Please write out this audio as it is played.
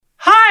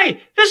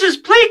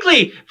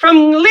Pleakley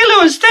from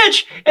Lilo and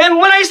Stitch. And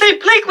when I say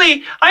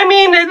Pleakley, I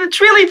mean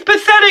it's really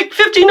pathetic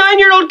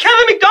 59-year-old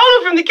Kevin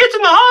McDonald from the Kids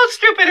in the Hall,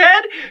 stupid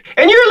head.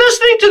 And you're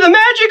listening to the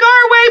Magic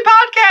Our Way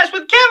podcast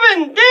with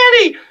Kevin,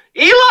 Danny,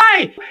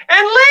 Eli,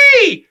 and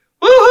Lee.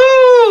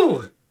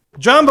 Woohoo!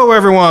 Jumbo,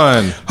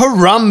 everyone.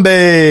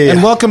 Harambe.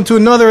 And welcome to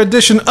another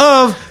edition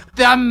of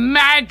The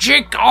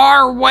Magic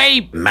Our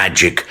Way.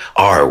 Magic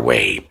Our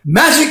Way.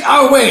 Magic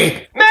Our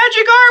Way.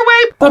 Magic Our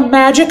Way. The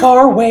Magic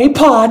Our Way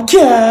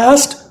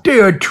podcast. They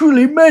are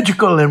truly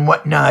magical and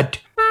whatnot.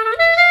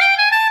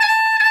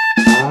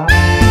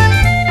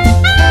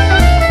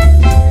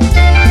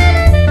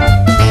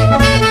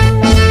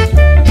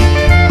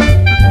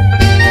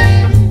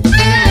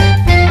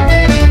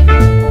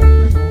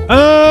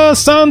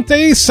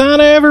 Asante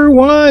Sana,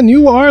 everyone.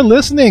 You are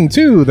listening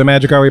to the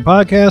Magic Our Way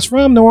podcast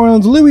from New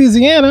Orleans,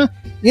 Louisiana,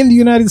 in the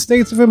United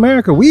States of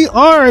America. We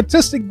are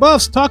artistic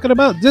buffs talking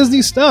about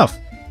Disney stuff,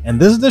 and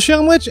this is the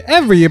show in which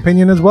every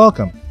opinion is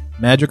welcome.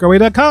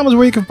 MagicOurWay.com is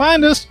where you can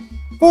find us.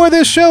 For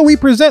this show, we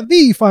present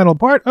the final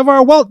part of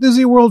our Walt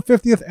Disney World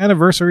 50th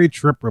Anniversary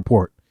Trip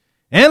Report.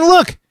 And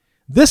look,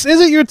 this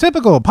isn't your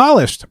typical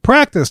polished,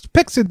 practiced,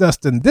 pixie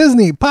dustin'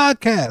 Disney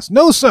podcast.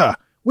 No, sir.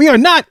 We are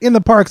not in the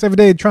parks every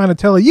day trying to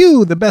tell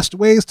you the best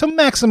ways to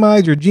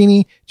maximize your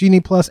Genie, Genie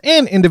Plus,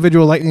 and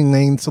individual Lightning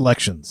Lane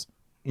selections.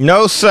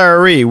 No,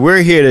 sirree.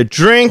 We're here to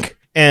drink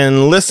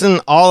and listen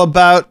all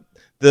about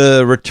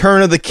the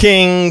Return of the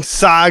King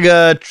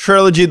saga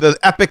trilogy, the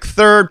epic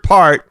third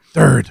part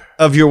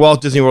of your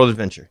Walt Disney World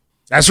adventure.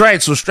 That's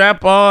right. So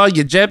strap on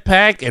your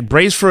jetpack and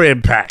brace for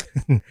impact.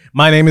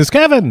 My name is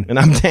Kevin. And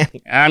I'm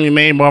Danny. I'm your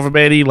main Marvin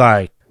Man,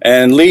 Eli.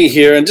 And Lee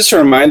here. And just a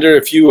reminder,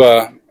 if you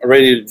are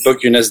ready to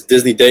book your next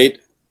Disney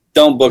date,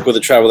 don't book with a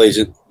travel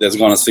agent that's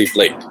going to sleep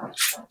late.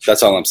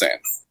 That's all I'm saying.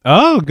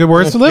 Oh, good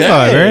words to live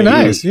by. Very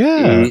nice.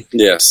 Yeah. Mm-hmm.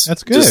 Yes.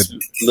 That's good. Just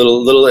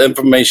little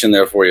information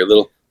there for you.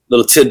 Little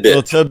tidbit.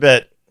 Little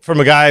tidbit from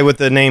a guy with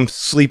the name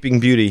Sleeping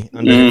Beauty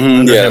under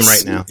him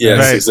right now. Yes,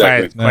 right,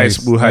 exactly.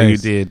 Nice, how you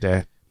did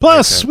that.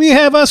 Plus, we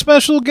have a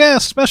special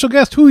guest.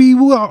 Who are you?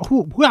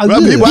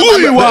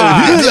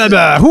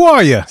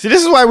 See,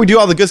 this is why we do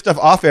all the good stuff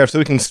off air, so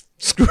we can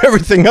screw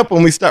everything up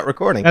when we start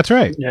recording. That's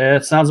right. Yeah,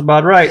 it sounds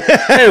about right.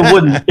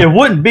 It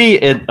wouldn't be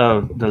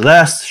the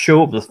last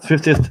show of the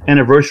 50th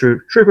anniversary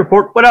trip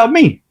report without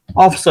me,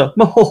 Officer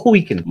Moho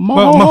Weekend.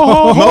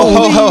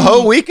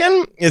 Mo-ho-ho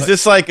weekend? Is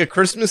this like a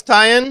Christmas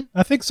tie-in?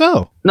 I think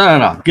so.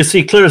 No. You can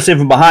see clearly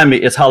from behind me,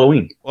 it's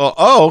Halloween. Well,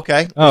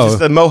 okay. Oh. It's just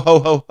the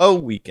Mo-ho-ho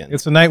weekend.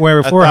 It's the night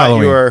before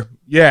Halloween. You were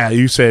Yeah,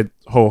 you said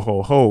ho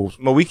ho ho.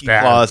 Moiki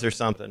Claus or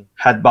something.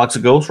 Hat box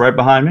of ghosts right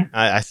behind me.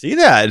 I see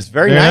that. It's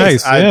very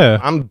nice. Yeah.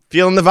 I'm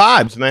feeling the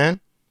vibes, man.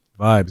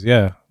 Vibes,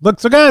 yeah.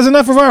 Look, so guys,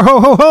 enough of our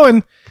ho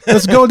and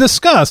let's go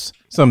discuss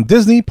some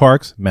Disney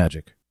Parks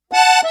magic.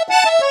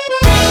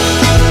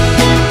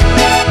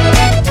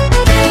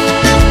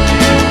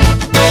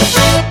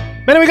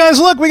 But anyway, guys,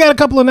 look, we got a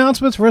couple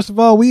announcements. First of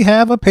all, we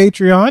have a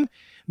Patreon.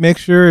 Make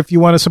sure if you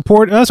want to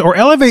support us or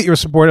elevate your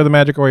support of the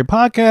Magic Our Way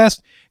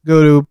podcast,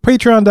 go to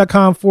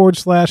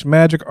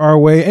patreon.com/Magic Our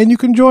Way, and you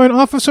can join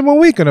Officer Mo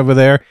Weekend over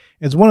there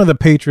as one of the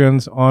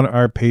patrons on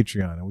our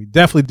Patreon. And we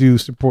definitely do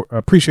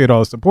appreciate all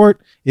the support.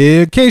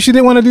 In case you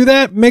didn't want to do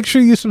that, make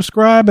sure you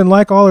subscribe and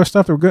like all our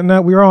stuff that we're getting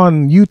out. We're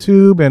on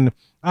YouTube and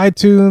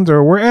iTunes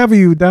or wherever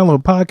you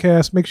download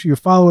podcasts. Make sure you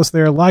follow us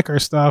there, like our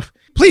stuff.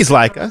 Please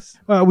like us.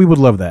 We would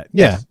love that.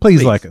 Yeah, Yes,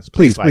 please like us.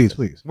 Please.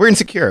 We're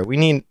insecure. We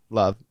need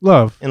love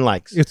Love. and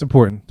likes. It's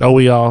important. Don't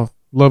we all?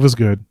 Love is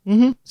good.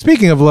 Mm-hmm.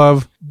 Speaking of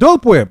love,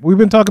 Dope Whip. We've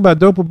been talking about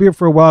Dope Whip beer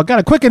for a while. Got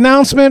a quick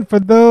announcement for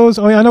those.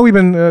 I know we've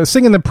been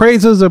singing the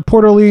praises of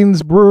Port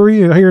Orleans Brewery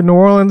here in New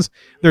Orleans.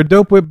 Their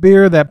Dope Whip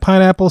beer, that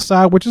pineapple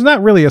sour, which is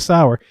not really a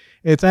sour.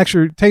 It's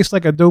actually tastes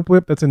like a Dope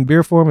Whip that's in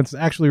beer form. It's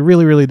actually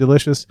really, really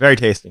delicious. Very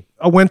tasty.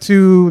 I went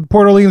to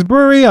Port Orleans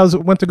Brewery.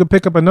 Went to go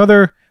pick up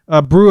another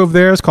brew of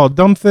theirs called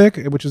Dumb Thick,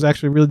 which is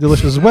actually really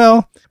delicious as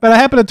well. But I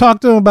happened to talk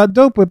to them about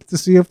Dope Whip to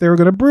see if they were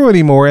going to brew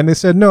anymore. And they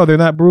said, no, they're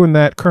not brewing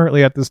that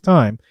currently at this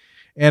time.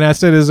 And I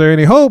said, is there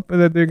any hope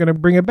that they're going to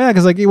bring it back?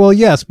 It's like, well,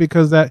 yes,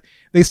 because they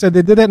said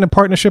they did that in a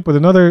partnership with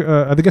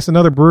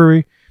another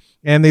brewery.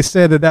 And they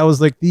said that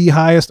was like the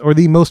highest or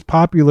the most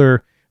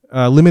popular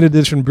limited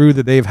edition brew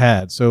that they've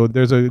had. So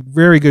there's a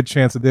very good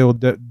chance that they will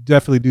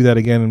definitely do that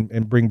again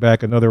and bring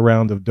back another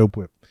round of Dope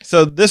Whip.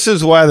 So this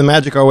is why the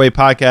Magic Our Way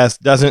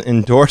podcast doesn't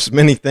endorse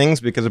many things,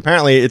 because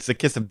apparently it's the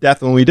kiss of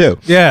death when we do.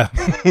 Yeah.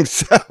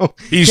 So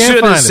You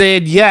should have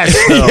said yes.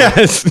 Though.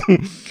 yes.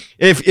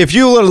 If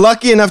you were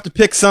lucky enough to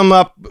pick some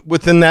up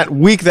within that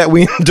week that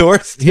we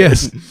endorsed,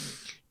 yes,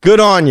 good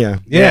on you.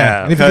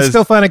 Yeah. And if you can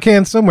still find a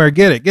can somewhere,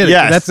 get it.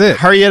 Yes, that's it.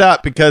 Hurry it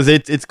up because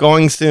it's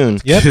going soon.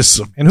 Yep.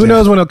 And who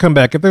knows when it'll come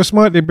back. If they're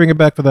smart, they bring it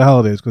back for the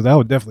holidays, because I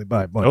would definitely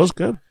buy a bunch. That was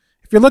good.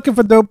 If you're looking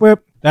for Dope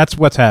Whip, that's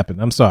what's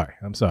happened. I'm sorry.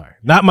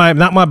 Not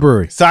my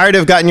brewery. Sorry to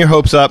have gotten your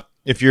hopes up.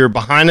 If you're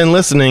behind and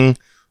listening,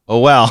 oh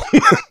well.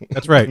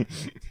 That's right.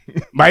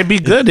 Might be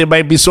good. It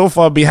might be so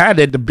far behind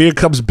that the beer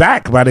comes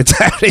back by the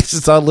time they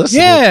start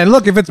listening. Yeah, and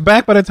look, if it's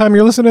back by the time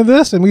you're listening to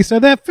this and we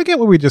said that, forget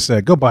what we just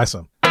said. Go buy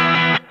some.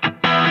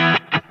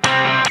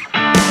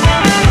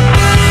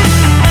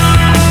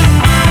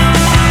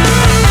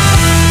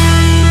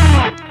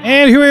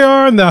 And here we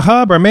are in the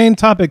hub, our main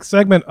topic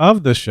segment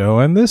of the show,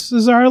 and this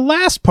is our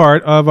last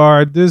part of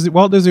our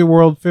Walt Disney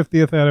World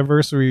 50th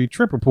anniversary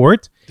trip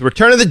report. The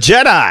Return of the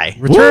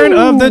Jedi. Return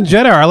of the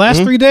Jedi, our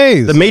last 3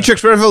 days. The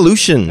Matrix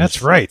Revolution.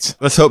 That's right.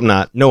 Let's hope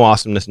not. No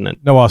awesomeness in it.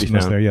 No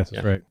awesomeness there, yes,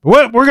 that's right.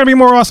 We're going to be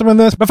more awesome in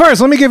this. But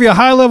first, let me give you a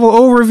high-level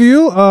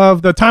overview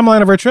of the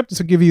timeline of our trip, just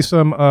to give you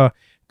some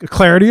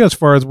clarity as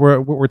far as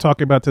what we're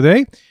talking about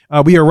today.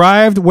 We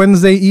arrived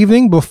Wednesday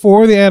evening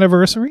before the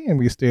anniversary, and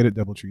we stayed at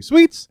Doubletree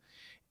Suites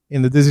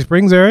in the Disney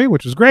Springs area,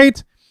 which was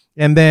great.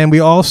 And then we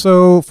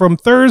also, from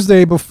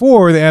Thursday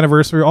before the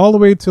anniversary all the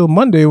way till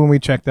Monday when we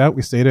checked out,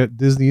 we stayed at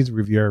Disney's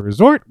Riviera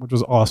Resort, which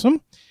was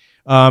awesome.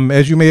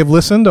 As you may have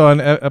listened on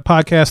a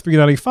podcast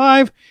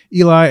 395,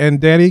 Eli and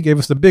Danny gave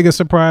us the biggest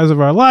surprise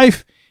of our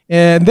life.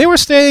 And they were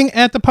staying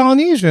at the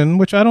Polynesian,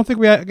 which I don't think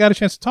we got a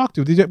chance to talk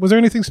to. Was there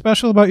anything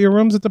special about your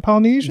rooms at the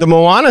Polynesian? The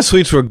Moana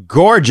suites were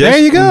gorgeous. There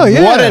you go,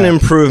 yeah. What an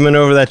improvement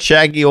over that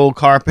shaggy old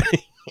carpet.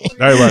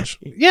 Very much.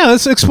 Yeah,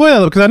 let's explain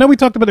that, because I know we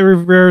talked about the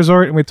Riviera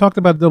Resort and we talked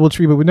about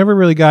Doubletree, but we never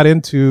really got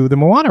into the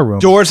Moana room.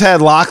 Doors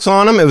had locks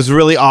on them. It was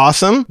really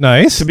awesome.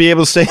 Nice. To be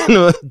able to stay in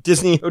a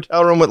Disney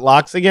hotel room with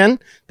locks again.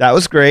 That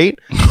was great.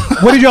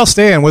 What did y'all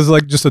stay in? Was it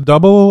like just a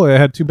double? It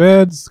had 2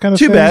 beds kind of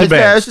Two thing? beds.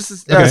 Yeah, it was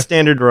just a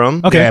standard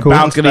room. Okay, Yeah, cool.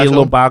 balcony, a Special.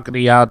 little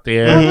balcony out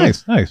there. Oh,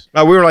 nice.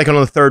 We were like on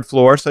the 3rd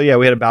floor, so yeah,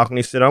 we had a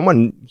balcony to sit on.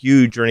 Wasn't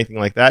huge or anything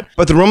like that.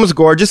 But the room was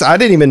gorgeous. I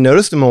didn't even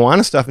notice the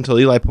Moana stuff until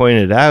Eli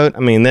pointed it out. I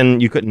mean, then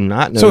you couldn't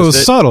not notice So it was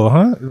it. subtle,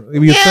 huh?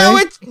 You Yeah,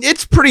 saying?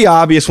 it's pretty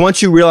obvious.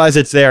 Once you realize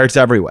it's there, it's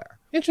everywhere.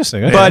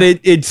 Interesting. Okay. But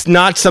it's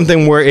not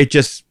something where it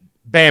just,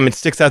 bam, it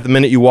sticks out the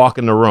minute you walk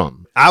in the room.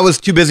 I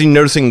was too busy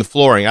noticing the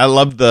flooring. I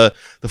loved the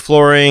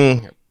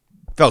flooring.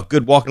 Felt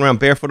good walking around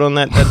barefoot on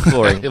that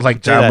flooring.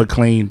 Like John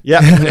McClane.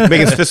 Yeah,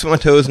 making fists with my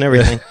toes and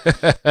everything.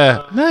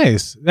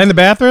 Nice. And the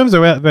bathrooms, they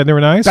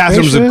were nice.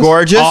 Bathrooms are spacious?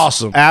 gorgeous.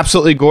 Awesome.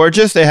 Absolutely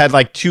gorgeous. They had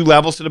like 2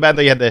 levels to the bath.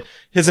 They had the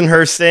his and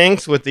her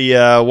sinks with the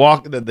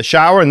the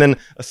shower, and then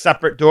a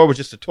separate door with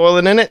just a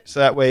toilet in it. So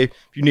that way, if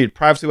you needed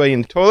privacy while you're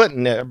in the toilet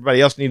and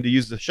everybody else needed to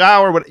use the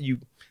shower,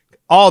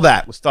 all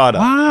that was thought of.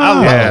 Wow. I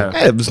love Yeah. it.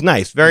 Yeah, it was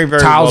nice. Very,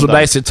 very Towels well were done.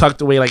 nice and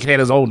tucked away, like he had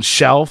his own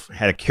shelf.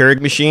 Had a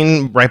Keurig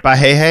machine right by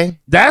Hey Hey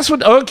That's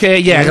what. Okay,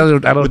 yeah. 'Cause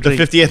I don't with the drink.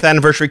 50th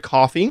anniversary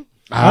coffee.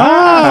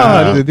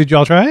 Did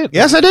y'all try it?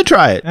 Yes, I did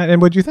try it.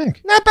 And what'd you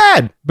think? Not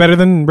bad. Better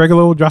than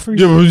regular old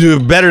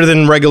Joffrey? Better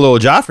than regular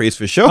old Joffrey's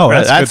for sure. Oh,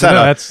 that's good to not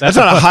know. a, That's that's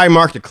not a high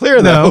mark to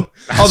clear though.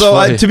 No. Although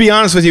funny. to be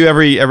honest with you,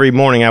 every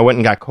morning I went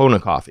and got Kona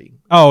coffee.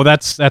 Oh,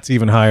 that's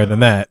even higher than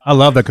that. I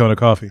love the Kona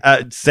coffee.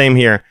 Same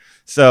here.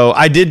 So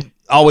I did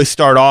always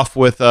start off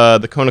with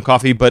the Kona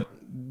coffee, but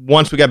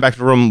once we got back to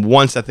the room,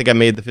 I think I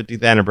made the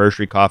 50th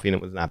anniversary coffee, and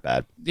it was not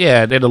bad.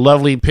 Yeah, they had a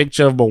lovely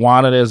picture of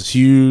Moana. There's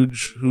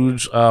huge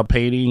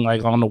painting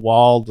like on the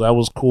wall. That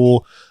was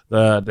cool.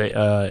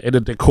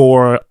 The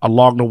decor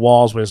along the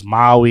walls with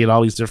Maui and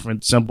all these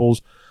different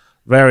symbols.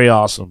 Very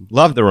awesome.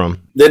 Love the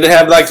room. Did it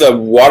have like the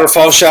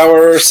waterfall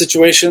shower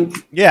situation?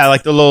 Yeah,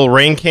 like the little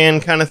rain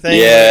can kind of thing.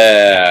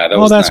 Yeah, that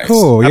was that's nice.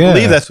 cool. I Yeah.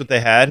 believe that's what they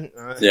had.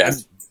 Yeah. I'd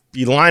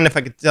be lying if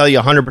I could tell you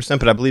 100%,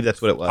 but I believe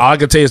that's what it was. All I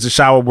can tell you is the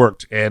shower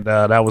worked, and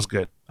that was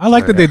good. I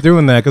like that they're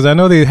doing that, because I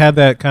know they had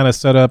that kind of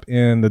set up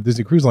in the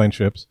Disney Cruise Line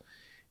ships.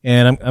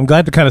 And I'm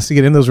glad to kind of see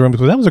it in those rooms,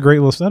 because that was a great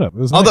little setup. It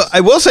was Although nice.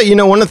 I will say,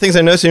 one of the things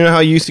I noticed, how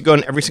you used to go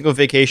on every single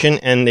vacation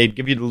and they'd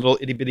give you the little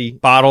itty bitty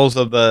bottles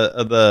of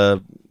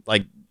the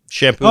like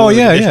shampoo, Oh, and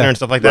yeah, conditioner yeah. and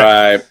stuff like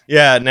that. Right.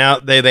 Yeah, now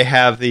they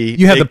have the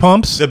You have the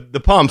pumps? the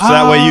pumps, so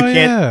that way you Oh, can't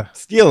yeah.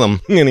 steal them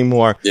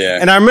anymore. Yeah.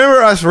 And I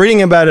remember us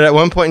reading about it at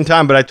one point in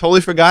time, but I totally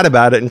forgot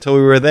about it until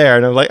we were there,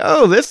 and I was like,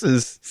 "Oh, this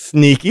is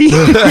sneaky."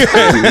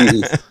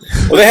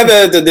 Well, they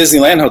had the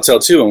Disneyland Hotel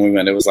too when we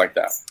went. It was like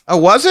that. Oh,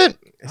 was it?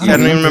 I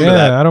don't even remember yeah,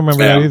 that. I don't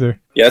remember Yeah. that either.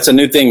 Yeah, it's a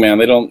new thing, man.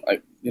 They don't,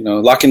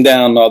 locking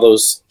down all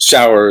those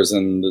showers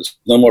and there's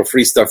no more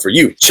free stuff for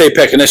you.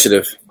 Chapek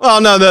Initiative.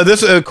 Well, no,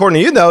 this according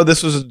to you though,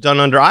 this was done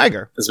under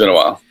Iger. It's been a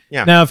while.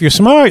 Yeah. Now, if you're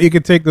smart, you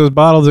could take those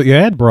bottles that you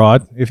had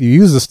brought. If you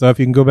use the stuff,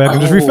 you can go back and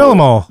just refill them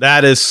all.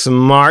 That is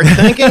smart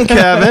thinking,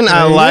 Kevin.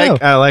 I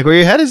like where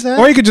your head is at.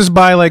 Or you could just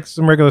buy like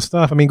some regular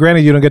stuff. I mean,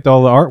 granted, you don't get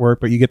all the artwork,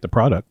 but you get the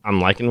product. I'm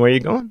liking where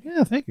you're going.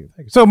 Yeah, thank you.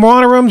 So,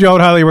 Moana rooms, y'all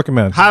would highly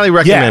recommend. Highly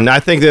recommend. I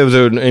think there was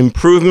an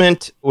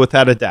improvement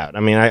without a doubt.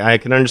 I mean, I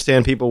can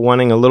understand people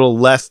wanting a little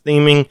less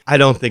theming. I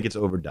don't think it's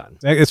overdone.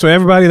 So,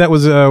 everybody that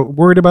was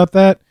worried about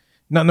that,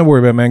 nothing to worry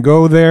about, man.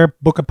 Go there,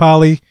 book a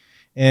poly,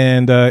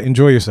 and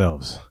enjoy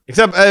yourselves.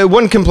 Except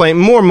one complaint: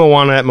 more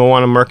Moana at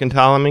Moana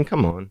Mercantile. I mean,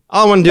 come on.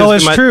 All I want to do Oh,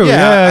 is that's get my, true.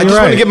 Yeah, I you're just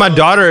want right. to get my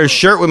daughter a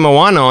shirt with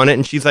Moana on it,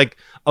 and she's like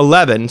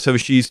 11, so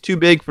she's too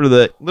big for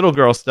the little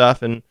girl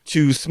stuff and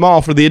too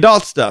small for the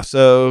adult stuff.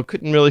 So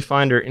couldn't really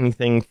find her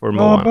anything for Oh,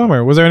 Moana.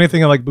 bummer. Was there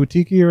anything like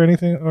Boutique or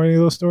anything, or any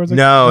of those stores?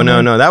 No.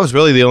 That was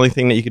really the only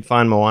thing that you could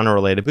find Moana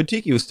related.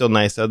 Boutique was still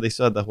nice though. They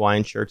still had the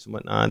Hawaiian shirts and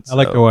whatnot. I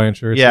like the Hawaiian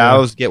shirts. Yeah, I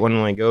always get one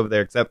when I go over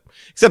there. Except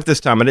this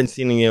time, I didn't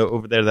see any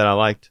over there that I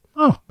liked.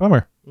 Oh,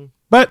 bummer.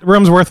 But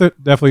room's worth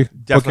it. Definitely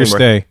book your worth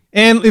stay.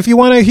 And if you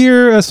want to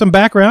hear some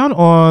background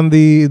on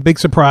the big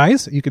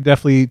surprise, you could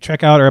definitely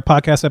check out our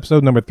podcast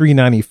episode number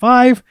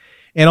 395.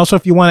 And also,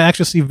 if you want to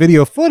actually see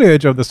video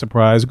footage of the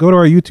surprise, go to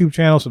our YouTube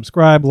channel,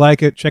 subscribe,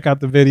 like it, check out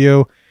the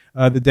video,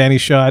 the Danny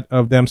shot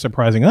of them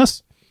surprising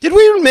us. Did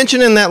we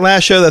mention in that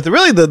last show that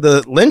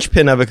the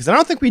linchpin of it, because I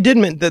don't think we did,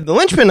 the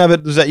linchpin of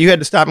it was that you had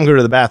to stop and go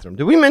to the bathroom.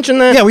 Did we mention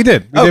that? Yeah, we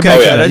did.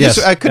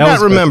 I could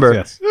not remember.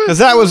 Because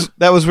that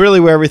was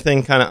really where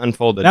everything kind of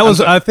unfolded. That was,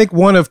 I think,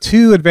 one of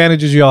two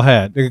advantages y'all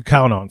had to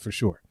count on for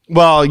sure.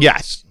 Well,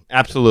 yes,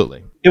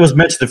 absolutely. It was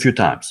mentioned a few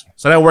times.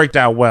 So that worked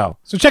out well.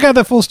 So check out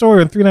that full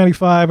story on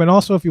 395. And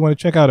also, if you want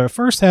to check out our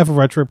first half of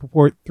our trip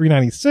report,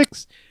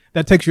 396,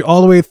 that takes you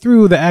all the way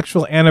through the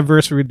actual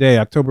anniversary day,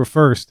 October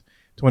 1st.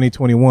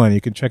 2021.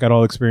 You can check out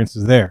all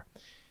experiences there.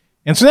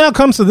 And so now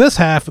comes to this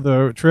half of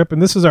the trip,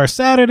 and this is our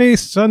Saturday,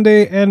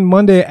 Sunday, and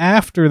Monday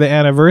after the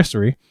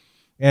anniversary.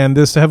 And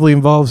this heavily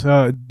involves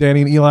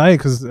Danny and Eli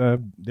because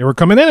they were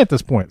coming in at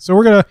this point. So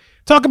we're going to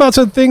talk about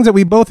some things that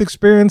we both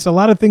experienced, a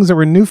lot of things that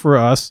were new for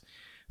us.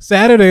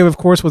 Saturday, of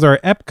course, was our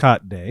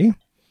Epcot day.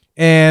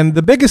 And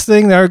the biggest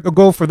thing, that our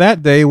goal for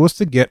that day was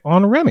to get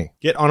on Remy.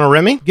 Get on a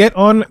Remy? Get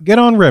on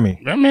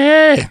Remy.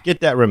 Remy. Get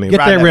that Remy. Get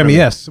that Remy,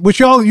 yes. Which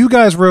you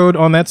guys rode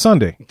on that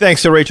Sunday.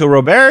 Thanks to Rachel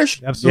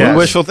Roberge. Absolutely. Yes.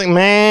 Wishful thing.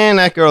 Man,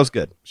 that girl's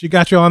good. She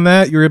got you on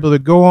that. You were able to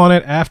go on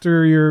it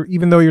after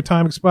even though your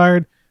time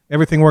expired.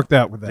 Everything worked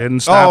out with that.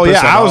 Didn't stop Oh, us yeah.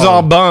 at I was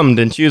all bummed,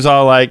 and she was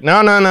all like,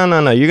 no.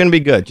 You're going to be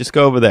good. Just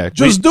go over there.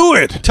 Just do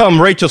it. Tell them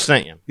Rachel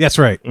sent you. That's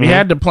right. We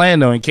had to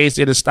plan, though, in case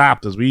it had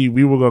stopped us. We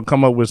were going to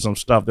come up with some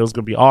stuff. There was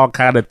going to be all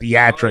kind of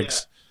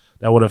theatrics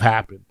that would have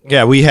happened.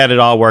 Yeah, we had it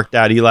all worked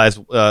out. Eli's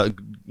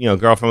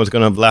girlfriend was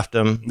going to have left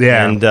him.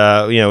 Yeah. And,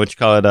 what you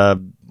call it?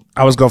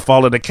 I was going to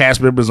follow the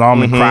cast members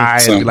on and cry.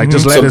 So, and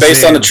just let us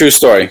based in. on the true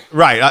story.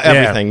 Right.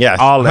 Everything.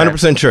 Yes. all that.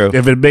 100% true. If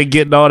it had been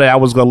getting all that, I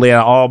was going to lay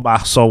out all my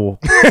soul.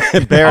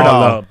 Bear it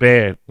all. Up,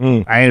 bad.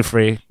 I ain't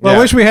afraid. Well, I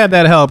wish we had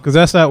that help because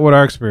that's not what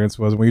our experience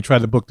was when we tried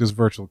to book this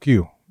virtual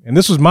queue. And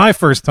this was my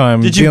first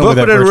time. Did you dealing book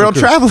with it that at a real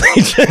virtual travel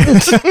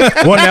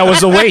agent? One that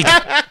was awake.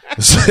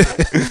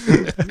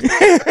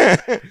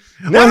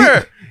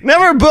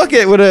 Never book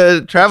it with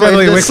a travel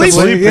agent. Sleep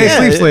late.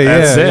 Yeah, sleep late.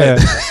 That's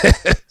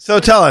it. So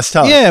tell us.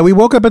 Yeah, we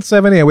woke up at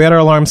 7 a.m. We had our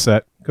alarm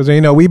set because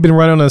we've been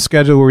running on a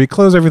schedule where we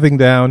close everything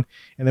down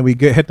and then we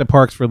hit the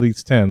parks for at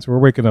least 10. So we're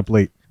waking up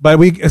late. But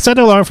we set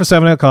the alarm for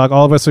 7 o'clock.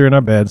 All of us are in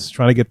our beds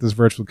trying to get this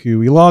virtual queue.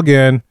 We log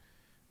in.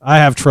 I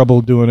have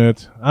trouble doing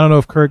it. I don't know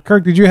if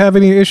Kirk, did you have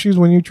any issues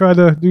when you tried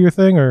to do your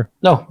thing or?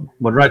 No,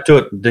 went right to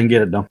it. Didn't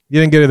get it though.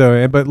 You didn't get it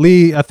though. But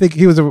Lee, I think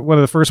he was one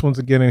of the first ones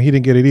to get in. He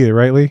didn't get it either,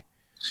 right, Lee?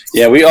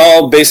 Yeah, we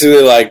all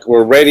basically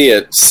we're ready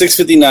at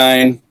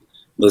 6:59.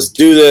 Let's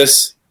do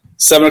this.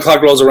 7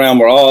 o'clock rolls around.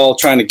 We're all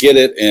trying to get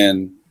it,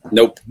 and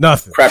nope,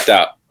 nothing. Crapped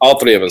out. All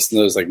three of us. And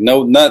it was like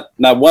not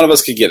one of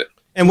us could get it.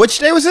 And which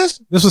day was this?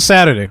 This was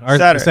Saturday.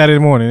 Saturday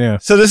morning. Yeah.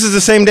 So this is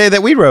the same day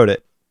that we wrote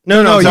it.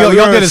 No, y'all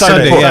did it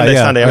Sunday.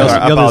 Sunday.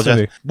 I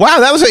apologize. Wow,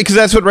 that was because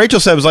that's what Rachel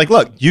said. Was like,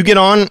 look, you get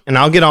on and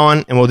I'll get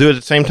on and we'll do it at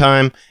the same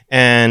time.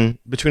 And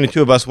between the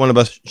two of us, one of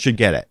us should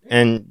get it.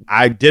 And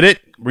I did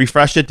it,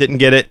 refreshed it, didn't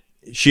get it.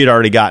 She had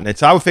already gotten it.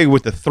 So I would figure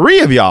with the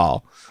three of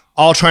y'all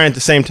all trying at the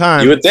same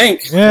time. You would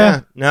think.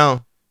 Yeah.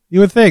 No.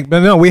 You would think. But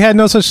no, we had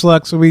no such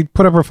luck. So we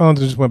put up our phones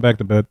and just went back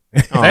to bed.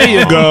 There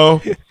you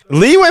go.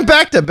 Lee went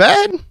back to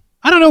bed?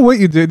 I don't know what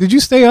you did. Did you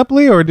stay up,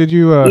 Lee, or did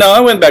you? No, I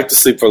went back to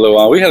sleep for a little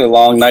while. We had a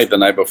long night the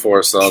night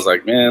before, so I was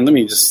like, man, let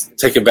me just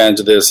take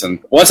advantage of this.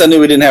 And once I knew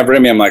we didn't have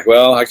Remy, I'm like,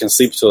 well, I can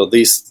sleep till at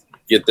least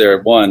get there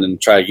at 1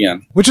 and try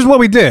again. Which is what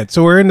we did.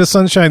 So we're in the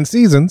Sunshine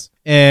Seasons,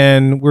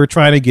 and we're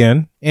trying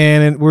again.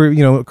 And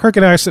we're, Kirk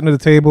and I are sitting at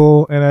the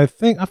table, and I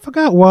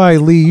forgot why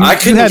Lee. I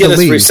couldn't get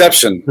a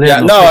reception.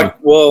 Yeah,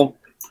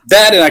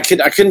 that and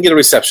I couldn't get a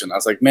reception. I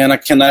was like, man, I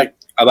cannot.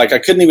 I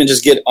couldn't even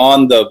just get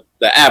on the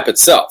app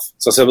itself.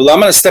 So I said, well, I'm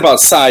going to step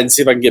outside and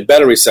see if I can get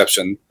better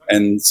reception.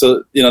 And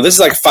so, this is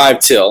like 5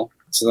 till.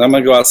 So I'm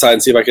going to go outside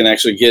and see if I can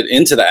actually get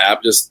into the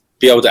app, just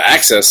be able to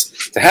access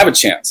to have a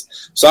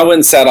chance. So I went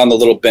and sat on the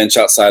little bench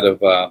outside of,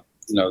 the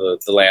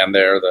land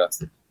there,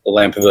 the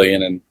land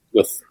pavilion, and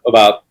with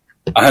about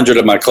 100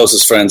 of my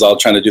closest friends all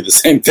trying to do the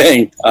same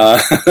thing.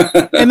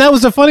 And that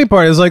was the funny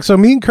part. Is like, so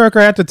me and Kirk are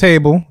at the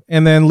table,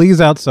 and then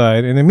Lee's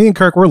outside, and then me and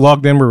Kirk, we're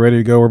logged in, we're ready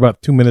to go. We're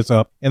about 2 minutes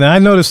up. And then I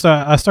noticed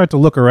I start to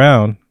look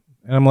around,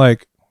 and I'm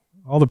like,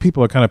 all the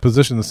people are kind of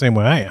positioned the same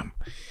way I am.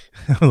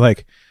 I'm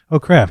like, oh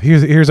crap,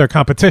 here's our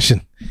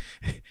competition.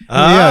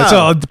 Yeah,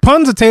 so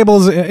tons of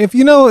tables. If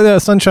you know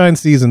Sunshine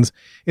Seasons,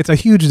 it's a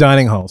huge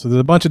dining hall. So there's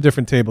a bunch of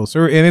different tables.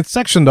 So and it's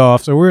sectioned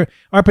off. So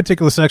our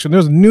particular section,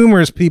 there's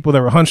numerous people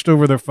that were hunched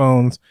over their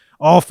phones,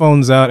 all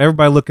phones out,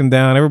 everybody looking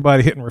down,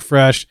 everybody hitting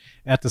refresh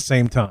at the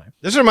same time.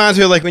 This reminds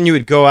me of like when you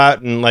would go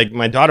out and like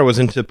my daughter was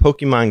into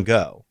Pokemon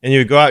Go, and you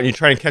would go out and you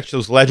try and catch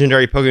those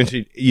legendary Pokemon.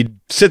 So you'd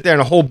sit there in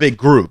a whole big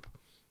group,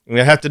 and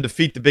you have to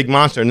defeat the big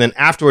monster, and then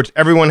afterwards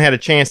everyone had a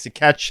chance to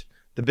catch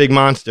the big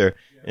monster,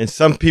 and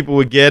some people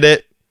would get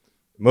it.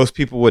 Most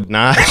people would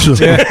not.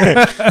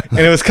 And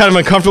it was kind of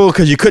uncomfortable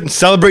because you couldn't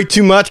celebrate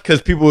too much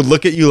because people would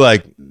look at you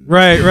like,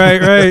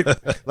 Right.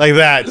 like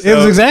that. It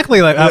was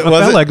exactly like I Was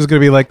felt it? like it was going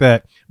to be like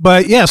that.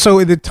 But yeah,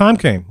 so the time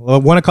came.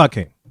 1 o'clock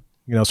came.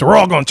 So we're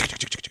all going at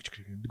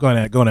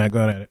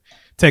it.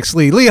 Text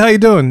Lee, how you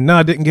doing? No,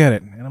 I didn't get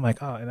it. And I'm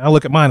like, oh, and I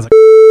look at mine. It's like,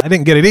 I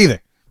didn't get it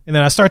either. And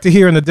then I start to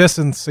hear in the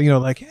distance,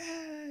 like,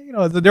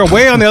 they're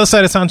way on the other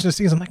side of Sound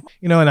Seas. I'm like,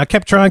 and I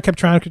kept trying.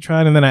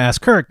 And then I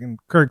asked Kirk, and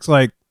Kirk's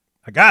like,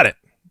 I got it.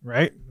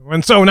 Right.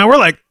 And so now we're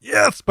like,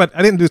 yes, but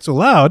I didn't do it so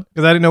loud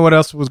because I didn't know what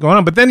else was going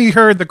on. But then you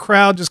heard the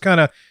crowd just kind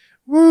of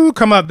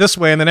come out this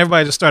way, and then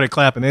everybody just started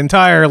clapping. The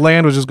entire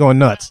land was just going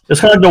nuts.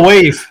 It's kind of the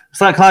wave.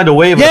 It's not kind of the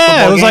wave.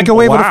 Yeah, it was like a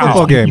wave of a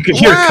football game. You could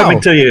hear it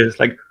coming to you. It's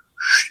like,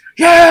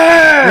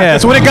 yeah.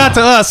 So when it got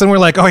to us, and we're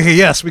like, oh yeah,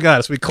 yes, we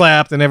got it. So we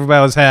clapped, and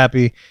everybody was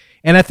happy.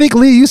 And I think,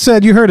 Lee, you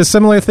said you heard a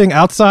similar thing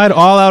outside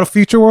All Out of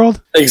Future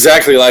World?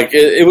 Exactly. Like,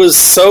 it was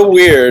so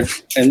weird,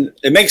 and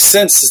it makes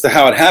sense as to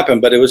how it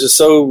happened, but it was just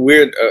so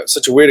weird,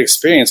 such a weird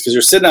experience, because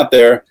you're sitting out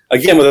there,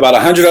 again, with about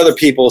 100 other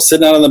people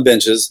sitting out on the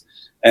benches,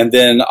 and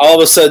then all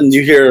of a sudden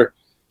you hear,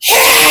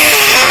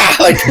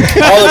 like,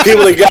 all the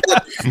people that got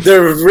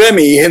their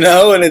Remy, and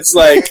it's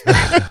like,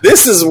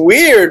 this is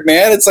weird,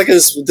 man. It's like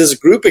this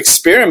group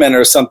experiment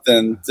or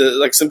something,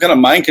 like some kind of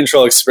mind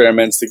control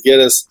experiments to get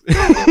us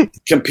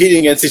competing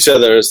against each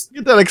other. I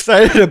get that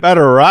excited about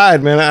a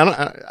ride, man.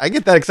 I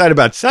get that excited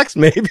about sex,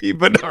 maybe,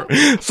 but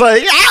it's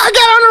like, I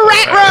got on a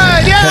rat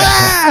ride,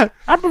 yeah,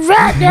 I'm a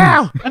rat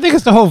now. I think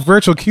it's the whole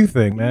virtual queue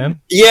thing,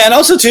 man. Yeah, and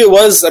also, too, it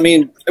was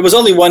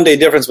only 1 day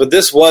difference, but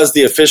this was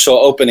the official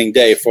opening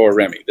day for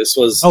Remy. This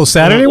was... Oh,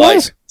 Saturday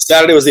was?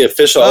 Saturday was the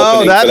official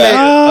opening for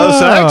that.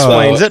 So that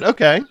explains it.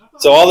 Okay.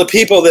 So all the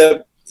people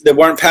that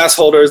weren't pass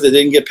holders, that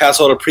didn't get pass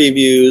holder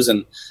previews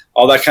and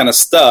all that kind of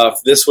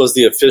stuff, this was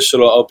the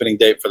official opening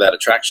date for that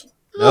attraction.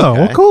 Oh,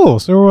 well, cool.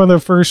 So we're one of the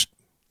first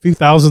few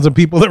thousands of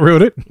people that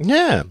wrote it.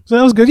 Yeah. So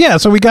that was good. Yeah,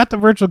 so we got the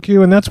virtual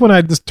queue, and that's when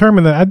I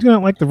determined that I do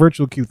not like the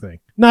virtual queue thing.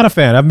 Not a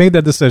fan. I've made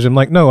that decision. I'm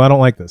like, no, I don't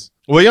like this.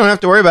 Well, you don't have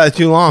to worry about it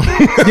too long.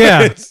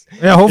 Yeah.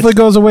 Hopefully it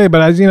goes away.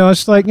 But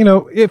it's like,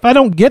 if I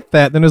don't get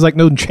that, then there's like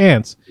no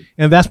chance.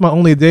 And that's my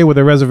only day with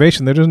a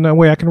reservation. There's no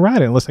way I can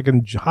ride it unless I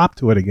can hop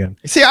to it again.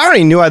 See, I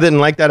already knew I didn't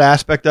like that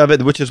aspect of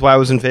it, which is why I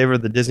was in favor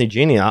of the Disney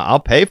Genie. I'll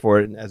pay for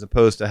it as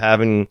opposed to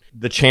having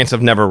the chance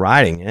of never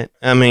riding it.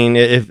 I mean,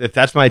 if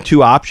that's my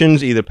two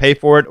options, either pay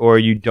for it or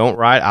you don't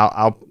ride,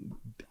 I'll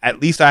at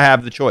least I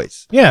have the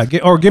choice. Yeah,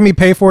 or give me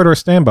pay for it or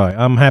standby.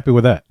 I'm happy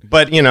with that.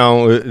 But,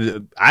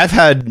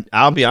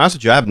 I'll be honest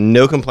with you, I have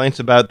no complaints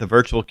about the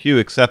virtual queue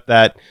except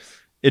that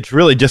it's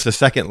really just a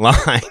second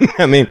line.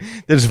 I mean,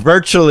 there's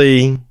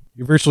virtually...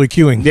 You're virtually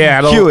queuing.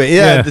 Yeah, queuing.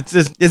 Yeah.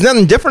 There's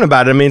nothing different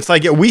about it. I mean, it's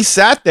like we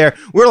sat there.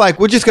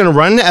 We're just going to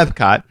run to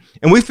Epcot,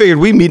 and we figured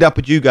we'd meet up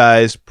with you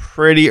guys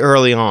pretty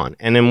early on.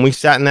 And then we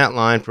sat in that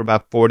line for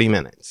about 40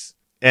 minutes.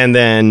 And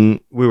then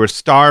we were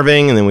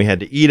starving, and then we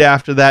had to eat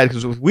after that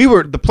because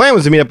the plan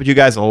was to meet up with you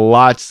guys a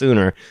lot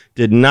sooner.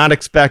 Did not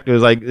expect it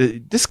was like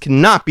this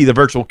cannot be the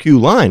virtual queue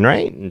line,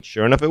 right? And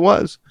sure enough, it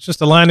was. It's just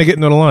a line to get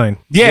into the line.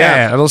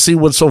 Yeah. I don't see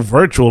what's so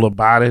virtual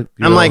about it.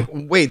 I'm like,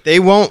 wait, they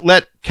won't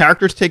let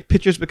characters take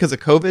pictures because of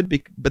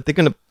COVID, but they're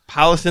gonna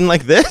pile us in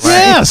like this? Right.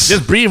 Yes,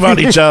 just breathe on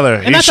each other.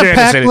 And that's a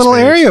packed little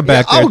area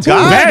back there. Oh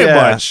God,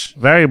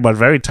 very much,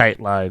 very tight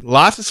line.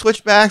 Lots of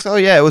switchbacks. Oh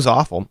yeah, it was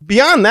awful.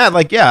 Beyond that,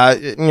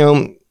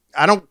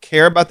 I don't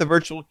care about the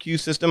virtual queue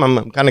system.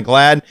 I'm kind of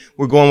glad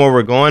we're going where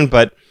we're going,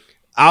 but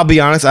I'll be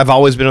honest, I've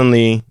always been on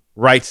the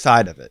right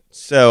side of it.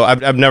 So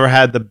I've never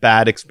had the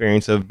bad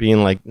experience of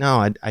being like,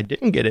 no, I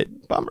didn't get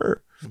it.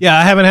 Bummer. Yeah,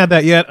 I haven't had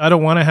that yet. I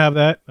don't want to have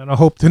that, and I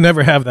hope to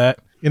never have that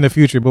in the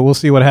future, but we'll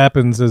see what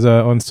happens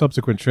on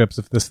subsequent trips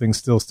if this thing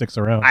still sticks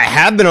around. I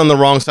have been on the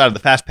wrong side of the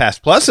Fast Pass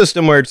Plus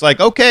system where it's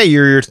like, okay,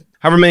 you're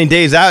however many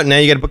days out, and now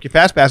you got to book your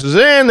Fast Passes,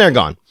 and they're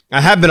gone.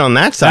 I have been on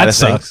that side of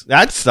things.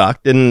 That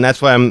sucked, and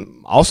that's why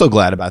I'm also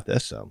glad about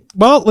this. So,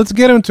 well, let's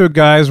get into it,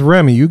 guys.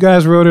 Remy, you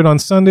guys wrote it on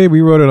Sunday.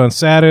 We wrote it on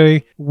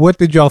Saturday. What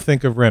did y'all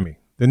think of Remy?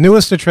 The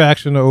newest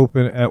attraction to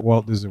open at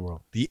Walt Disney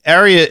World. The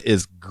area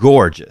is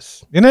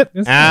gorgeous. Isn't it?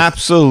 It's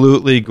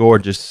absolutely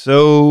gorgeous.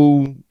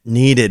 So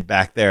needed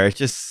back there. It's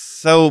just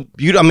so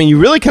beautiful. I mean, you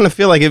really kind of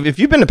feel like if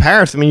you've been to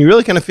Paris, I mean, you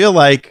really kind of feel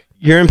like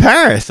you're in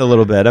Paris a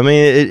little bit. I mean,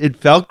 it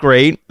felt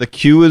great. The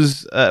queue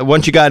was,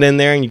 once you got in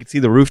there and you could see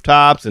the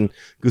rooftops and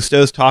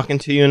Gusteau's talking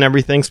to you and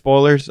everything.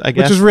 Spoilers, I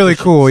guess. Which is really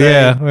cool,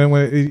 yeah.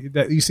 When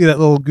you see that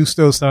little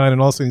Gusteau sign and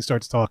all of a sudden he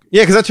starts talking.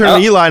 Yeah, because I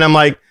turned to Eli and I'm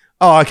like,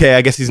 oh, okay,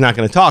 I guess he's not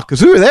going to talk.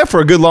 Because we were there for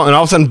a good long, and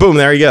all of a sudden, boom,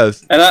 there he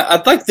goes. And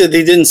I like that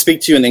they didn't speak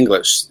to you in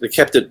English. They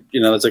kept it,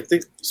 it's like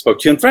they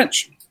spoke to you in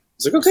French.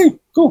 It's like, okay,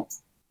 cool.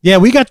 Yeah,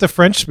 we got the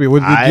French speak.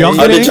 Did y'all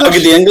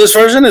get the English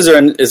version?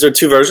 Is there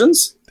two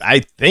versions? I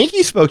think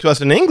he spoke to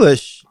us in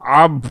English.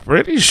 I'm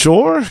pretty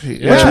sure.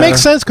 Yeah. Which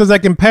makes sense because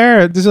like in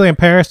Paris, Disneyland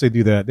Paris, they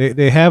do that.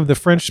 They have the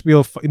French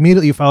spiel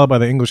immediately followed by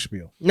the English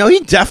spiel. No, he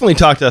definitely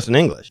talked to us in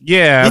English.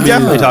 Yeah. He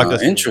definitely talked to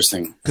us.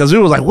 Interesting. Because we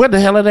was like, where the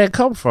hell did that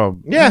come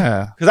from?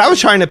 Yeah, because I was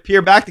trying to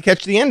peer back to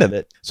catch the end of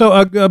it.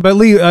 So, but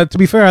Lee, to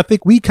be fair, I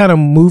think we kind of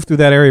moved through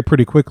that area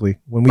pretty quickly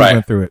when we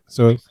went through it.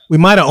 So we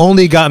might have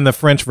only gotten the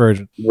French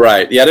version.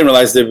 Right. Yeah, I didn't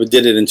realize they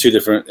did it in two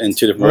different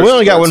versions. Well, we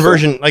only got one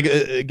version. Like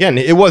again,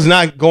 it was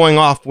not going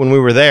off when we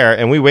were there,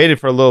 and we waited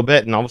for a little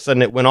bit, and all of a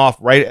sudden it went off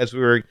right as we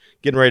were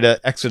getting ready to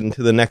exit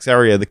into the next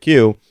area of the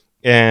queue.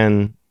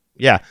 And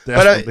yeah,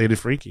 That's what made it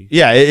freaky.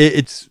 Yeah,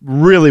 it's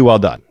really well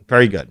done.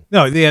 Very good.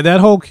 No, yeah,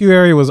 that whole queue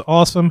area was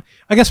awesome.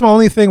 I guess my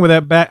only thing with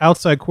that back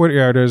outside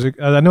courtyard is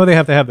I know they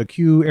have to have the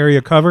queue area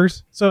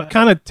covers, so it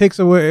kind of takes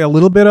away a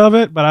little bit of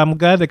it. But I'm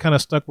glad they kind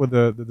of stuck with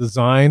the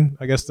design.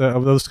 I guess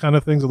of those kind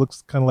of things. It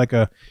looks kind of like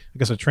a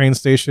train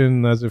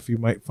station, as if you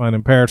might find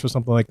in Paris or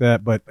something like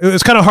that. But it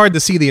was kind of hard to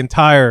see the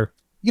entire.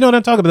 You know what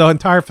I'm talking about? The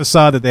entire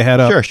facade that they had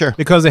up. Sure.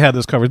 Because they had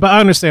those covers. But I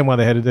understand why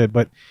they had it did.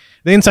 But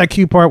the inside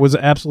queue part was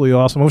absolutely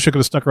awesome. I wish I could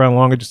have stuck around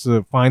longer just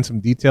to find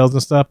some details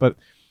and stuff. But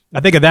I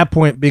think at that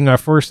point, being our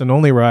first and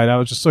only ride, I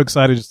was just so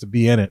excited just to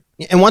be in it.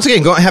 And once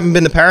again, haven't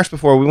been to Paris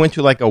before. We went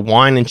to like a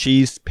wine and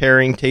cheese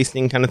pairing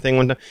tasting kind of thing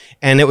one time,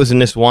 and it was in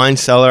this wine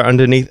cellar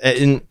underneath.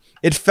 And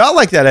it felt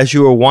like that as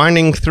you were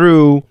winding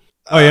through.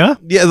 Oh yeah,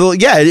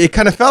 yeah. It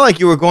kind of felt like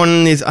you were going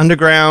in these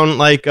underground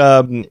like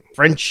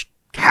French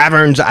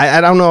caverns. I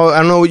don't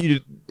know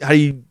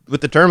what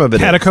the term of it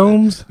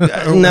catacombs.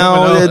 There's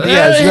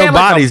no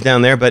bodies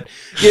down there, but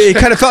it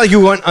kind of felt like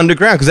you went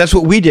underground because that's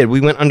what we did. We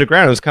went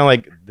underground. It was kind of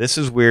like, this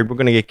is weird. We're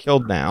going to get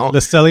killed now. Le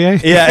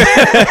Cellier?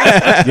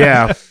 Yeah.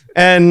 Yeah.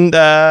 And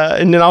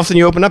then all of a sudden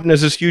you open up and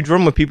there's this huge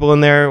room with people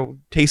in there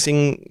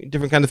tasting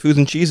different kinds of foods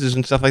and cheeses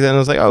and stuff like that. And I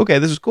was like, oh, okay,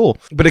 this is cool.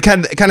 But it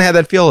kind of had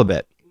that feel a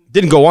bit.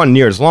 Didn't go on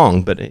near as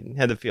long, but it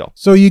had the feel.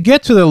 So you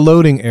get to the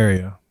loading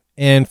area,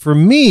 and for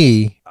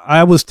me,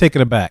 I was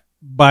taken aback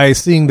by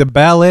seeing the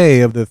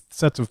ballet of the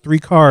sets of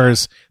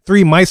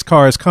three mice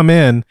cars come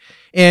in.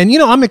 And,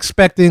 I'm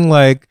expecting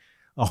like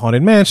a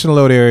Haunted Mansion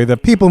load area, the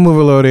People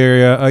Mover load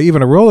area,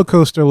 even a roller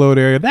coaster load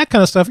area, that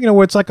kind of stuff,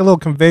 where it's like a little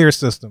conveyor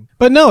system.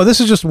 But no,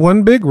 this is just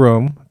one big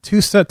room,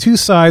 two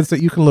sides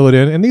that you can load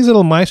in. And these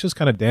little mice just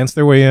kind of dance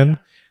their way in,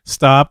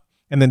 stop,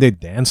 and then they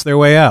dance their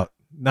way out.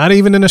 Not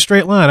even in a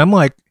straight line. I'm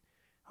like,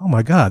 oh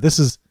my God, this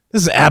is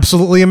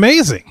absolutely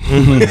amazing.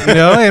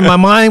 And my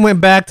mind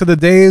went back to the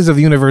days of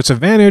the Universe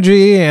of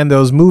Energy and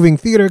those moving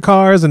theater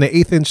cars and the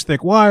 1/8-inch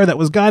thick wire that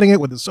was guiding it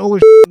with the solar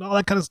and all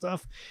that kind of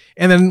stuff.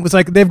 And then it was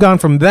like they've gone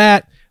from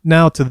that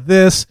now to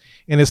this,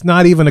 and it's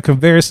not even a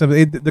conveyor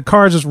system. The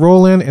cars just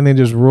roll in and then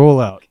just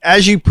roll out.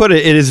 As you put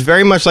it, it is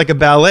very much like a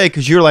ballet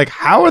because you're like,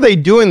 how are they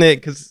doing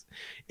that? Because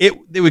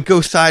they would go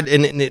side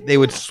and they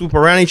would swoop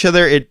around each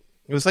other. It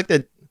was like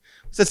that.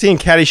 What's that scene in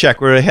Caddyshack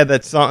where they had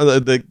that song,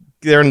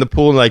 they're in the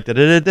pool and like da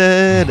da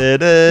da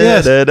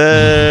da da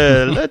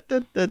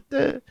da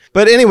da.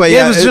 But anyway,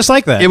 it was just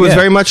like that. It was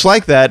very much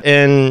like that,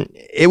 and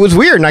it was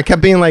weird. And I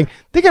kept being like,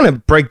 they're gonna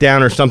break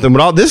down or something.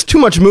 But this is too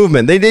much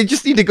movement. They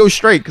just need to go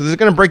straight because they're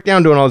gonna break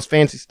down doing all this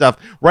fancy stuff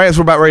right as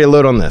we're about ready to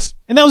load on this.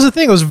 And that was the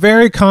thing. It was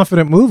very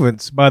confident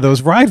movements by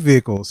those ride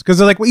vehicles because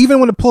they're like, even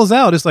when it pulls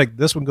out, it's like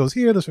this one goes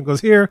here, this one goes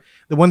here.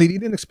 The one that you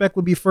didn't expect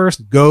would be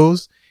first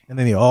goes. And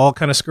then they all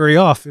kind of scurry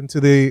off into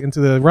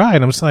the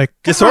ride. I'm just like,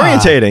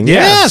 disorientating.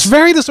 Yes,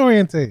 very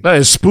disorientating. That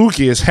is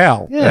spooky as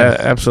hell. Yeah,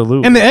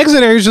 absolutely. And the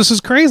exit area is just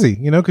as crazy,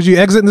 because you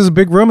exit in this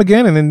big room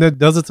again, and then it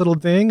does its little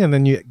thing, and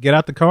then you get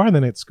out the car, and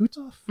then it scoots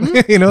off.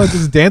 It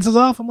just dances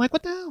off. I'm like,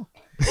 what the hell?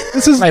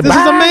 This is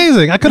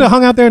amazing. I could have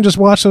hung out there and just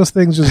watched those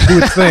things just do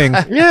its thing.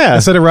 Yeah.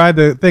 Instead of ride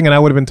the thing, and I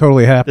would have been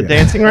totally happy. The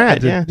dancing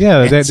rat. Yeah.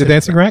 Yeah. The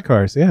dancing rat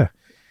cars. Yeah.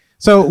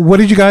 So, what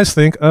did you guys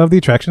think of the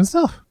attraction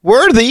itself?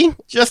 Worthy,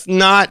 just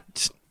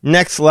not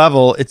next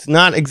level. It's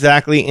not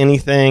exactly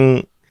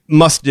anything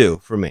must do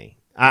for me.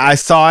 I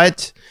saw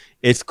it.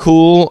 It's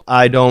cool.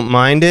 I don't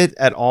mind it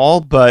at all.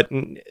 But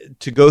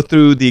to go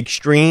through the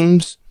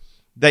extremes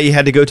that you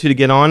had to go to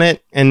get on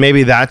it, and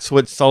maybe that's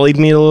what sullied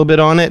me a little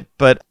bit on it.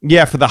 But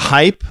yeah, for the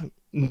hype,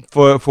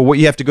 for what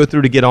you have to go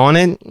through to get on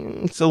it,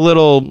 it's a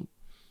little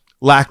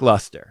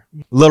lackluster.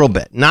 A little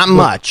bit. Not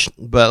much,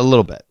 but a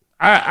little bit.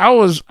 I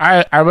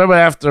remember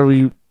after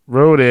we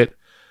rode it,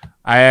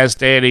 I asked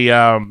Danny,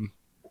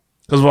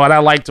 because what I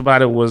liked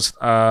about it was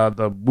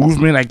the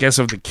movement, I guess,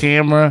 of the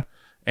camera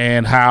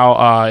and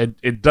how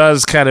it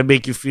does kind of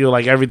make you feel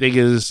like everything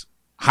is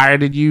higher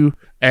than you.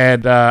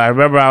 And I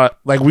remember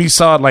we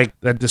saw like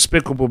the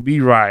Despicable Me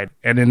ride.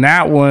 And in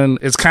that one,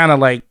 it's kind of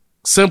like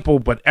simple,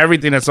 but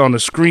everything that's on the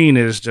screen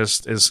is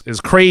just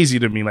is crazy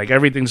to me. Like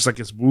everything's like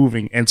it's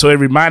moving. And so it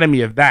reminded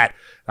me of that.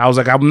 I was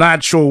like, I'm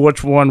not sure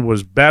which one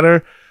was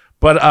better.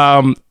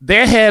 But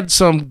they had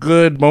some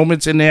good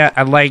moments in there.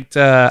 I liked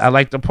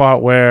the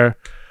part where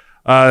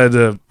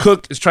the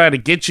cook is trying to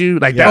get you,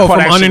 like that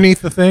part from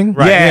underneath the thing.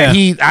 Right.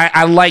 Yeah,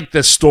 I like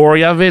the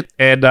story of it,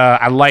 and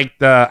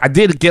I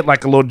did get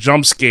like a little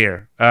jump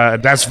scare.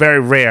 That's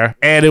very rare,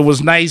 and it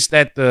was nice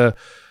that the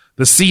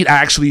seat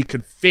actually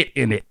could fit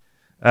in it.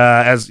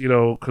 as you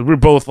know, because we're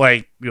both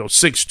like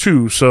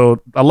 6'2",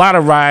 so a lot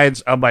of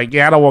rides I'm like,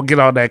 yeah, I don't want to get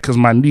on that because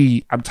my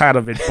knee, I'm tired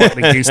of it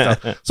bumping against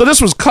stuff. So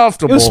this was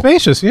comfortable. It was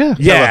spacious, yeah.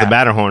 Yeah, about the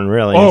Matterhorn,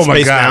 really. Oh And my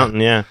Space God.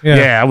 Mountain, yeah.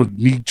 Yeah, I would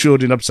knee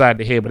children upside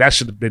the head, but that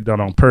should have been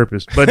done on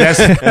purpose. But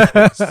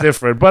that's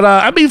different. But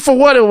I mean, for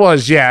what it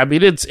was, yeah, I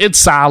mean, it's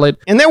solid.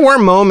 And there were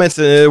moments,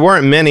 there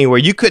weren't many, where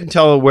you couldn't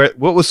tell what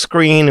was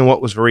screen and what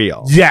was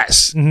real.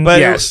 Yes, But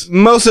yes.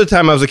 most of the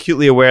time, I was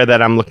acutely aware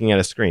that I'm looking at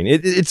a screen.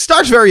 It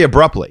starts very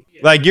abruptly.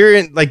 Like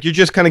you're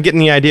just kind of getting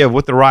the idea of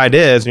what the ride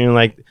is, and you're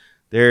like,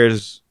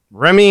 there's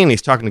Remy, and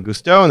he's talking to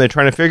Gusteau, and they're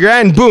trying to figure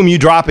out, and boom, you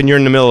drop, and you're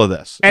in the middle of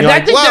this. And You're I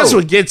like, think that's whoa.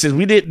 what gets it.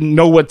 We didn't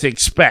know what to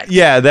expect.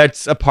 Yeah,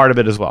 that's a part of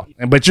it as well.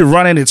 But you're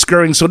running and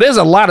scurrying, so there's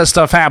a lot of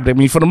stuff happening. I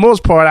mean, for the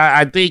most part,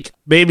 I think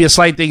maybe a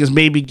slight thing is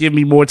maybe give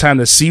me more time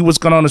to see what's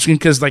going on the screen,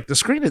 because like the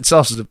screen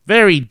itself is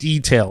very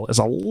detailed. There's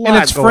a lot,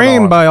 And it's going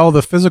framed on. by all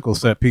the physical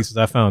set pieces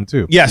I found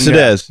too. Yes, it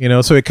is.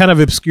 So it kind of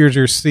obscures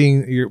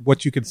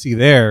what you could see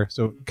there.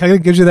 So it kind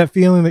of gives you that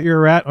feeling that you're a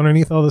rat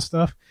underneath all this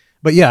stuff.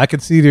 But yeah, I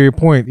could see to your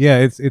point. Yeah,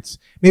 it's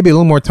maybe a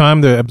little more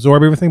time to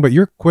absorb everything, but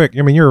you're quick.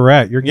 I mean, you're a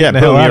rat. You're Yeah, getting the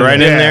hell boom, out you're of right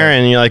there. in there,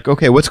 and you're like,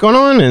 okay, what's going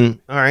on? And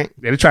all right.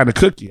 They're trying to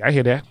cook you. I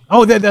hear that.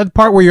 Oh, that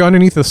part where you're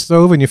underneath the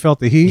stove and you felt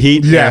the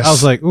heat. Yes. I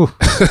was like, ooh,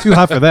 too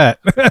hot for that.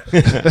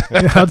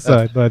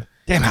 Outside, but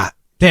Damn hot.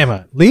 damn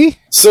it, Lee.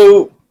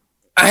 So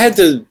I had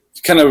to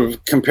kind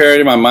of compare it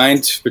in my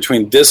mind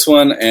between this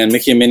one and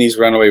Mickey and Minnie's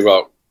Runaway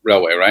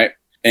Railway, right?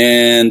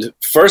 And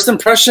first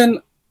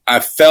impression,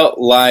 I felt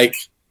like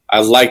I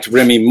liked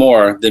Remy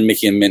more than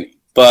Mickey and Minnie.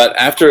 But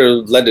after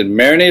letting it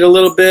marinate a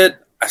little bit,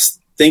 I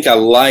think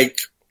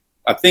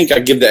I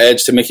give the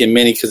edge to Mickey and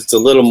Minnie because it's a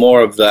little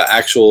more of the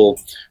actual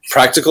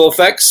practical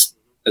effects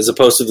as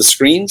opposed to the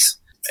screens.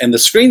 And the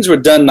screens were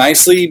done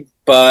nicely,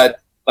 but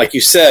like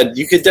you said,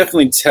 you could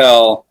definitely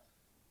tell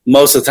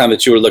most of the time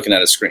that you were looking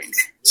at a screen.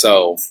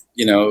 So,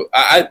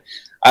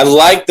 I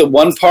like the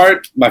one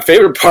part. My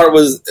favorite part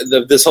was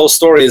this whole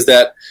story is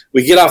that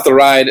we get off the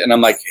ride and I'm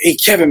like, hey,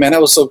 Kevin, man,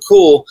 that was so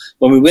cool.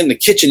 When we went in the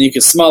kitchen, you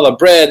could smell the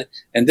bread.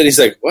 And then he's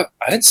like, what?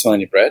 I didn't smell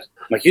any bread.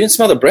 I'm like, you didn't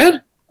smell the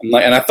bread? I'm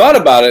like, and I thought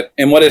about it.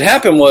 And what had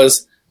happened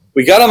was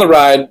we got on the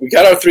ride, we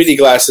got our 3D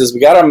glasses, we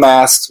got our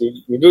masks,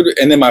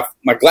 and then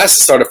my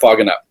glasses started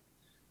fogging up.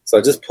 So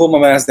I just pulled my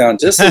mask down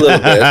just a little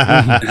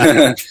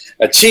bit.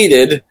 I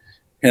cheated.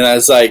 And I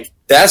was like,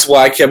 that's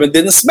why Kevin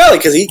didn't smell it,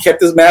 because he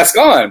kept his mask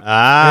on.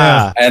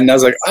 Ah. And I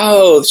was like,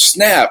 oh,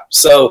 snap.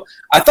 So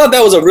I thought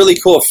that was a really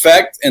cool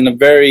effect and a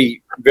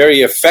very,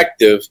 very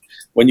effective.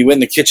 When you went in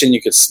the kitchen,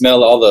 you could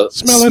smell all the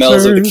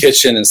smells of the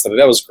kitchen and stuff.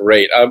 That was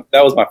great.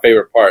 That was my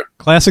favorite part.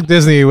 Classic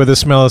Disney with the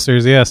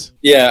smellisters, yes.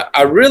 Yeah,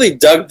 I really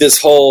dug this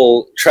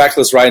whole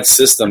trackless ride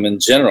system in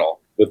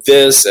general with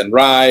this and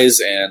Rise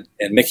and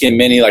Mickey and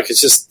Minnie. Like,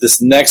 it's just this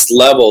next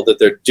level that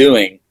they're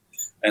doing,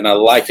 and I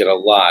like it a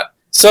lot.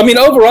 So, I mean,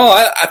 overall,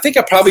 I think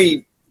I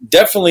probably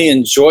definitely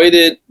enjoyed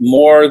it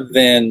more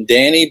than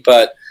Danny,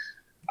 but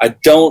I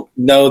don't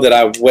know that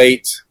I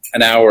wait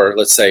an hour,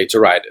 let's say, to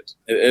ride it.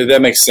 If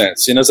that makes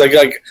sense. It's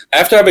like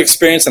after I've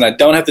experienced and I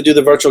don't have to do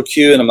the virtual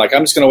queue and I'm like,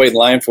 I'm just going to wait in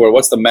line for it.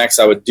 What's the max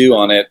I would do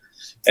on it?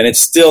 And it's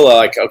still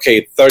like,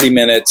 okay, 30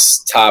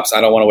 minutes tops.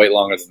 I don't want to wait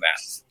longer than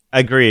that.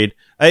 Agreed.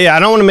 Yeah, I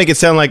don't want to make it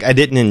sound like I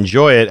didn't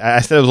enjoy it. I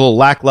said it was a little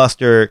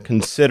lackluster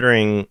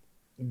considering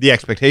the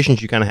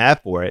expectations you kind of have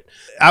for it.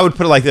 I would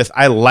put it like this.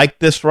 I liked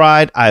this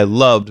ride. I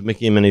loved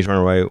Mickey and Minnie's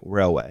Runaway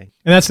Railway.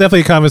 And that's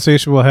definitely a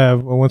conversation we'll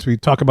have once we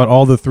talk about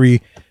all the three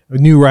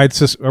new ride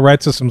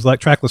systems, like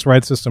trackless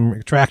ride system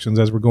attractions,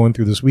 as we're going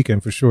through this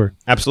weekend for sure.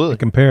 Absolutely.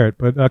 Compare it.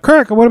 But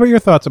Kirk, what about your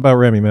thoughts about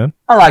Remy, man?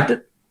 I liked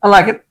it. I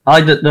like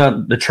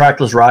the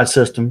trackless ride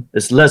system.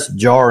 It's less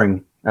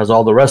jarring as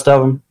all the rest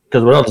of them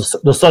because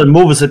the sudden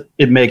movements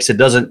it makes, it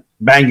doesn't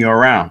bang you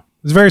around.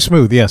 It's very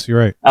smooth. Yes, you're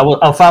right.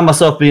 I'll find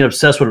myself being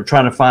obsessed with it,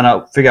 trying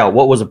to figure out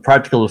what was a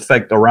practical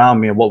effect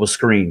around me and what was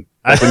screen.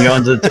 Like when you're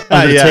under the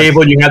Yes.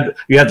 table and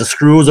you have the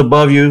screws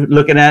above you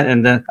looking at,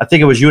 and then I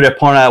think it was you that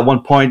pointed out at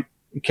one point,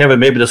 Kevin,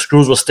 maybe the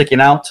screws were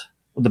sticking out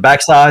of the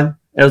backside.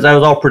 That was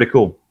all pretty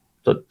cool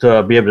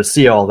to be able to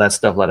see all that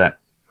stuff like that.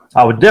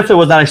 I definitely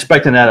was not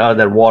expecting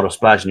that water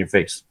splash in your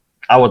face.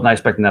 I was not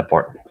expecting that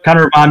part. Kind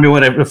of remind me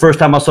when the first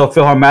time I saw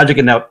PhilharMagic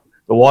and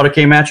the water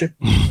came at you.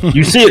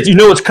 You see it, you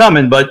know it's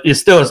coming, but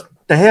it's still what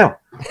the hell.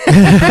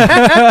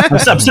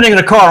 I'm sitting in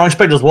a car. I don't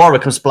expect this water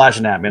to come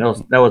splashing at me.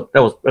 That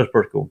was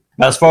pretty cool.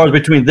 Now, as far as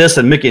between this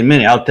and Mickey and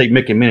Minnie, I'll take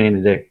Mickey and Minnie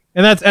any day.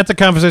 And that's a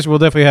conversation we'll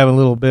definitely have in a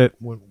little bit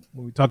when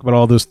we talk about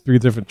all those three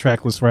different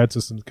trackless ride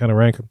systems, kind of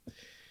rank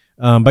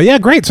them. But yeah,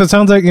 great. So it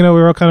sounds like we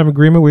were all kind of in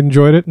agreement. We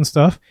enjoyed it and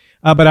stuff.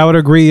 But I would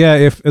agree. Yeah,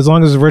 if as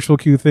long as the virtual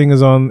queue thing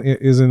is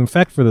in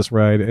effect for this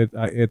ride,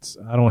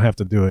 I don't have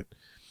to do it.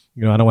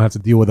 I don't have to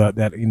deal with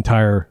that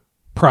entire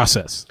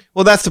process.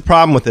 Well, that's the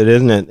problem with it,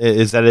 isn't it?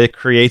 Is that it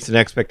creates an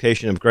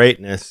expectation of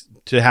greatness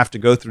to have to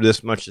go through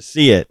this much to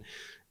see it.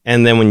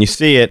 And then when you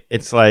see it,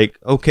 it's like,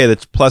 okay,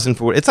 that's pleasant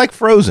for it's like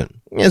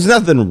Frozen. There's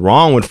nothing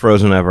wrong with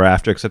Frozen Ever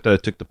After, except that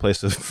it took the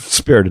place of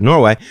Spirit of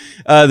Norway.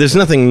 There's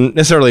nothing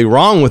necessarily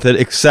wrong with it,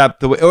 except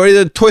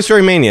the Toy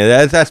Story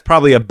Mania. That's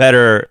probably a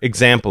better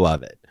example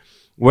of it,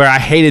 where I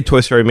hated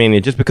Toy Story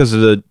Mania just because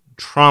of the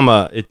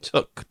trauma it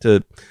took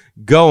to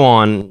go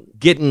on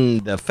getting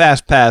the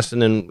fast pass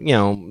and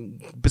then,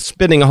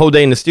 spending a whole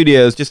day in the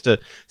studios just to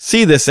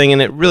see this thing,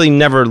 and it really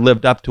never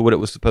lived up to what it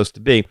was supposed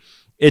to be.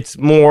 It's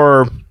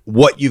more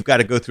what you've got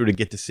to go through to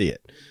get to see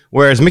it.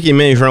 Whereas Mickey and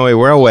Minnie's Runaway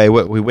Railway,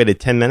 we waited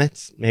 10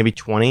 minutes, maybe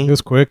 20. It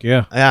was quick,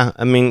 yeah. Yeah,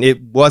 I mean,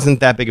 it wasn't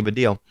that big of a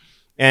deal.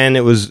 And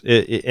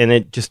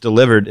it just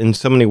delivered in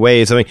so many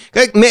ways. I mean,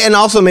 and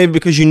also maybe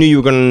because you knew you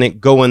were going to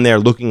go in there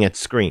looking at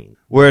screen.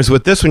 Whereas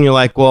with this one, you're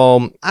like,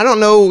 well, I don't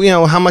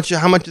know, how much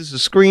is the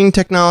screen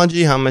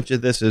technology, how much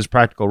of this is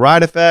practical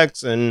ride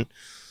effects, and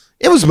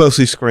it was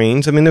mostly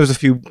screens. I mean, there was a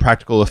few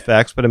practical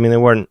effects, but I mean, they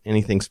weren't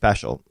anything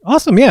special.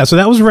 Awesome, yeah. So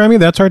that was Remy.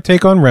 That's our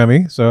take on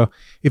Remy. So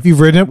if you've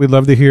ridden it, we'd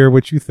love to hear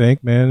what you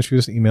think, man. Shoot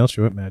us an email,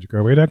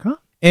 show@magicourway.com.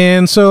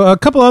 And so a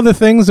couple other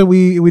things that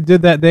we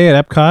did that day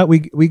at Epcot.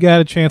 We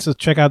got a chance to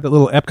check out the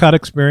little Epcot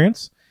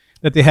experience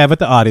that they have at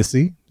the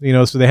Odyssey.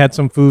 So they had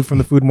some food from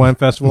the Food and Wine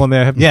Festival, and they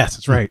have yes,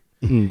 that's right.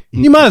 You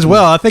might as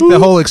well. I think the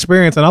whole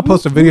experience, and I'll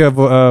post a video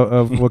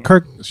of what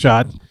Kirk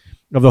shot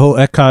of the whole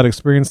Epcot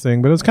experience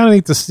thing. But it was kind of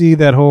neat to see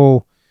that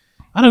whole.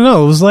 I don't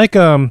know. It was like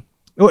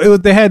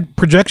they had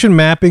projection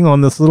mapping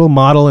on this little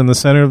model in the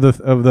center of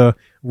the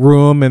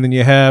room, and then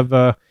you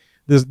have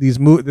this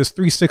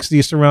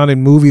 360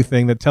 surrounding movie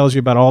thing that tells you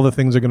about all the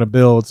things they're going to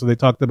build. So they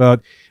talked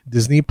about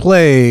Disney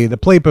Play, the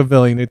Play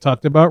Pavilion. They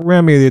talked about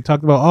Remy. They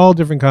talked about all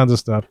different kinds of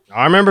stuff.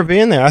 I remember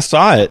being there. I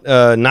saw it.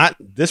 Not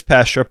this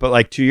past trip, but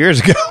like 2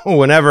 years ago,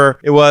 whenever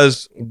it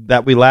was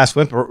that we last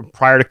went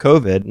prior to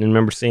COVID, and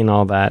remember seeing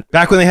all that.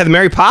 Back when they had the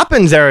Mary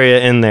Poppins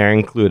area in there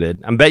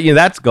included. I bet you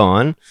that's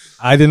gone.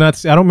 I did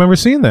not. I don't remember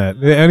seeing that.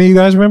 Any of you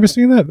guys remember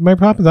seeing that, Mary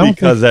Poppins?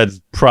 Because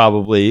that's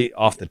probably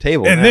off the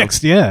table. And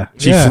next, yeah.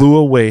 She flew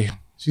away.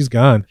 She's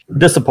gone.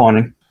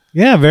 Disappointing.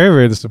 Yeah, very,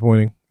 very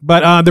disappointing.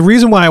 But the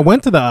reason why I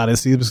went to the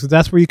Odyssey is because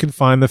that's where you can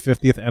find the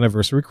 50th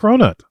anniversary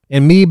Cronut.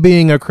 And me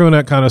being a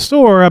Cronut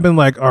connoisseur, I've been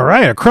like, all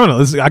right, a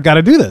Cronut. I got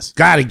to do this.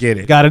 Got to get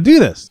it. Got to do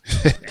this.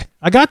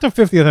 I got the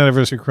 50th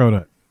anniversary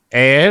Cronut.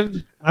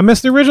 And? I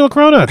missed the original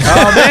Cronut.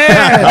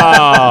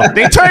 Oh, man.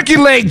 They turkey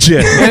legged you.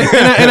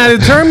 And I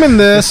determined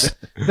this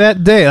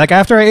that day. Like,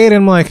 after I ate it,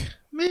 I'm like,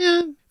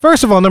 man.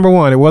 First of all, number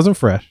one, it wasn't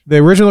fresh. The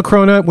original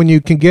Cronut, when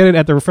you can get it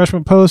at the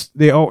refreshment post,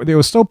 they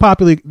were so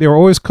popular. They were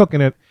always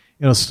cooking it,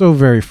 and it was so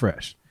very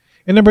fresh.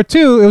 And number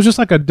two, it was just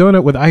like a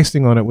donut with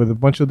icing on it with a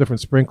bunch of different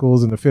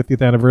sprinkles and the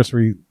 50th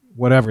anniversary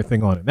whatever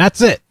thing on it.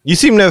 That's it. You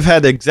seem to have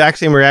had the exact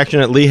same reaction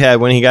that Lee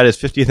had when he got his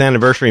 50th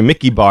anniversry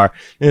Mickey bar.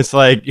 And it's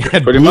like, you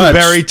had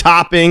blueberry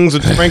toppings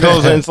with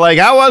sprinkles, and it's like,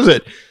 how was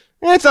it?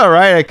 It's all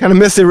right. I kind of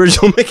missed the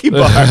original Mickey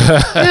bar.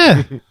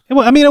 Yeah.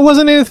 I mean, it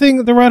wasn't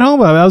anything to write home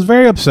about. I was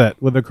very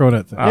upset with the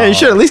Cronut thing. Yeah, you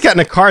should have at least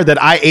gotten a card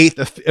that I ate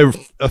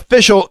the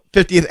official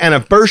 50th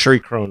anniversary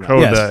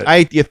Cronut. Yes. I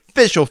ate the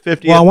official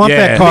 50th. Well, I want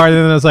that card,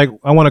 and then it's like,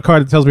 I want a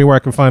card that tells me where I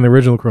can find the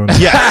original Cronut.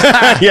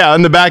 Yeah. Yeah,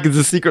 on the back is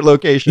the secret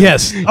location.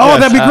 Yes. Oh,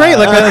 that'd be great.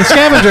 Like a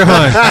scavenger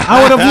hunt.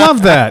 I would have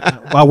loved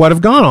that. I would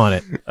have gone on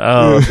it.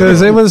 Oh.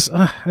 Because it was,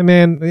 I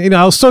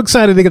was so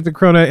excited to get the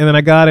Cronut, and then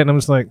I got it, and I'm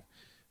just like,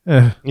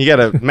 You got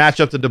to match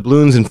up the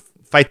doubloons and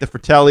fight the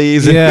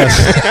Fratellis. Yes.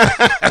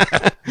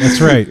 That's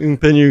right. And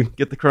then you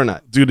get the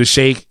Cronut. Do the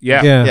shake.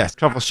 Yeah. Yes,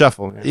 truffle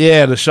shuffle.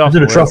 Yeah, the shuffle.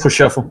 Do the truffle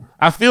shuffle.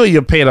 I feel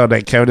your pain on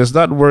that, Kevin. There's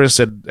nothing worse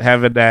than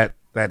having that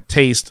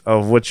taste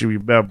of what you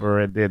remember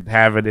and then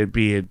having it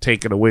being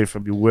taken away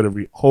from you with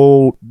a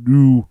whole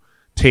new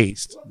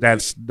taste.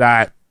 That's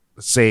not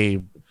the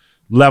same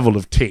level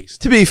of taste.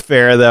 To be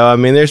fair, though, I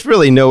mean, there's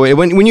really no way.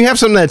 When you have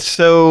something that's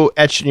so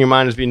etched in your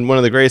mind as being one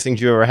of the greatest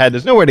things you ever had,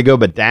 there's nowhere to go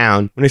but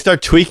down. When they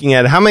start tweaking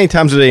it, how many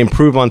times do they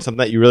improve on something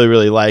that you really,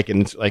 really like?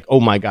 And it's like, oh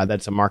my God,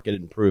 that's a market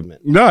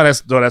improvement. No,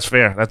 that's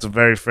fair. That's a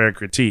very fair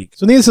critique.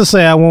 So needless to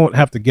say, I won't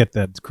have to get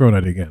that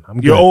Cronut again.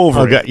 You're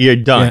over it. You're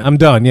done. Yeah, I'm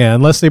done. Yeah,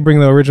 unless they bring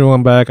the original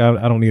one back,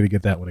 I don't need to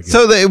get that one again.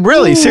 So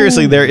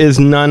seriously, there is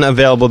none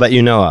available that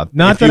you know of.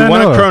 Not if that you I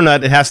want know a of.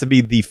 Cronut, it has to be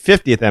the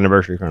 50th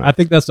anniversary Cronut. I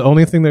think that's the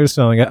only thing they're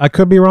selling. I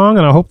could be wrong,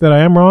 and I hope that I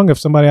am wrong. If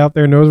somebody out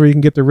there knows where you can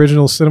get the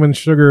original cinnamon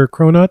sugar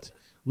Cronut,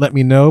 let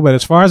me know. But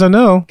as far as I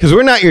know, because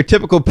we're not your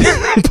typical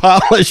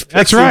polished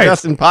That's Pixie right.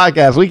 Justin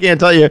podcast, we can't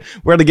tell you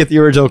where to get the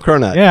original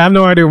Cronut. yeah, I have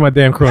no idea where my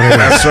damn Cronut is.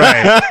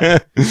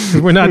 That's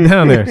right. We're not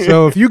down there.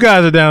 So if you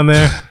guys are down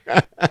there,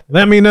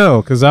 let me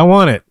know, because I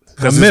want it.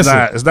 I Because miss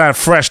it's not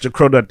fresh, the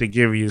Cronut they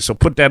give you. So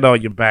put that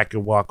on your back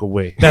and walk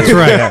away. That's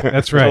right.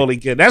 That's right. Totally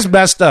good. That's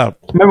messed up.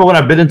 Remember when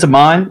I bit into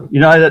mine? You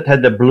know, I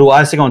had the blue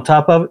icing on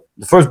top of it.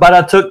 The first bite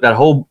I took, that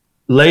whole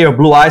layer of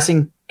blue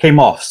icing came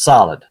off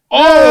solid.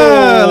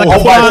 Like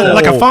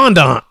a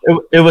fondant.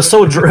 It was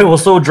so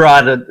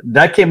dry,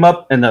 that came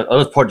up, and the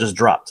other part just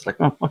dropped. Like,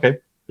 oh, okay,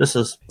 this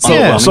is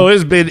So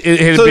it's been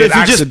So if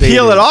you just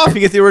peel it off, you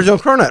get the original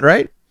Cronut,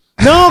 right?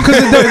 No,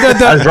 because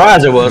As dry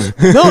as it was.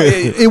 no,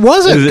 it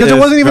wasn't because it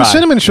wasn't even dry.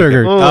 cinnamon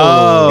sugar.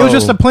 Oh. It was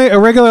just a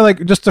regular,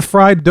 like just a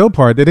fried dough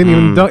part. They didn't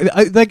even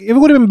like. It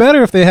would have been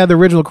better if they had the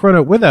original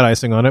cronut with that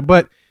icing on it,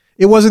 but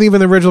it wasn't even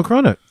the original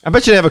cronut. I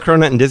bet you they have a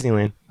cronut in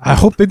Disneyland. I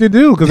hope they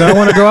do because I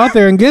want to go out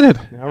there and get it.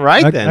 All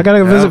right, then. I got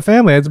to visit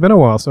family. It's been a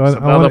while, so I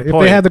another wanna, if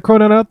point. they had the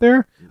cronut out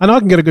there, I know I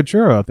can get a good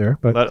churro out there.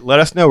 But Let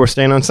us know. We're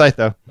staying on site,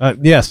 though.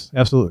 yes,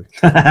 absolutely.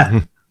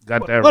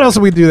 Got that. What else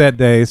did we do that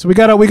day? So we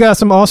got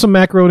some awesome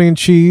macaroni and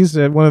cheese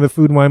at one of the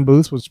Food and Wine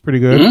booths, which was pretty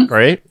good.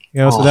 Great. You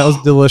know, so that was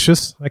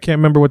delicious. I can't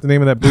remember what the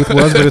name of that booth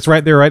was, but it's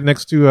right there, right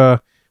next to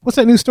what's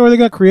that new store they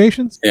got?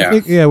 Creations. Yeah. I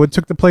think, yeah. It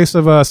took the place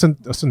of not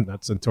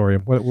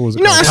Centurium. What was it?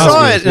 You know, I called? saw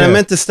House it, and I yeah.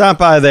 meant to stop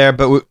by there,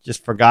 but we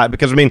just forgot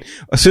because, I mean,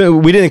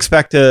 we didn't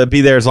expect to be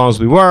there as long as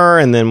we were,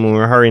 and then when we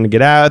were hurrying to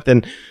get out,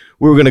 then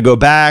we were going to go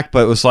back,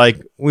 but it was like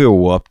we were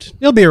whooped.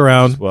 He'll be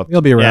around. Whooped.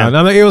 He'll be around. Yeah.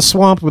 I mean, it was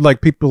swamped with like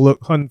people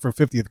hunting for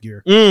 50th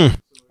gear.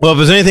 Well, if it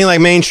was anything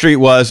like Main Street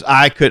was,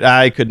 I could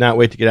not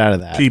wait to get out of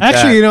that. Keep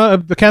Actually, that. you know,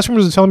 the cast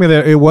members were telling me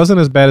that it wasn't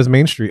as bad as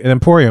Main Street and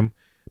Emporium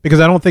because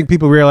I don't think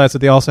people realized that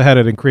they also had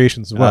it in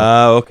Creations as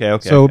well. Oh, okay.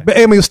 So, okay. but,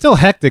 I mean, it was still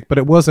hectic, but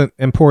it wasn't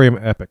Emporium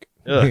epic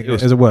Ugh, it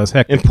was- as it was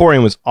hectic.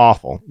 Emporium was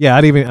awful. Yeah,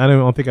 I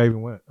don't think I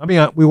even went. I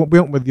mean, we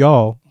went with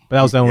y'all, but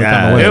that was the only time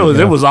I went. It was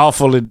you it know? was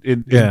awful in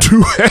Yeah.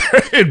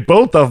 in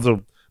both of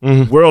them.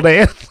 World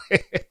and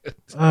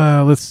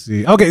Let's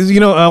see. Okay, you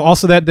know,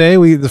 also that day,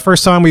 the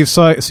first time we've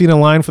seen a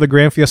line for the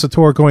Grand Fiesta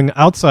Tour going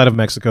outside of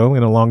Mexico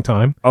in a long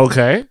time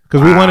okay.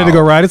 because we wanted to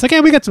go ride. It's like,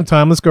 yeah, we got some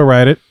time. Let's go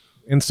ride it.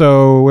 And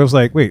so it was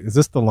like, wait, is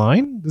this the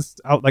line? This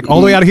out like all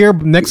the way out here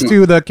next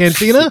to the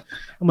cantina?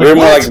 I'm We were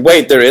more what? like,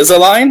 wait, there is a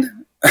line?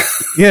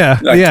 yeah,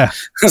 Like- yeah.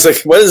 I was like,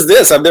 what is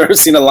this? I've never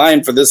seen a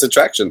line for this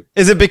attraction.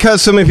 Is it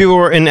because so many people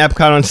were in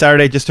Epcot on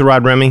Saturday just to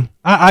ride Remy?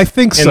 I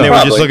think And so. they were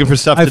just Probably. looking for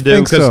stuff I to do?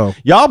 think so.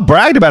 Y'all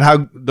bragged about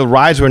how the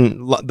rides were,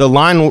 the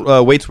line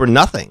waits were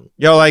nothing.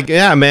 Y'all like,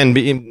 yeah, man,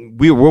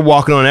 we're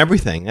walking on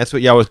everything. That's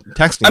what y'all was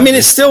texting. I mean, me.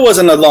 it still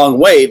wasn't a long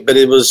wait, but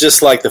it was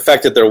just like the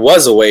fact that there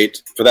was a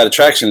wait for that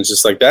attraction. It's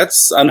just like,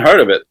 that's unheard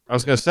of it. I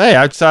was going to say,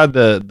 outside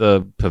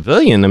the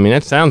pavilion, I mean,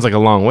 that sounds like a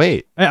long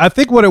wait. I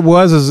think what it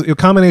was is a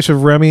combination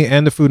of Remy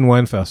and the Food and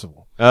Wine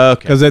Festival.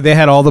 Okay. Because they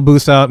had all the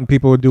booths out and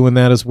people were doing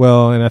that as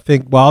well. And I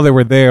think while they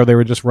were there, they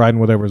were just riding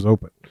whatever was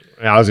open.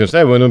 Yeah, I was going to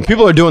say, when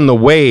people are doing the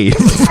wave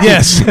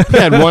Yes.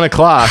 at 1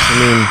 o'clock,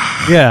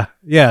 I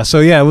Yeah. So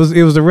yeah, it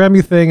was the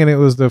Remy thing and it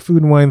was the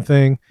Food and Wine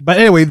thing. But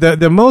anyway,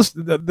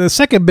 the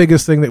second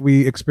biggest thing that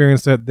we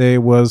experienced that day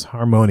was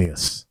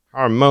Harmonious. mean,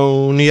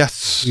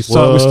 harmonious. We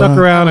stuck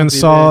around and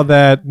saw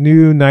that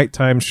new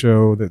nighttime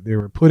show that they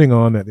were putting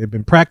on that they've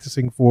been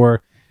practicing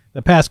for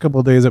the past couple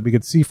of days that we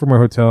could see from our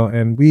hotel,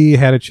 and we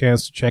had a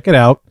chance to check it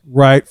out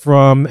right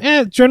from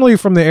generally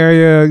from the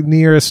area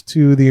nearest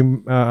to the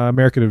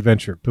American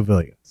Adventure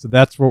Pavilion. So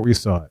that's where we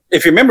saw it.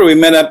 If you remember, we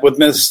met up with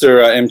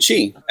Mr. M.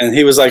 Chi, and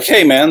he was like,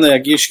 hey, man,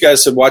 you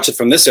guys should watch it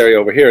from this area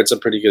over here. It's a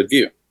pretty good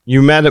view.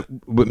 You met up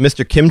with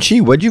Mr. Kimchi?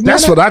 What'd you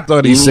That's met what I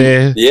thought he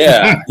said.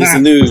 Yeah, he's the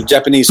new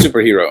Japanese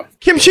superhero.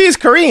 Kimchi is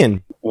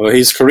Korean. Well,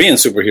 he's Korean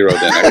superhero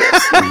then, I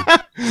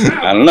guess.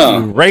 I don't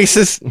know.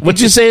 Racist.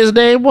 What you say his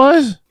name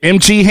was?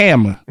 M.G.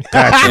 Hammer.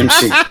 Gotcha. M.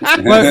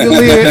 Chi. But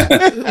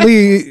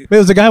Lee, it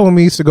was the guy when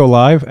we used to go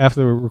live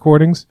after the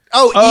recordings.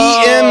 Oh,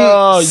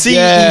 EMC.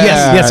 yeah.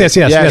 Yes. That's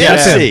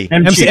MC.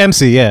 him.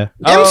 MC, yeah.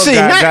 MC,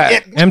 God, not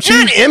God. MC.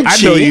 Not MC.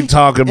 I know you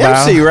talking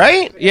about. MC,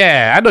 right?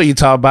 Yeah, I know you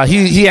talking about.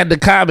 He had the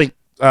comic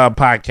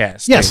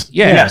podcast. Yes. thing.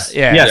 Yeah. Yes.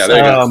 Yeah. Yes. there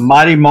you go.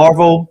 Mighty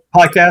Marvel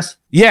podcast.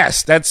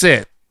 Yes, that's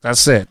it.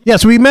 That's it. Yeah,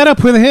 so we met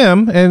up with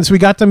him, and so we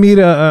got to meet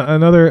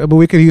another. But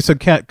we could use a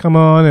cat come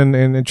on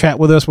and chat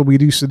with us when we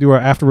used to do our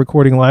after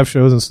recording live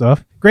shows and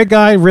stuff. Great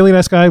guy, really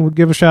nice guy. Would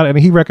give a shout, and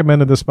he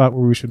recommended the spot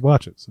where we should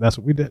watch it. So that's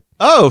what we did.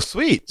 Oh,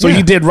 sweet. So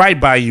you did right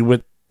by you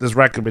with this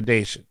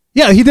recommendation.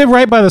 Yeah, he did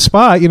right by the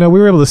spot. You know, we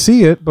were able to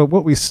see it, but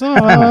what we saw,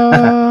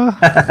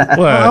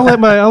 I'll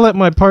let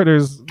my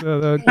partners,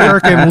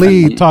 Eric and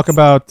Lee, talk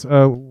about.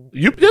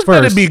 You this First.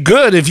 better be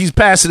good if he's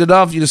passing it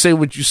off you to say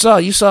what you saw.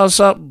 You saw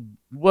something.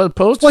 What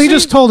post? Well, he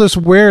just told us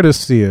where to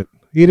see it.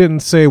 He didn't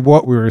say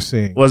what we were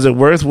seeing. Was it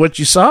worth what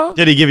you saw?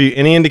 Did he give you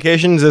any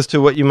indications as to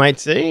what you might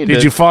see?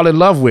 Did you fall in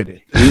love with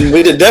it?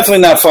 We did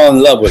definitely not fall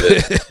in love with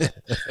it.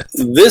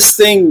 This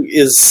thing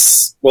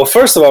is, well,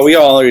 first of all, we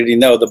all already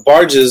know the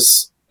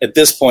barges at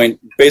this point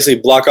basically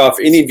block off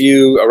any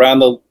view around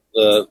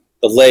the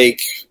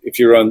lake. If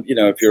you're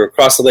if you're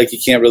across the lake, you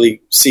can't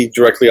really see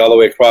directly all the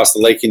way across the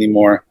lake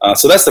anymore.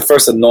 So that's the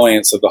first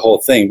annoyance of the whole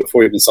thing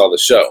before we even saw the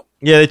show.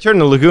 Yeah, they turned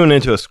the lagoon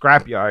into a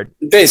scrapyard.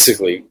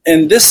 Basically,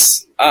 and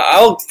this,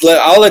 I'll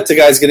let the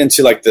guys get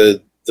into like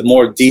the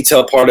more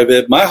detailed part of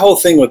it. My whole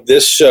thing with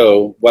this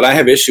show, what I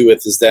have issue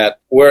with is that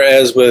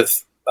whereas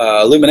with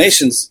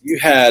Illuminations, you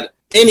had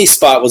any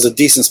spot was a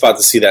decent spot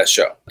to see that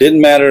show.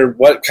 Didn't matter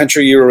what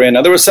country you were in.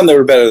 Now, there were some that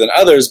were better than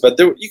others, but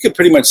you could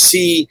pretty much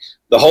see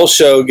the whole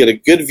show, get a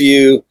good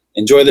view,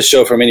 enjoy the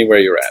show from anywhere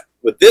you're at.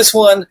 With this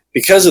one,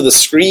 because of the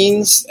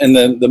screens and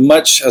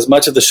as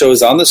much of the show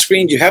is on the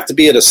screen, you have to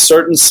be at a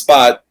certain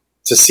spot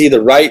to see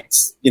the right,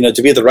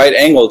 to be at the right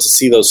angle to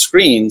see those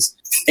screens.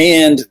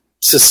 And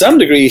to some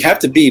degree, you have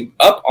to be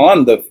up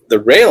on the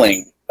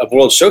railing of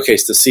World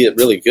Showcase to see it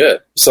really good.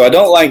 So I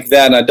don't like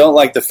that, and I don't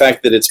like the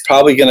fact that it's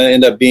probably going to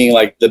end up being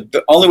like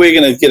the only way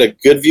you're going to get a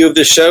good view of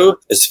this show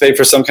is to pay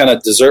for some kind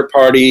of dessert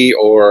party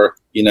or,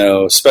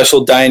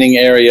 special dining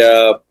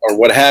area or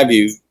what have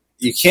you.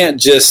 You can't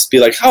just be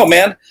like, oh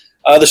man,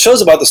 the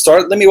show's about to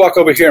start. Let me walk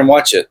over here and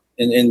watch it.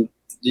 And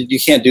you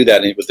can't do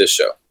that with this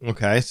show.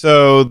 Okay,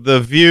 so the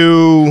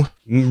view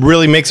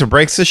really makes or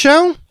breaks the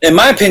show? In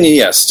my opinion,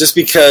 yes. Just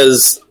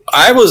because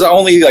I was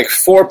only like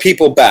 4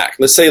 people back.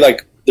 Let's say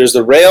like there's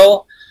the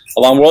rail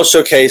along World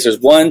Showcase. There's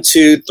 1,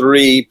 2,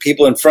 3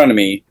 people in front of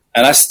me,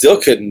 and I still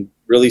couldn't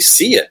really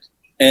see it.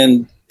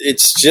 And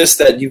it's just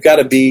that you got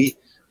to be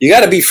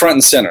front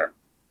and center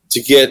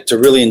to get to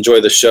really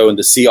enjoy the show and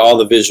to see all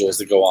the visuals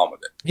that go on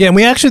with it. Yeah, and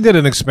we actually did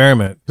an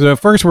experiment because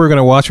at first we were going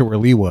to watch it where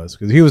Lee was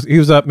because he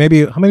was up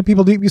maybe how many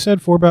people deep? You said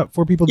about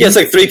 4 people deep. Yeah, it's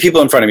like 3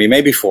 people in front of me,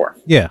 maybe 4.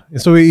 Yeah,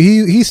 and so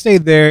he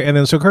stayed there, and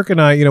then so Kirk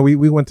and I,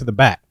 we went to the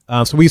back.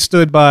 So we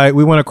stood by.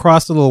 We went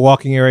across the little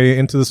walking area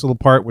into this little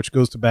part which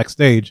goes to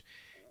backstage,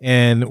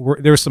 and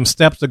there were some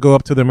steps that go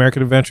up to the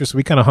American Adventure. So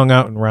we kind of hung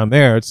out around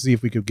there to see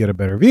if we could get a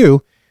better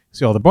view,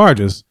 see all the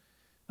barges.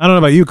 I don't know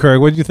about you,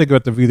 Kirk. What did you think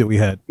about the view that we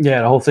had?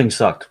 Yeah, the whole thing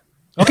sucked.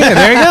 Okay,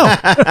 there you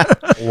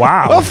go.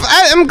 Wow. Well,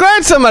 I'm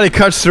glad somebody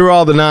cuts through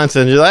all the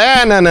nonsense. You're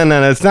like,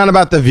 no. It's not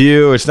about the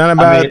view. It's not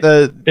about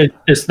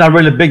It's not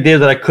really a big deal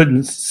that I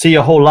couldn't see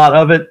a whole lot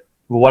of it.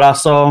 But what I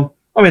saw,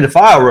 the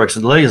fireworks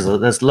and the laser,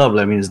 that's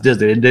lovely. It's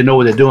Disney. They know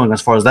what they're doing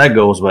as far as that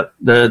goes, but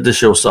the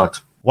show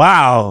sucked.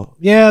 Wow.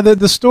 Yeah,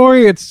 the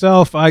story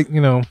itself,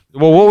 Well,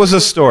 what was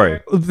the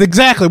story?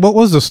 Exactly, what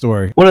was the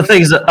story? One of the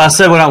things that I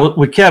said when I was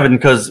with Kevin,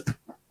 because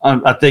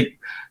I think,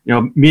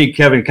 me and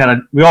Kevin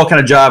we all kind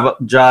of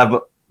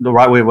jive the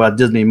right way with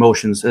Disney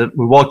emotions.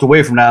 We walked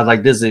away from that. I was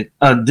like, Disney,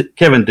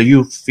 Kevin, do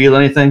you feel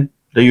anything?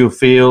 Do you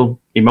feel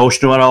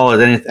emotional at all?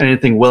 Is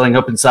anything welling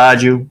up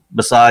inside you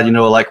besides,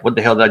 like, what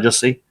the hell did I just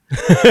see?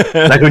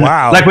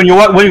 Wow.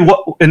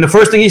 And the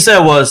first thing he said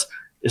was,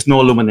 it's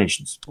no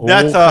illuminations.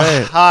 That's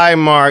a high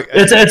mark.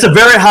 It's a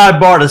very high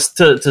bar to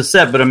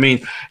set, but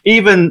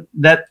even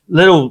that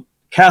little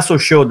castle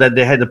show that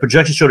they had, the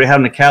projection show they had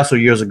in the castle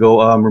years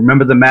ago,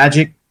 remember the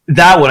Magic?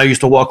 That one I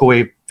used to walk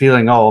away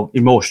feeling all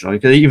emotional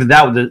because even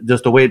that was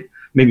just the way it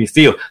made me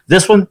feel.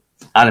 This one,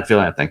 I didn't feel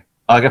anything.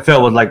 Like I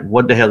felt was like,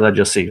 what the hell did I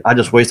just see? I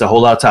just wasted a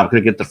whole lot of time. I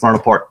could get the front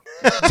apart.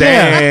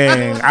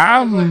 Dang.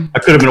 I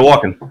could have been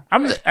walking.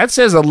 That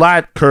says a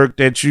lot, Kirk,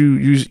 that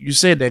you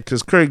said that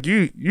because Kirk,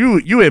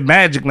 you in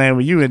Magic Land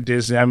when you in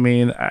Disney. I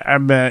mean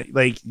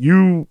like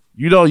you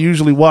don't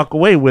usually walk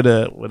away with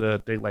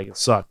a thing like it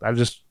sucked.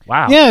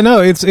 Wow. Yeah,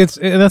 no, it's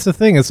and that's the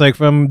thing. It's like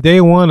from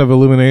day one of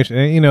Illumination,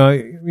 and,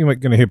 you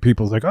might gonna hear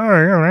people's like,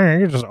 oh,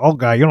 you're just an old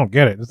guy, you don't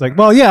get it. It's like,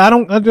 well, yeah,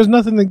 there's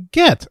nothing to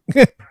get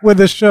with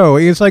this show.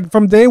 It's like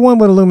from day one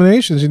with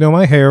Illuminations,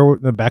 my hair,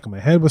 the back of my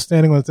head was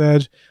standing on its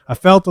edge. I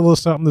felt a little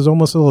something. There's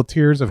almost a little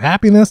tears of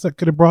happiness that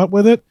could have brought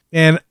with it,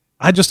 and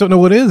I just don't know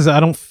what it is.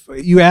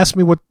 You asked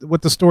me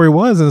what the story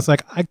was, and it's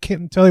like I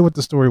can't tell you what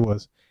the story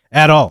was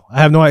at all.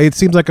 I have no idea. It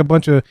seems like a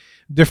bunch of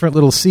different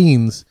little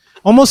scenes.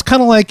 Almost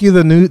kind of like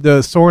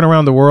the Soaring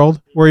Around the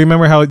World, where you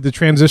remember how the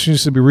transition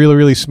used to be really,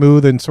 really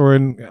smooth and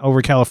soaring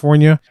over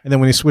California, and then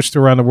when he switched to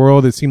Around the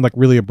World, it seemed like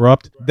really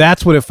abrupt.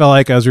 That's what it felt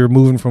like as we were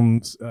moving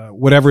from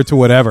whatever to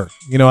whatever.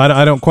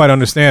 I don't quite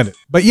understand it,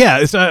 but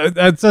yeah,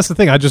 that's the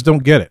thing. I just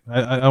don't get it.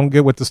 I don't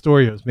get what the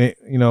story is.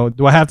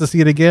 Do I have to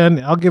see it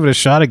again? I'll give it a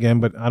shot again,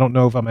 but I don't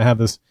know if I'm gonna have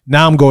this.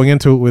 Now I'm going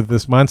into it with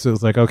this mindset.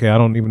 It's like, okay, I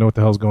don't even know what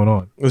the hell's going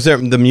on. Was there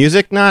the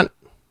music not?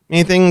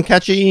 Anything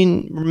catchy,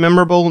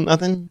 memorable,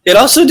 nothing? It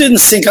also didn't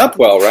sync up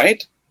well,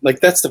 right? Like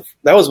that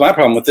was my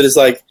problem with it. Is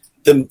like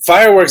the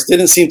fireworks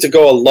didn't seem to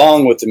go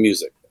along with the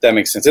music. If that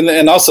makes sense.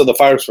 And also the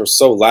fireworks were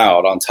so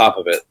loud on top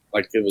of it.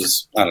 Like it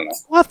was, I don't know.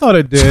 Well, I thought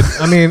it did.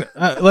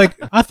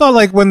 I thought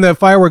like when the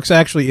fireworks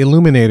actually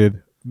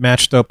illuminated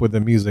matched up with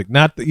the music,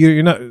 not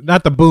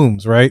the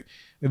booms, right?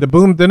 The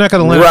boom, they're not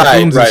going to line up the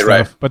booms and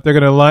stuff, but they're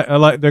going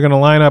to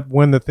line up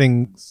when the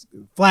thing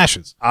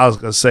flashes. I was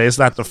going to say it's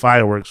not the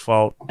fireworks'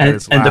 fault. And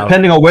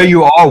depending on where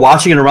you are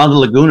watching it around the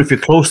lagoon, if you're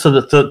close to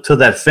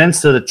that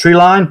fence, to the tree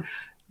line,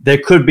 there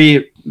could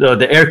be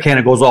the air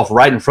cannon goes off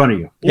right in front of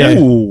you. Yeah.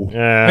 Ooh.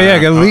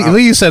 Yeah.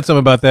 Lee, you said something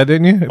about that,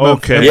 didn't you?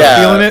 Okay.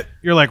 Yeah. Feeling it?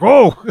 You're like,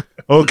 whoa.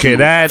 Okay,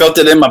 that felt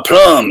it in my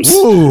plums.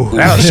 Ooh,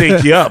 that'll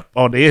shake you up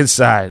on the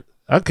inside.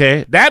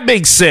 Okay, that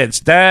makes sense.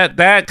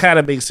 That kind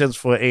of makes sense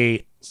for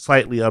a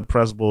slightly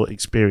unpressible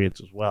experience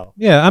as well.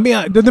 Yeah,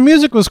 the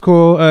music was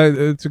cool.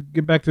 To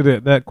get back to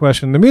that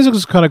question, the music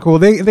was kind of cool.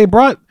 They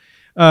brought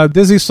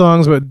Disney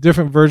songs, but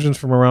different versions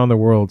from around the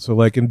world, so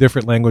like in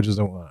different languages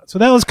and whatnot. So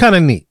that was kind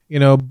of neat,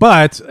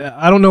 But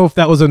I don't know if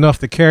that was enough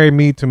to carry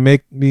me to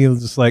make me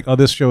just like, oh,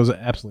 this show is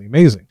absolutely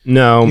amazing.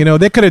 No,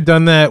 they could have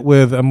done that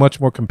with a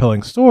much more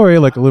compelling story,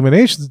 like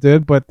Illuminations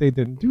did, but they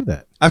didn't do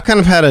that. I've kind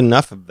of had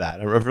enough of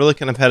that. I've really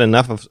kind of had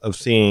enough of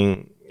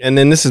seeing and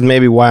then this is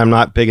maybe why I'm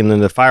not big into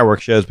the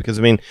fireworks shows, because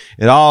I mean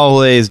it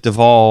always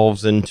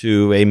devolves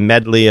into a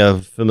medley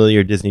of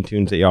familiar Disney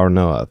tunes that you all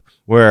know of.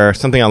 Where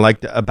something I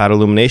liked about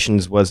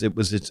Illuminations was it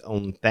was its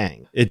own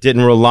thing. It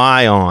didn't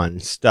rely on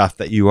stuff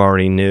that you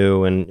already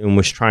knew and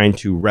was trying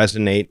to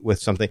resonate with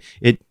something.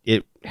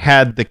 It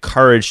had the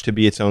courage to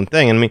be its own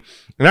thing. And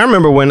I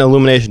remember when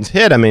Illuminations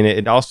hit, I mean,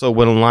 it also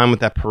went in line with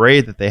that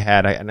parade that they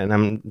had. And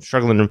I'm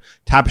struggling to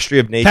Tapestry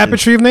of Nations.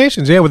 Tapestry of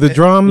Nations, yeah, with the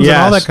drums and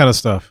all that kind of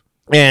stuff.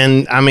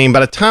 And I mean,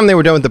 by the time they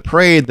were done with the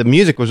parade, the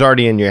music was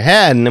already in your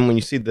head. And then when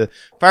you see the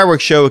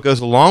fireworks show, it goes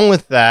along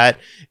with that.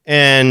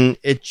 And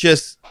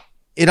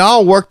it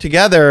all worked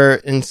together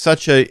in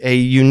such a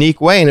unique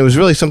way. And it was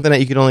really something that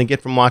you could only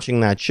get from watching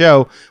that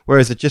show.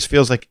 Whereas it just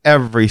feels like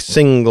every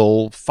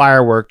single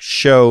fireworks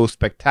show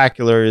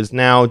spectacular is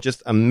now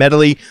just a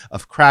medley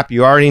of crap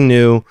you already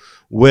knew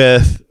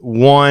with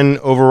one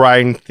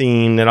overriding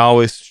theme that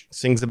always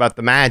sings about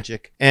the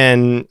magic.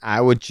 And I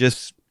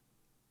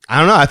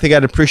don't know. I think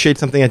I'd appreciate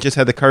something that just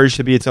had the courage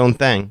to be its own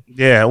thing.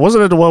 Yeah,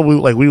 wasn't it the one we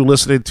were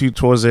listening to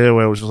towards the end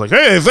where it was just like,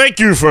 hey, thank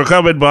you for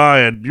coming by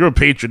and your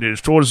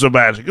patronage towards the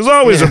magic is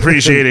always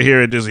appreciated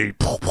here at Disney.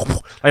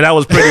 Like that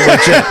was pretty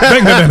much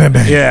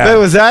it. Yeah.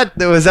 Was that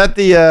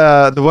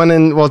the one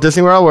in Walt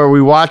Disney World where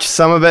we watched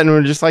some of it and we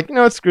were just like, you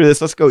know what, screw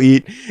this, let's go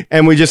eat.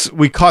 And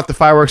we caught the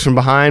fireworks from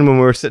behind when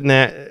we were sitting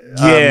there.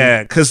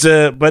 Yeah,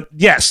 but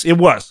yes, it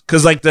was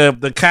because like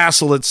the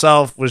castle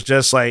itself was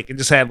just like it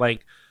just had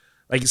like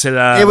you said,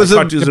 it was a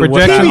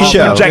TV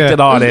show projected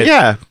on it.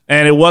 Yeah.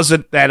 And it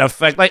wasn't that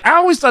effect. Like, I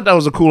always thought that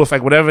was a cool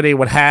effect. Whenever they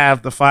would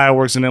have the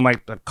fireworks and then,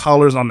 like, the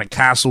colors on the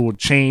castle would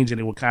change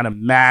and it would kind of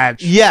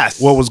match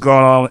what was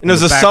going on. And it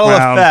was a subtle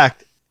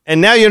effect.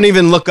 And now you don't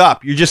even look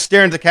up. You're just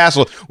staring at the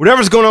castle.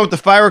 Whatever's going on with the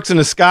fireworks in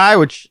the sky,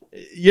 which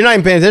you're not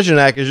even paying attention to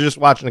that because you're just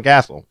watching the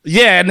castle.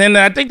 Yeah. And then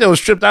I think that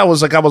was tripped out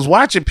was, like, I was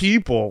watching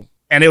people.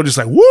 And they were just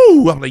like,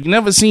 woo! I'm like, you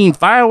never seen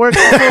fireworks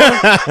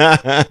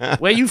before?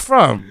 Where you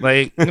from?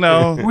 Like, you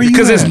know,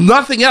 because there's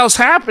nothing else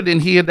happening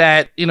here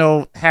that, you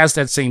know, has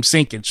that same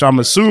sinking. So I'm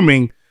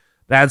assuming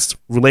that's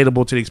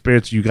relatable to the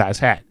experience you guys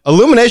had.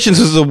 Illuminations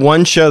was the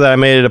one show that I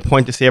made it a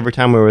point to see every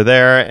time we were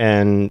there,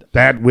 and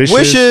that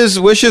Wishes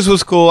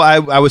was cool. I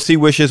would see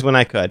Wishes when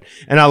I could,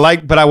 and I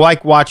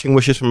like watching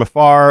Wishes from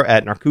afar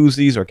at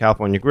Narcoossee's or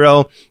California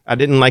Grill. I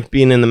didn't like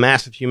being in the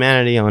mass of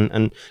humanity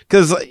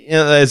because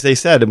as they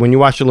said, when you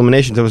watch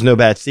Illuminations, there was no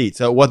bad seat,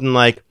 so it wasn't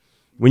like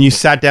when you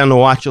sat down to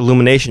watch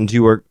Illuminations,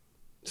 you were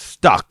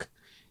stuck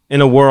in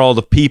a world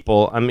of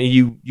people. I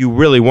mean, you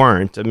really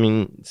weren't. I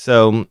mean,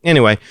 so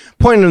anyway,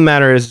 point of the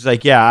matter is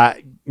like, yeah,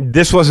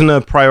 this wasn't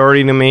a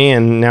priority to me,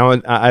 and now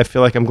I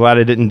feel like I'm glad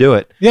I didn't do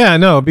it. Yeah,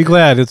 no, be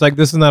glad. It's like,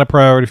 this is not a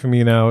priority for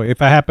me now.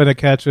 If I happen to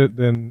catch it,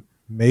 then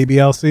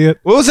maybe I'll see it.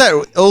 What was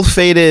that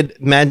ill-fated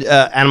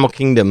Animal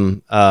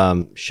Kingdom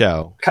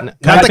show? Not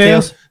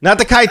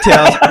the Kite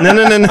Tales.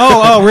 No.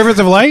 Oh, Rivers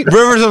of Light?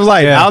 Rivers of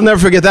Light. Yeah. I'll never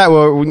forget that.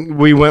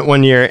 We went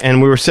one year, and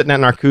we were sitting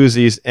at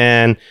Narcoossee's,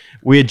 and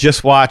we had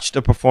just watched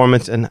a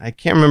performance, and I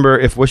can't remember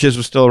if Wishes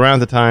was still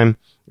around at the time.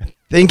 I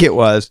think it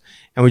was.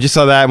 And we just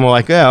saw that, and we're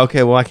like, yeah,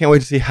 okay, well, I can't wait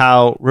to see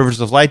how Rivers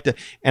of Light did.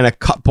 And a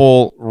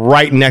couple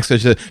right next to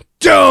us said,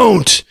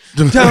 don't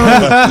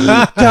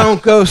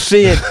go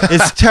see it.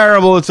 It's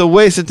terrible. It's a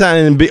waste of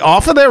time. And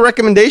off of their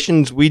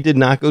recommendations, we did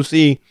not go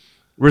see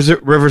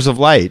Rivers of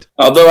Light.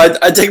 Although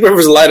I take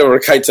Rivers of Light over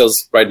Kite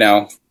Tales right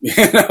now,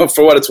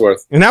 for what it's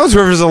worth. And that was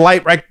Rivers of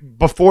Light right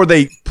before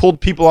they pulled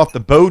people off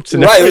the boats.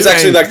 And right, it was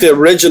actually like the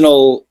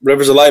original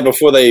Rivers of Light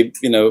before they,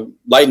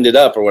 lightened it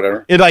up or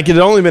whatever. It had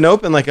only been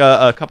open like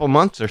a couple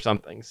months or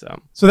something.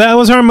 So that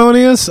was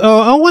harmonious.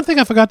 Oh, one thing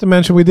I forgot to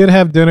mention, we did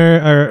have dinner,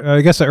 or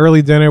I guess an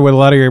early dinner with a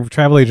lot of your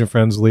travel agent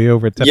friends, Lee,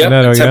 over at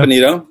Tepanetto.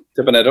 Yep,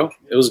 Tepanetto.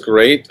 It was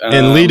great.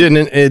 And Lee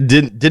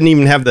didn't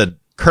even have the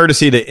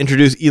courtesy to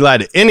introduce Eli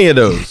to any of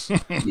those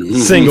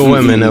single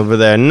women over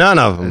there. None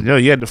of them.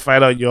 You had to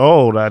fight out your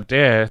old out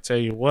there. I tell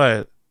you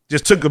what.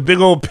 Just took a big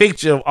old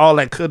picture of all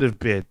that could have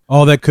been.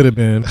 All that could have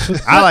been.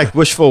 I like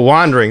Wishful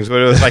Wanderings,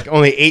 where it was like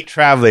only 8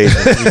 travel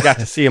agents. You got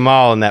to see them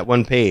all on that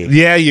one page.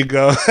 Yeah, you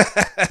go.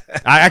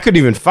 I couldn't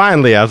even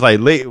find Lee. I was like,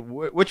 Lee,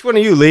 which one are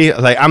you, Lee? I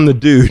was like, I'm the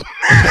dude. In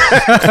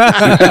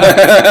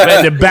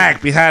the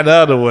back, behind the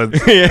other one.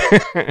 Yeah.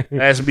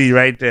 That's me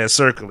right there.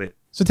 Circle it.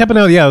 So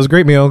Tepanetto, yeah, it was a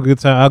great meal. Good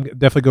time. I'll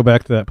definitely go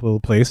back to that little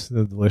place.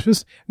 They're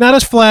delicious. Not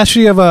as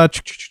flashy of a,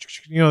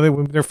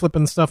 they're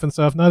flipping stuff and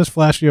stuff. Not as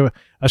flashy of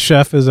a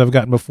chef as I've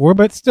gotten before,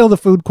 but still the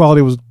food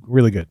quality was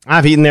really good.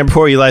 I've eaten there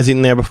before. Eli's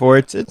eaten there before.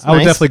 It's nice. I would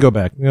definitely go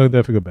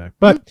back.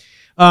 But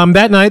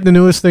that night, the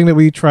newest thing that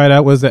we tried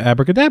out was the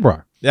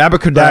Abracadabra. The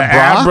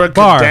Abracadabra?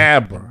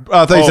 Abracadabra.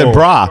 Oh, I thought you said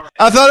bra.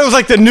 I thought it was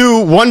like the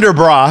new Wonder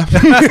Bra.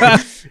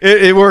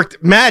 It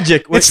worked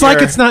magic. It's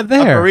like it's not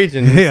there. Upper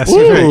region. Yes.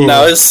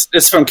 No,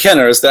 it's from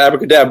Kenner. It's the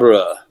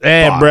Abracadabra.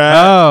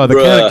 Oh,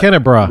 the Kenner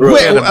bra.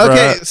 Wait,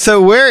 okay,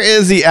 so where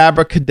is the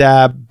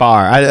Abracadabra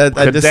bar?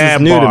 This is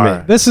new to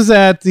me. This is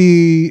at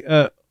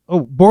the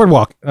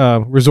Boardwalk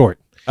Resort.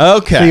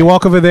 Okay. So you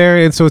walk over there,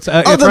 and so it's the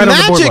right on the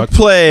magic boardwalk.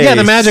 place. Yeah,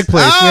 the magic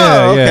place.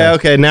 Oh, yeah,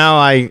 okay.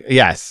 Now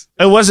yes.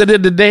 It wasn't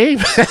in the name.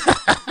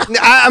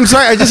 I'm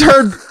sorry. I just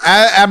heard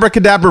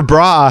abracadabra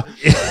bra,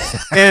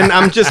 and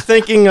I'm just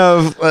thinking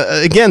of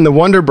again the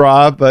Wonder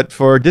Bra, but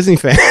for Disney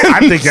fans. I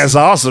think that's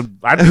awesome.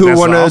 I think who that's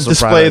want to awesome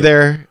display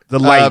product. The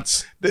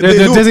lights. The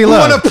Disney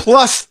Love. Who want to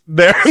plus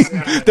their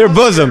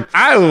bosom.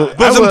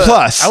 Bosom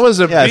plus. I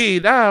wasn't Yes. B.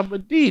 Nah,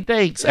 but D.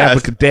 Thanks. Yes.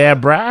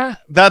 Abracadabra.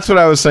 That's what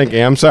I was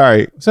thinking. I'm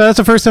sorry. So that's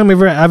the first time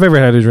I've ever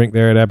had a drink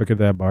there at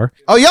Abracadabra Bar.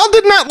 Oh, y'all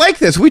did not like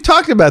this. We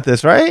talked about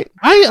this, right?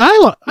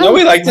 No,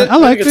 we liked it. I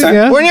liked We had a it. good time.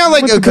 Yeah. We're not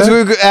like Wasn't because bad.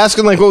 we were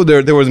asking like, oh,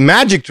 there was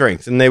magic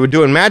drinks, and they were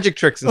doing magic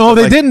tricks. And Oh, stuff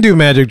they like didn't do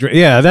magic drink.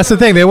 Yeah, that's the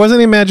thing. There wasn't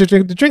any magic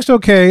drink. The drink's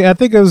okay. I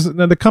think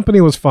the company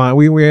was fine.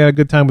 We had a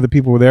good time with the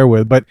people we were there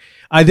with, but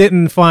I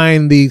didn't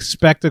find the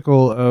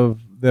spectacle of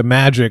the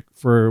magic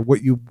for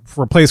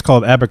a place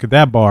called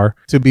Abracadabra Bar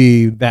to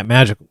be that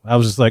magical. I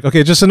was just like,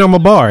 okay, just a normal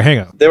bar. Hang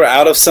on. They were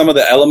out of some of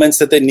the elements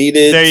that they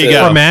needed. There you to,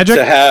 go. For magic?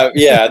 To have,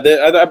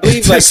 I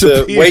believe like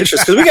the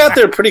waitress, because we got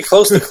there pretty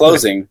close to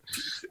closing,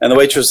 and the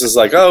waitress is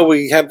like, "Oh,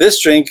 we have this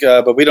drink,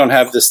 but we don't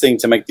have this thing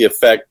to make the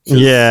effect."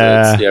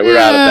 Yeah. We're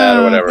out of that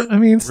or whatever. I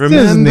mean, it's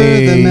Remember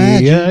Disney. the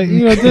magic. Yeah,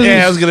 Disney.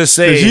 Yeah, I was gonna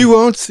say. Because you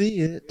won't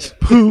see it.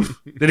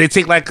 Poof. Did they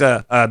take like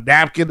a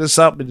napkin or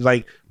something and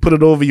like put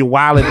it over your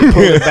wallet and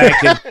pull it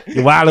back and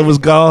your wallet was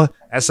gone?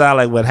 That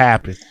sounded like what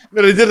happened.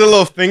 But they did a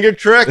little finger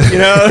trick, you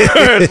know?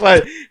 It's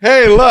like,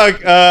 hey, look,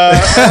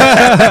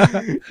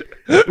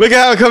 look at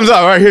how it comes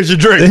out. All right, here's your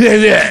drink.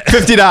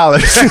 $50.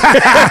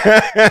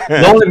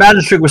 The only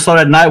magic trick we saw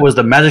that night was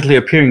the magically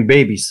appearing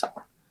babies.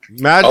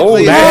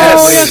 Magically. yes.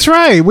 Oh, that's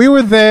right. We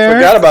were there.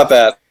 Forgot about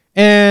that.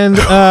 And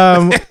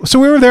so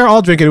we were there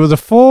all drinking. It was a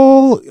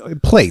full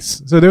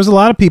place. So there's a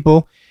lot of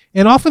people.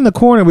 And off in the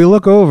corner, we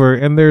look over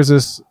and there's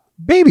this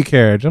baby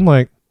carriage. I'm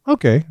like,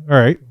 okay, all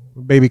right,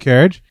 baby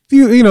carriage.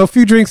 A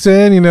few drinks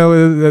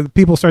in,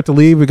 people start to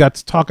leave. We got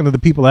to talking to the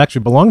people that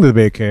actually belong to the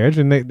baby carriage.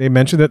 And they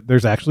mentioned that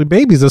there's actually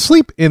babies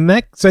asleep in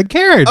that said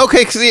carriage.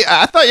 Okay, see,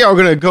 I thought y'all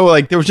were going to go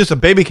like there was just a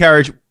baby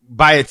carriage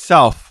by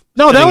itself.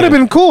 No, that would have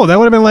been cool. That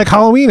would have been like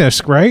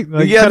Halloween-ish, right?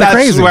 Like, Yeah, kinda that's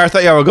crazy. where I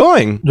thought y'all were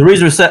going. The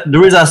reason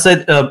I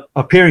said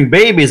appearing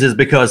babies is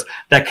because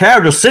that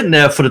carriage was sitting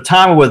there for the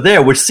time we were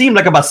there, which seemed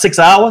like about 6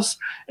 hours,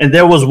 and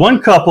there was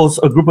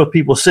a group of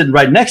people sitting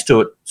right next to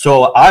it.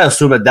 So I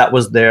assumed that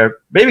was their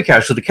baby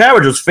carriage. So the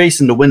carriage was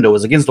facing the window, it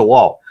was against the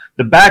wall.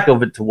 The back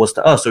of it was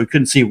to us, so we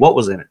couldn't see what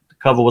was in it. The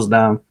cover was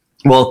down.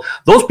 Well,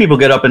 those people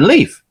get up and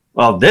leave.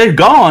 Well, they're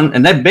gone,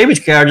 and that baby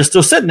carriage is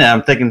still sitting there.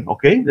 I'm thinking,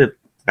 okay, they've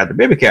got the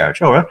baby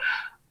carriage, all right.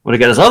 Well, they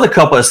got this other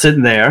couple that's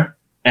sitting there,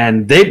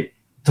 and they,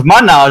 to my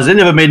knowledge, they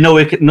never made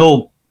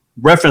no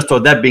reference to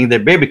that being their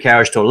baby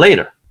carriage till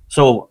later.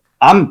 So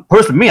I'm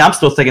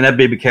still thinking that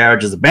baby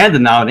carriage is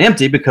abandoned now and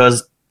empty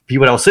because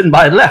people that were sitting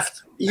by it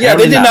left. Yeah,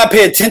 they did not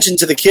pay attention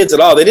to the kids at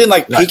all. They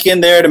didn't peek in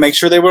there to make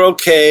sure they were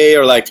okay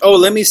or oh,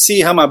 let me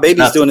see how my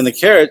baby's doing in the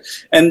carriage.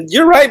 And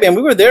you're right, man.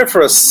 We were there for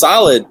a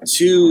solid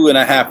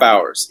 2.5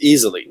 hours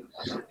easily.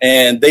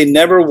 And they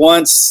never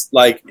once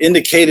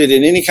indicated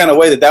in any kind of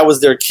way that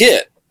was their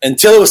kid.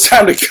 Until it was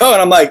time to go,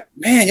 and I'm like,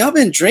 man, y'all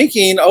been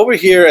drinking over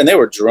here, and they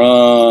were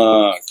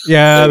drunk.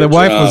 Yeah, the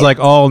wife was like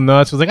all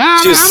nuts. Was like,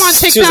 I'm on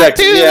TikTok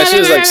too. Yeah,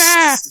 she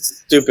was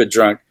stupid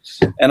drunk,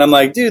 and I'm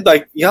like, dude,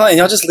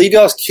 y'all just leave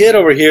y'all's kid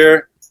over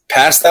here,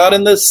 passed out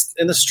in the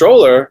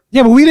stroller.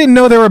 Yeah, but we didn't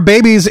know there were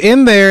babies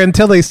in there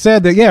until they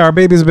said that. Yeah, our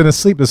baby's been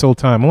asleep this whole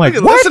time. I'm like,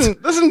 what?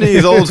 Listen to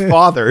these old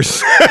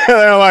fathers.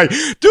 They're like,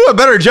 do a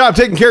better job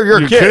taking care of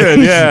your kid.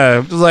 Yeah,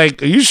 it was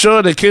like, are you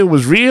sure the kid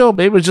was real?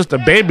 Maybe it was just a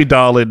baby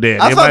doll in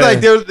there. I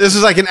thought this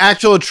was like an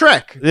actual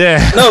trick.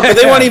 Yeah, no, but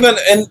they weren't even,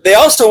 and they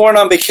also weren't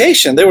on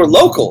vacation. They were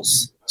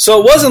locals. So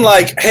it wasn't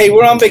like, hey,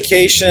 we're on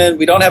vacation.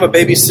 We don't have a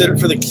babysitter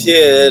for the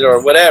kid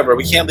or whatever.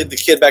 We can't leave the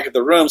kid back at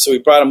the room, so we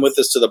brought him with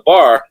us to the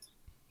bar.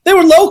 They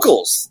were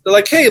locals. They're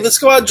like, hey, let's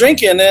go out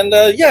drinking and,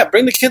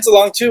 bring the kids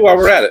along too while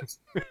we're at it.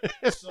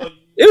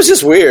 It was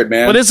just weird,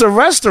 man. but it's a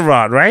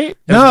restaurant, right?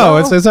 No,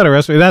 it's not a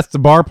restaurant. That's the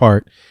bar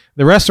part.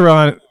 The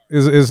restaurant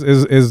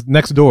is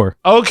next door.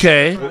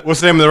 Okay.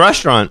 What's the name of the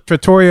restaurant?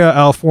 Trattoria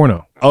Al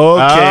Forno. Okay.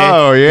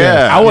 Oh,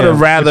 yeah. I would have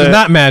Which rather is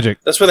not magic.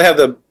 That's where they have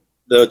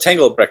the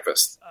Tango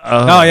breakfast.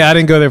 Oh yeah, I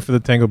didn't go there for the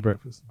tangled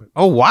breakfast. But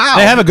Oh, wow.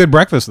 they have a good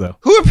breakfast though.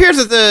 Who appears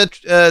at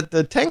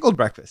the Tangled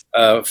breakfast?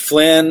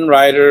 Flynn,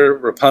 Ryder,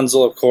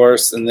 Rapunzel, of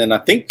course, and then I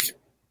think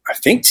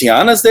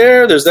Tiana's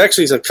there. There's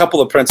actually a couple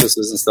of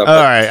princesses and stuff. All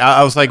right.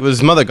 I was like,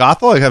 was Mother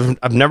Gothel?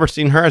 I've never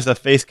seen her as a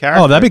face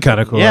character. Oh, that'd be kind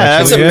of cool. Yeah,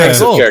 That's actually. a mix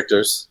cool. of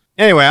characters.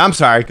 Anyway, I'm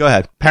sorry. Go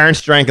ahead.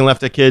 Parents drank and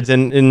left their kids,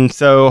 and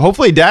so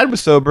hopefully Dad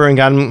was sober and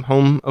got him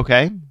home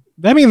okay.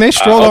 I mean, they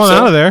strolled on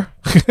out of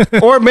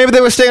there. Or maybe they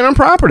were staying on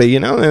property,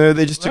 you know?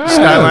 They just took the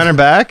Skyliner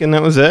back, and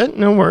that was it.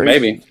 No worries.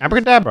 Maybe.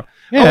 Abracadabra.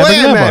 Yeah, wait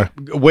a abracadabra.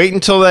 minute. Wait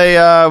until they,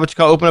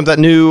 open up that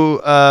new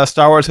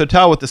Star Wars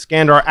hotel with the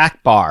Skandar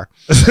Akbar.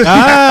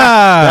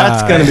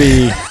 That's going to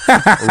be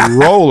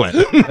rolling.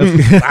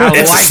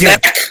 I like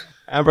it.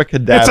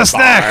 Abracadabra. It's a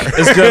snack.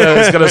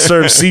 It's gonna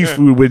serve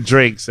seafood with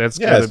drinks. That's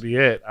Yes. gonna be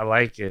it. I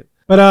like it.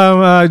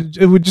 But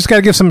we just got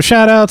to give some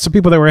shout outs to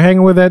people that we're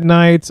hanging with that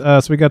night.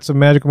 So we got some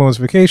Magical Moments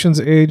Vacations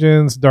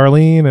agents,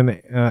 Darlene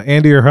and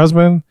Andy, her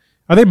husband.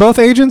 Are they both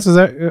agents? Is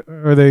that,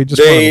 or are they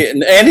just?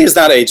 Andy is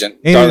not agent.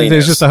 Andy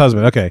is just a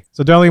husband. Okay,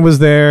 so Darlene was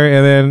there,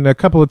 and then a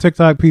couple of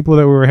TikTok people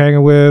that we were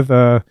hanging with.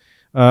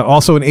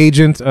 Also an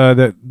agent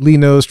that Lee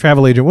knows,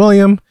 travel agent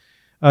William.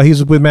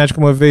 He's with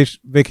Magical Moments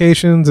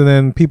Vacations, and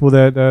then people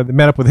that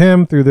met up with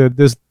him through the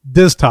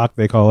Diz Talk,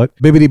 they call it.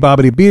 Bibbidi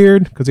Bobbidi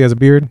Beard, because he has a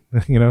beard,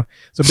 you know.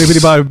 So Bibbidi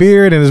Bobbidi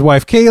Beard and his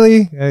wife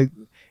Kaylee,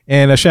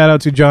 and a shout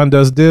out to John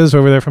Does Diz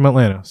over there from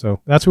Atlanta. So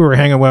that's who we were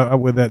hanging out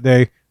with that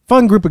day.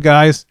 Fun group of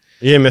guys.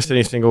 You didn't miss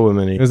any single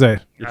women. Was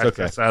that? It's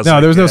okay. No,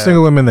 there was no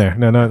single women there.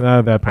 No, not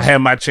at that point. I had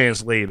my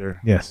chance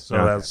later. Yes.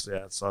 So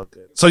it's all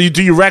good. So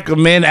do you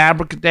recommend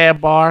Abracadab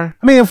Bar?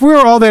 I mean, if we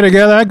were all there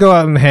together, I'd go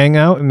out and hang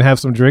out and have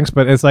some drinks,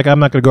 but it's like I'm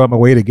not going to go out my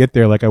way to get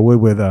there like I would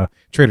with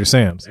Trader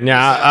Sam's.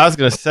 Yeah, I was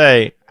going to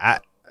say,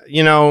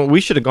 we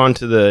should have gone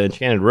to the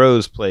Enchanted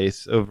Rose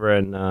place over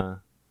in...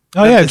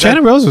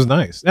 Enchanted Rose was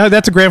nice.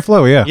 That's a Grand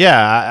Flow, yeah. Yeah,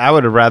 I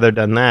would have rather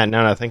done that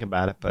now that I think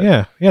about it. But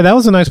Yeah, that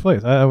was a nice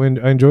place. I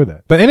enjoyed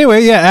that. But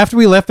anyway, after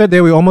we left that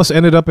day, we almost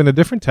ended up in a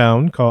different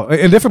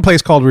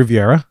place called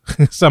Riviera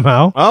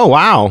somehow. Oh,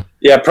 wow.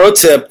 Yeah, pro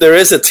tip, there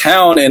is a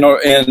town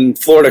in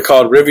Florida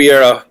called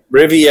Riviera,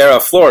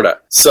 Florida.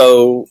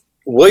 So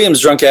William's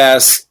drunk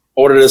ass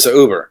ordered us an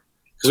Uber.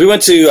 Because we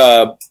went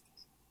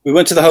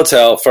to the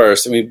hotel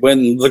first, and we went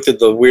and looked at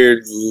the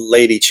weird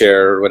lady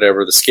chair or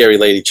whatever, the scary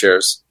lady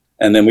chairs.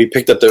 And then we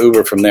picked up the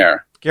Uber from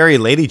there. Scary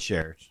lady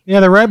chairs.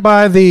 Yeah, they're right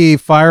by the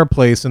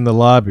fireplace in the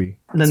lobby.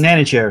 The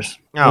nanny chairs.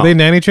 Oh. Are they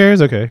nanny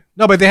chairs? Okay.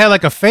 No, but they had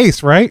like a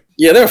face, right?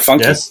 Yeah, they're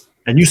funky. Yes.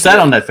 And you sat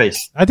on that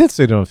face. I did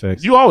sit on a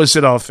face. You always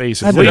sit on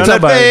faces. I What did. are you On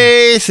talking that about?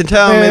 face and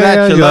tell me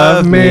that you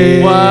love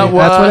me. What?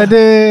 That's what I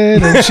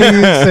did. And she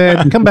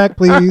said, come back,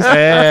 please.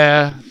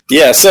 Yeah.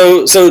 Yeah,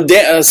 so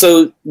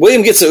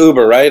William gets an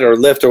Uber, right, or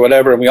Lyft or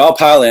whatever, and we all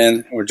pile in,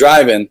 and we're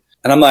driving,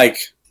 and I'm like,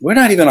 we're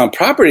not even on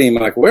property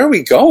anymore. Like, where are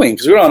we going?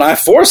 Because we were on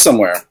I-4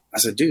 somewhere. I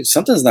said, dude,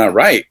 something's not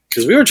right.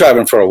 Because we were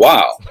driving for a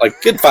while, like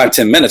good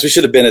 5-10 minutes. We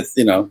should have been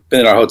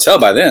at our hotel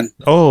by then.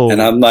 Oh. And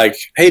I'm like,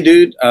 hey,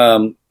 dude,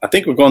 I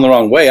think we're going the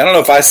wrong way. I don't know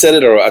if I said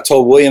it or I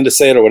told William to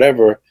say it or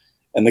whatever.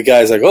 And the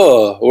guy's like,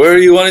 oh, where are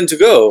you wanting to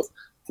go?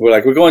 We're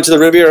like, we're going to the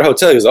Riviera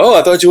Hotel. He goes, oh,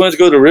 I thought you wanted to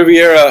go to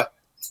Riviera,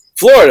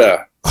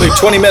 Florida. It's like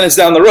 20 minutes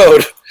down the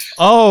road.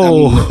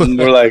 Oh. And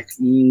we're like,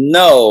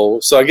 no.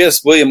 So I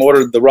guess William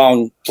ordered the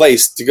wrong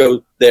place to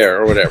go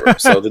there or whatever.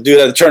 So the dude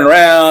had to turn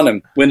around,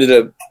 and we ended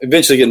up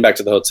eventually getting back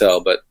to the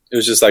hotel. But it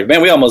was just like,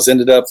 man, we almost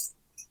ended up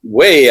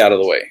way out of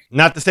the way.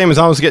 Not the same as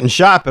almost getting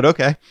shot, but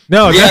okay.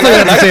 No, Yeah, definitely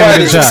not the that same part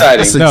as is a shot. exciting.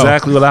 That's No.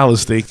 exactly what I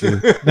was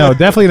thinking. No,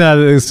 definitely not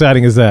as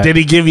exciting as that. Did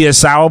he give you a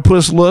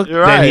sourpuss look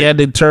You're that he right. had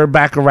to turn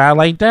back around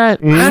like that?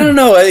 I don't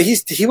know.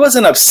 He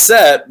wasn't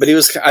upset, but he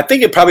was. I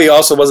think it probably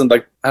also wasn't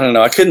like, I don't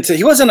know. I couldn't.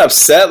 He wasn't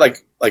upset,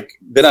 like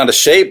been out of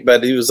shape,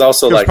 but he was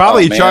also He was like,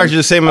 probably oh, man. charged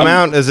the same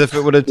amount as if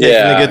it would have taken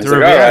Yeah, to get he's to like,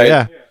 Riviera. all right,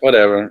 Yeah.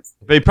 whatever.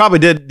 But he probably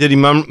did. Did he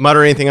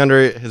mutter anything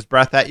under his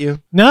breath at you?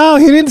 No,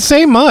 he didn't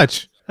say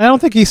much. I don't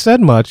think he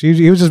said much.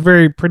 He was just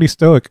pretty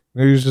stoic.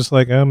 He was just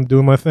like, I'm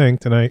doing my thing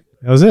tonight.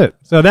 That was it.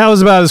 So that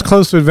was about as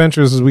close to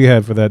adventures as we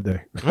had for that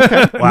day.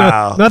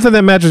 Wow. Nothing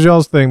that matches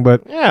y'all's thing,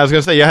 but Yeah, I was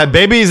gonna say you had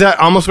babies that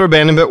almost were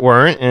abandoned but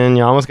weren't, and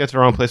you almost got to the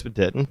wrong place but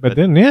didn't.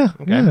 then,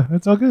 yeah,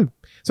 that's all good.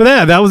 So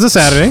that was a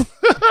Saturday.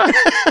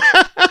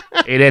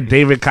 Hey, that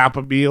David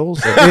Copperfield.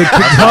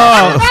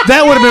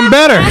 That would have been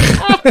better.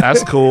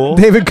 That's cool.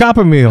 David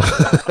Copperfield.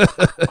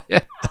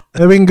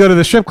 Then we can go to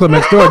the strip club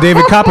next door,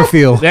 David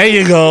Copperfield. There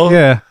you go.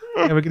 Yeah,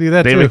 we can do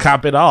that David too.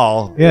 Cop it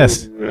all.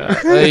 Yes.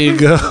 There you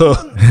go.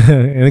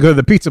 And then go to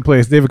the pizza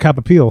place, David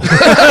Copperfield. You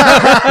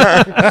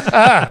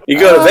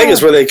go to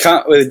Vegas where they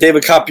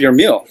David copy your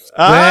meal.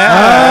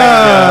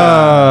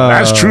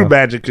 That's true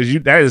magic because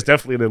that is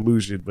definitely an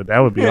illusion, but that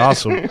would be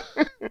awesome.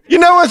 You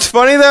know what's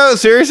funny though?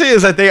 Seriously,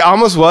 is that they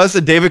almost was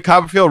a David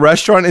Copperfield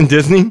restaurant in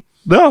Disney.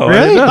 No,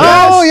 Really?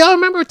 I Oh, yeah, I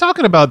remember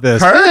talking about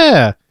this. Kirk?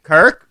 Yeah.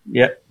 Kirk,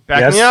 Yeah.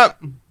 back me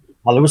up.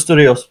 Hollywood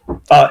Studios.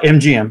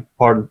 MGM,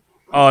 pardon.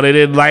 Oh, they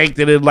didn't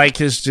like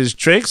his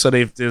tricks, so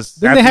they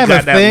just Didn't they have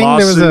a thing?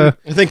 There was a.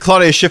 I think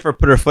Claudia Schiffer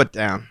put her foot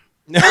down.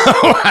 No,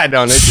 I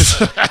don't. It's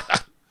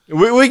just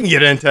we can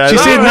get into it. She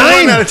said We're 9.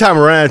 running out of time.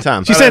 We're running out of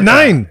time. She said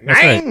 9.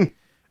 That's right. 9.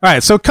 All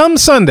right, so come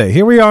Sunday.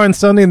 Here we are on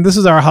Sunday, and this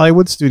is our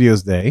Hollywood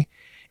Studios day.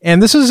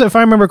 And this is, if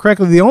I remember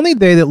correctly, the only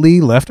day that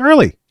Lee left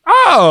early.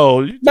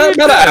 Oh, About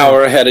an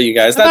hour ahead of you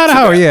guys. Not About an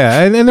too hour, bad.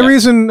 yeah. And the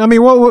reason, I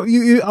mean,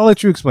 I'll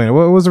let you explain it.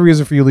 What was the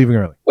reason for you leaving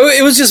early? Well,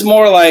 it was just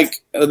more like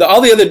all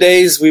the other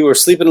days we were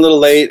sleeping a little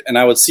late, and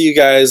I would see you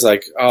guys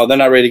like, oh, they're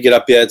not ready to get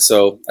up yet,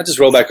 so I just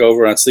roll back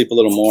over and I'd sleep a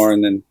little more,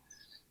 and then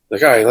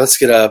like, all right, let's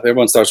get up.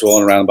 Everyone starts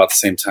rolling around about the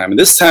same time, and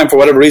this time for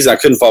whatever reason I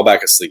couldn't fall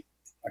back asleep.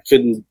 I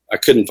couldn't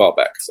fall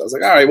back. So I was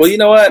like, all right, well, you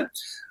know what?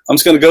 I'm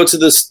just gonna go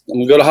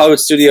to Hollywood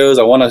Studios.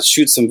 I want to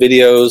shoot some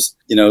videos,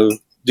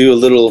 do a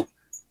little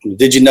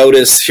did you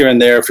notice here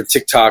and there for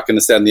TikTok and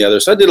this, that, and the other.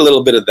 So I did a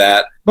little bit of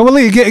that. But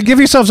Willie, give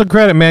yourself some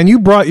credit, man. You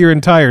brought your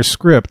entire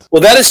script.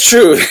 Well, that is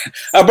true.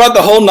 I brought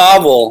the whole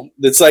novel.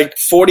 It's like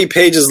 40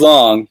 pages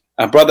long.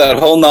 I brought that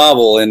whole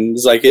novel, and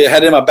it's like it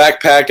had it in my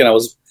backpack, and I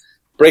was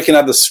breaking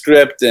out the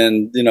script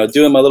and,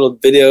 doing my little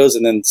videos.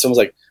 And then someone's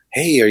like,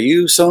 "Hey, are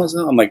you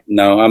so-and-so?" I'm like,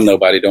 "No, I'm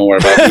nobody. Don't worry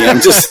about me. I'm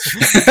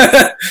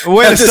just..."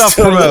 Way to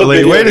self-promote,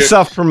 Lee. Way to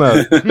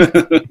self-promote.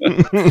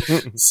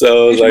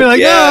 So You should be like,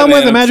 "No, I'm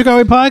with the Magic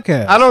Hour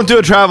podcast." I don't do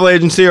a travel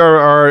agency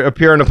or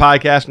appear on a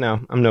podcast. No,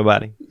 I'm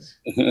nobody.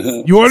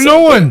 You are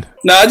no one.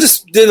 No, I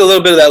just did a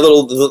little bit of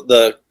that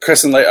the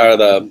Crescent Lake or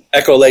the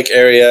Echo Lake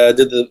area.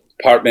 Did the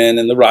apartment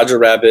and the Roger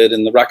Rabbit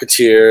and the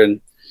Rocketeer and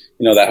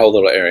that whole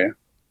little area.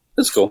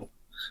 That's cool.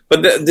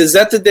 But is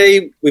that the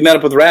day we met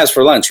up with Raz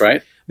for lunch,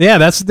 right? Yeah,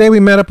 that's the day we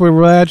met up with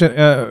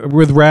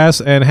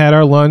Raz and had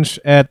our lunch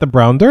at the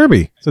Brown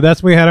Derby. So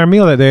that's when we had our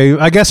meal that day.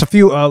 I guess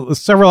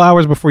several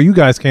hours before you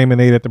guys came and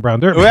ate at the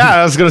Brown Derby. Well,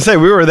 yeah, I was going to say,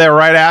 we were there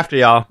right after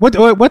y'all.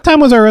 What time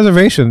was our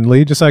reservation,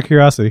 Lee? Just out of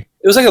curiosity.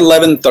 It was like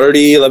 11:30,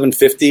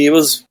 11:50. It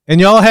was. And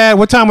y'all had,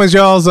 what time was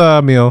y'all's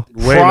meal?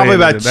 Probably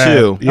about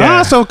 2.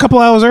 Yeah. So a couple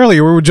hours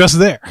earlier, we were just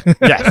there.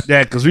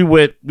 yeah, because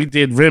we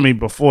did Remy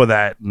before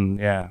that, and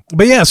yeah.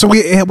 But yeah, so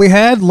we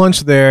had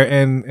lunch there,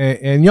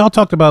 and y'all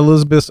talked about a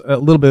little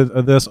bit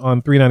of this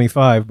on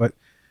 395, but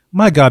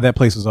my God, that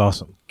place is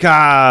awesome.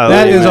 God,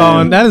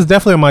 that is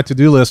definitely on my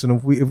to-do list,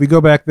 and if we go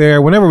back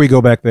there, whenever we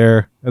go back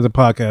there as a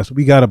podcast,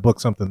 we got to book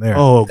something there.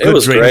 Oh, good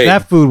was drink. great.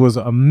 That food was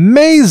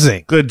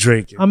amazing. Good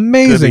drinking.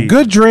 Amazing.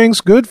 Good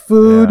drinks, good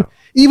food. Yeah.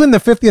 Even the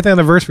 50th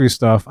anniversary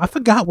stuff. I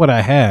forgot what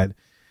I had.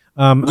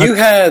 You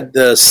had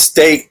the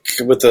steak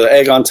with the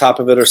egg on top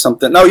of it or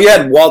something. No, you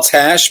had Walt's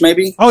hash,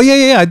 maybe? Oh,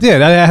 yeah, I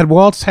did. I had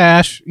Walt's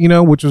hash,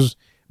 which was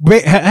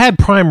had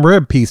prime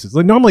rib pieces.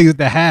 Like normally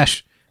the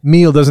hash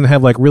meal doesn't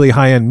have like really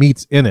high-end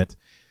meats in it.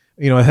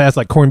 It has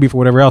like corned beef or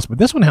whatever else, but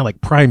this one had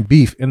like prime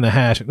beef in the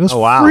hash. It was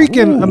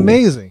freaking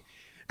amazing.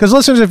 Because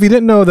listeners, if you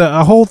didn't know,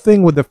 the whole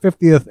thing with the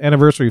 50th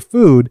anniversary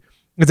food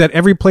is that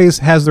every place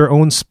has their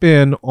own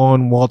spin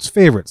on Walt's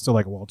favorites. So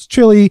like Walt's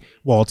chili,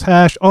 Walt's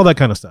hash, all that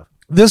kind of stuff.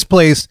 This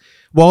place,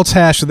 Walt's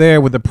hash there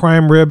with the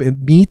prime rib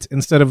and meat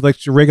instead of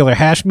like your regular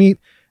hash meat,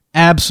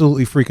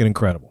 absolutely freaking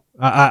incredible.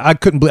 I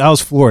couldn't believe, I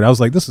was floored. I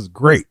was like, this is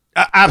great.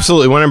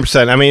 Absolutely,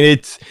 100%. I mean,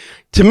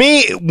 to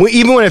me,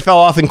 even when it fell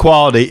off in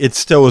quality, it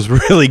still was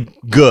really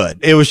good.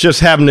 It was just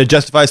having to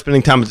justify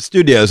spending time at the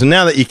studios. And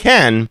now that you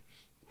can,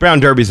 Brown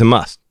Derby's a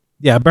must.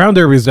 Yeah, Brown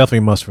Derby is definitely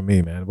a must for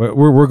me, man.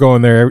 We're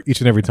going there each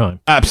and every time.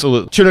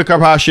 Absolutely. Tuna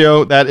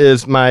carpaccio, that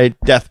is my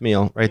death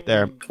meal right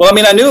there. Well, I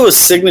mean, I knew it was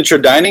signature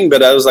dining,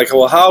 but I was like,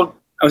 well,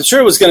 I'm sure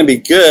it was going to be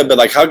good, but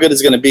like, how good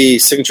is it going to be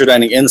signature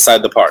dining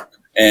inside the park?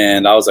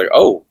 And I was like,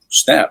 oh,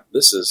 snap,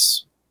 this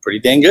is pretty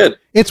dang good.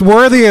 It's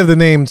worthy of the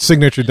name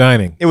signature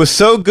dining. It was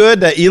so good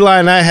that Eli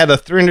and I had a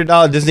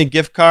 $300 Disney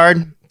gift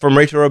card from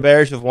Rachel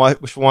Roberge of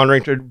Wishful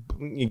Wandering.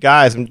 You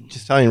guys, I'm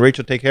just telling you,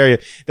 Rachel, take care of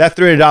you. That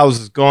 $300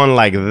 is going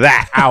like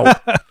that.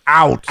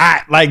 Out.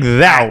 Like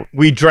that.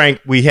 We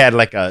drank, we had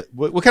like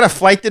what kind of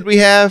flight did we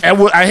have?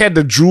 And I had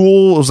the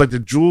Jewel. It was like the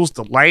Jules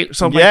Delight or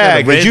something like that.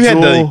 Yeah, because you had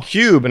the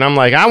cube, and I'm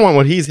like, I want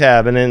what he's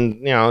having.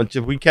 And,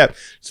 we kept,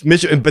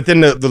 but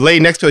then the lady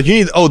next to us, you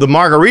need, the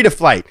margarita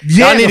flight.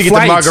 Yeah, I need to get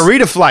the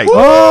margarita flight.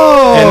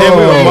 Oh! And then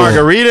we were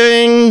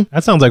margaritaing.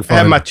 That sounds like fun. I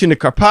had my tuna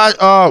carpaccio.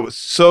 Oh, it was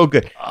so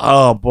good.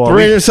 Oh, boy.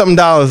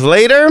 $300-something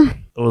later.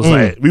 It was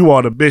like, we were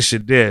on a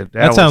mission, did.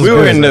 That sounds We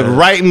were good. in the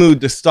right mood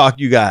to stalk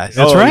you guys.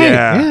 That's right.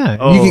 yeah.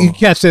 Yeah. You can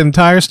catch the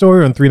entire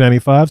story on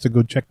 395, so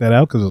go check that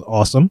out because it's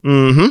awesome.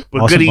 Mm-hmm.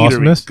 But Awesome, good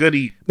awesomeness. eatery. Good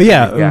eat. But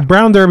yeah,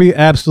 Brown Derby,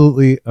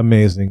 absolutely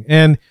amazing.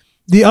 And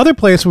the other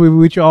place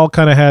which you all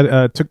kind of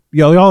had,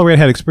 y'all already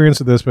had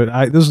experience of this,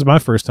 but this is my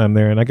first time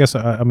there, and I guess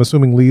I'm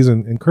assuming Lee's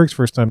and Kirk's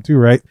first time too,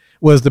 right?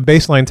 Was the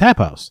Baseline Tap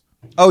House.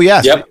 Oh,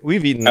 yes. Yep.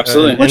 We've eaten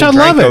Absolutely. Which I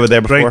love it. over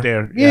there before. Right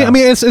there. Yeah, I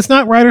mean, it's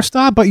not right or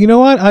stop, but you know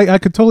what? I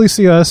could totally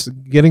see us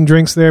getting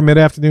drinks there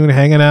mid-afternoon,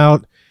 hanging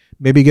out,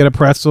 maybe get a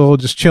pretzel,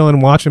 just chilling,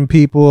 watching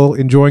people,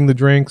 enjoying the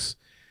drinks.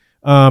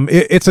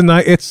 It's a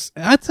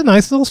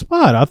nice little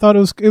spot. I thought it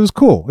was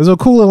cool. It was a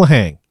cool little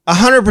hang.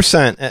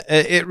 100%.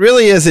 It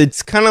really is.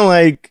 It's kind of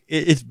like,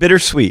 it's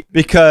bittersweet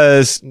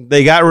because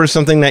they got rid of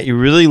something that you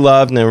really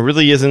loved, and there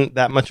really isn't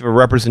that much of a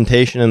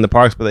representation in the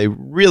parks, but they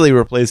really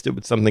replaced it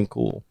with something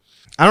cool.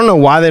 I don't know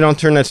why they don't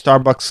turn that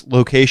Starbucks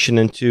location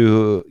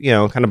into,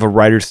 kind of a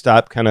writer's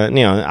stop kind of,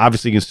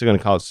 obviously you're still going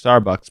to call it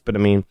Starbucks, but I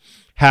mean,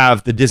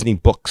 have the Disney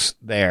books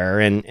there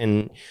and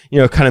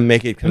kind of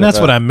make it kind and that's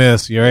what I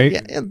miss, right?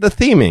 Yeah, the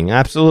theming.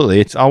 Absolutely.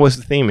 It's always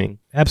the theming.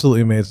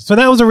 Absolutely amazing. So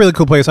that was a really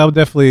cool place. I would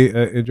definitely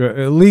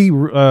enjoy. Lee,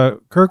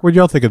 Kirk, what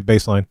y'all think of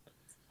Baseline?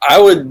 I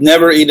would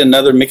never eat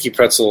another Mickey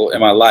pretzel in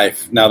my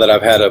life now that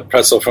I've had a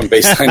pretzel from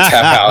Baseline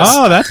Tap House.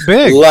 Oh, that's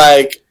big.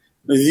 Like,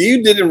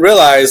 you didn't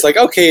realize, like,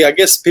 okay, I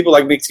guess people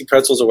like Mickey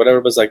pretzels or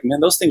whatever, but it's like,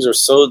 man, those things are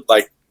so,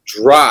 like,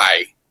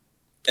 dry.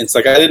 And it's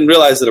like, I didn't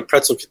realize that a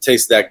pretzel could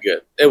taste that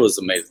good. It was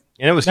amazing.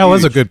 And it was That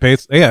was a good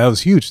pace. Yeah, it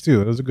was huge,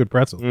 too. It was a good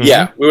pretzel. Mm-hmm.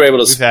 Yeah, we were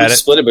able to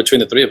split it between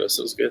the three of us.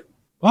 It was good.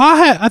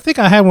 Well, I think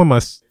I had one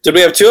myself. Did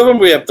we have 2 of them? Or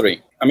we have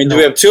 3. I mean, do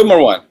we have 2 of them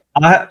or 1?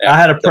 I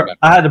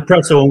had the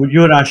pretzel when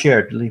you and I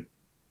shared, Lee.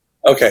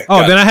 Okay.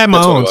 Oh, then I had my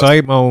That's what it own, was. so I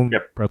ate my own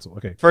pretzel.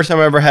 Okay. First time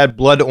I ever had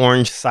blood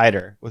orange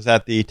cider was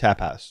at the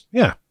Tap House.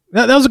 Yeah,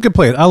 that was a good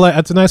place.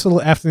 It's a nice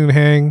little afternoon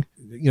hang,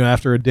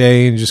 after a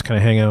day and just kind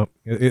of hang out.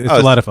 It's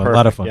a lot of fun. Perfect, A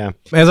lot of fun. yeah.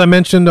 As I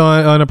mentioned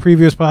on a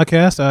previous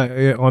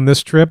podcast, on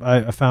this trip,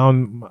 I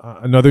found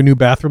another new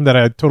bathroom that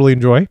I totally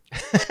enjoy.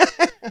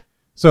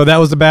 So that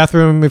was the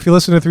bathroom. If you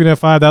listen to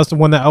 395, that was the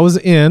one that I was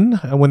in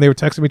when they were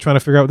texting me trying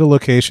to figure out the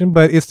location.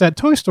 But it's that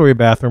Toy Story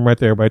bathroom right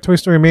there by Toy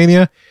Story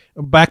Mania,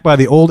 back by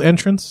the old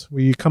entrance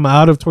where you come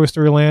out of Toy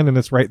Story Land, and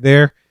it's right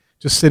there,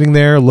 just sitting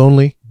there,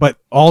 lonely, but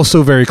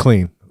also very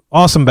clean.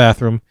 Awesome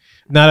bathroom.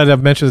 Now that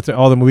I've mentioned it to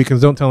all the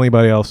weekends, don't tell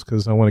anybody else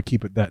because I want to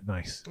keep it that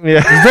nice. Yeah.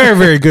 It's very,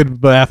 very good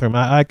bathroom.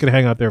 I could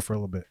hang out there for a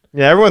little bit.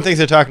 Yeah, everyone thinks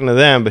they're talking to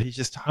them, but he's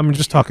just talking. I'm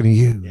just talking to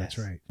you. That's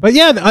right. But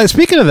yeah,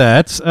 speaking of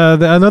that,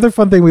 another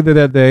fun thing we did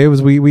that day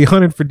was we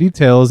hunted for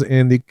details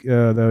in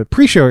the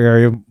pre-show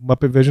area of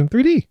Muppet Vision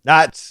 3D.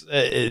 That's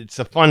it's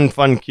a fun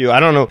queue.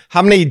 I don't know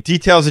how many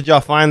details did y'all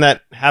find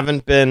that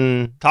haven't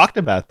been talked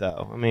about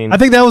though. I mean, I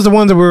think that was the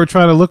ones that we were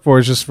trying to look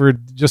for, just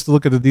to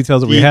look at the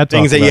details that we had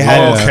things that talked you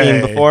about. hadn't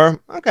Yeah. seen before.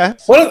 Okay.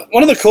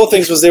 One of the cool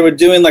things was they were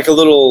doing like a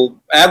little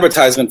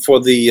advertisement for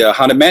the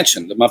Haunted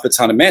Mansion, the Muppets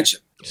Haunted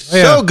Mansion.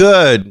 So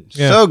good.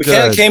 Yeah. So We kind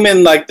good. of came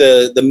in like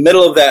the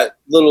middle of that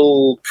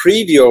little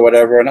preview or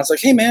whatever, and I was like,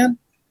 "Hey, man,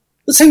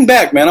 let's hang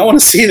back, man. I want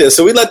to see this."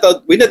 So we let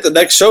the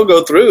next show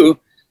go through,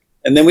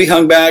 and then we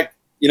hung back,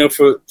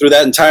 through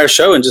that entire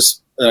show, and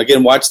just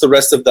again watched the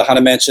rest of the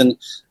Haunted Mansion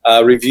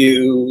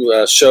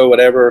review show,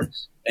 whatever,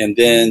 and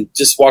then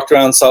just walked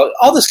around and saw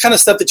all this kind of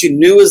stuff that you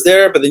knew was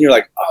there, but then you're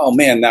like, "Oh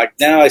man,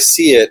 now I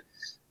see it."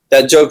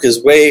 That joke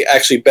is way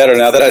actually better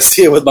now that I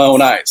see it with my own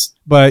eyes.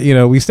 But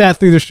we sat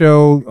through the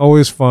show.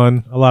 Always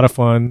fun, a lot of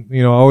fun.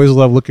 I always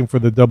love looking for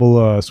the double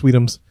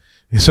Sweetums,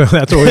 so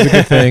that's always a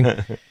good thing.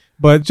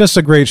 But just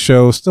a great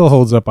show. Still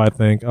holds up, I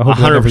think. I hope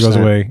that never goes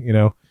 100%.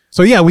 away.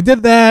 So yeah, we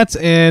did that,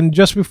 and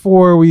just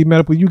before we met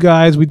up with you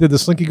guys, we did the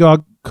Slinky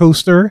Dog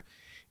coaster.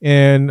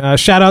 And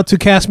shout out to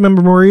cast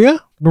member Maria.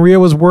 Maria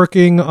was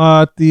working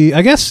at the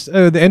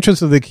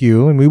entrance of the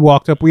queue, and we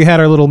walked up. We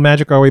had our little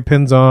Magic Our Way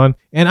pins on,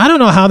 and I don't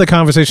know how the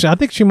conversation. I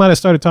think she might have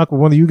started talking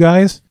with one of you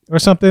guys or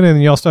something, and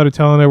y'all started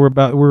telling her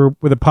we're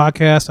with a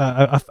podcast.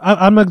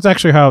 I'm not exactly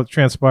sure how it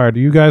transpired.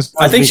 Do you guys?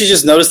 I think she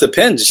just noticed the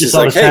pin. She's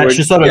like, "Hey,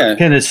 she saw the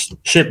pin is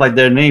shaped like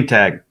their name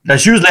tag."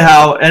 That's usually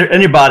how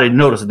anybody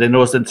notices. They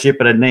notice the shape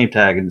of their name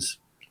tag, and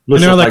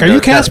they were like, "Are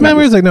you cast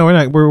members?" Like, no, we're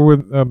not. We're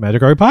with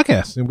Magic Our Way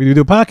podcast, and we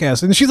do a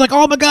podcast. And she's like,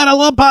 "Oh my god, I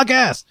love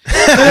podcasts!"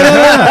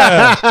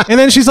 And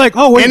then she's like,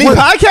 "Oh, wait, Any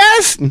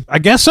podcast? I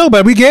guess so."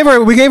 But we gave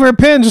her a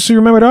pin just so you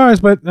remembered ours.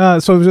 But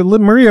so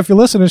Maria, if you're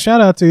listening, shout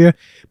out to you.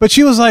 But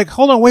she was like,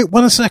 "Hold on, wait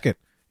 1 second."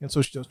 And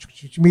so she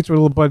meets with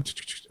a little bud.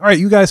 All right,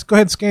 you guys go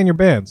ahead and scan your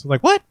bands. I'm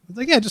like, what? I was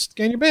like, yeah, just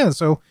scan your bands.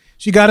 So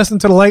she got us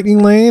into the lightning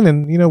lane,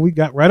 and we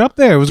got right up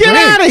there. It was Get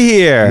great. out of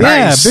here. Yeah,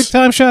 Nice. big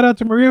time shout out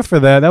to Maria for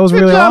that. That was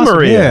Good really job, awesome.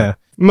 Maria. Yeah.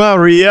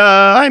 Maria,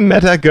 I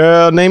met a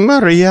girl named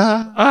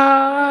Maria.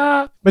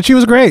 But she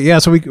was great. Yeah,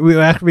 so we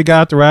after we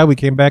got out the ride, we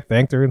came back,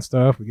 thanked her and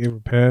stuff. We gave her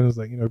pens,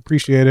 like,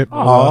 appreciate it.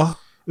 Aw.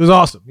 It was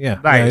awesome. Yeah.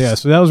 Nice. Yeah.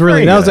 So that was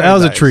really Very that was good.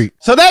 a Nice. treat.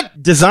 So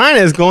that design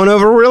is going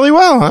over really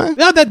well, huh?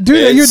 Yeah, that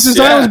dude, your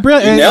design was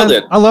brilliant. You And nailed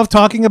it. I love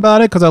talking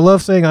about it because I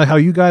love saying how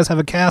you guys have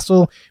a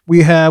castle.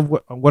 We have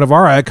one of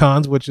our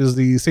icons, which is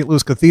the St.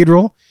 Louis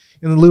Cathedral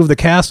in the lieu of the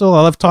castle.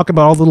 I love talking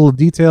about all the little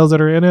details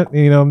that are in it.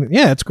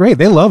 Yeah, it's great.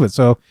 They love it.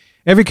 So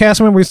every cast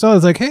member we saw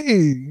is like,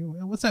 hey,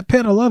 what's that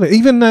pin? I love it.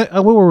 Even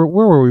where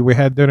were we? We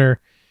had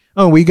dinner.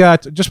 Oh, we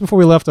got just before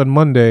we left on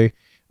Monday.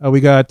 We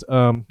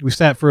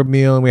sat for a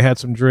meal and we had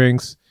some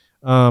drinks.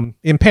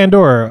 In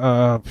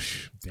Pandora,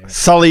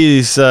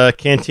 Sully's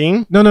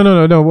canteen.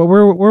 No.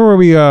 Where were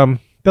we? The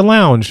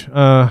lounge,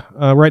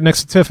 right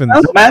next to Tiffin's.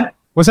 Nomad?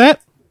 What's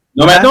that?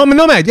 Nomad?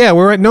 Nomad. Yeah,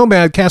 we're at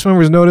Nomad. Cast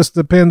members noticed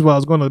the pins while I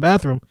was going to the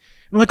bathroom.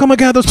 I'm like, oh my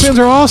god, those pins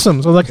are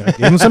awesome. So I was like, I gave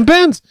them some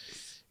pins,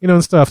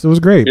 and stuff. So it was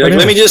great. You're like, But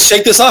let me anyway. just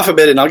shake this off a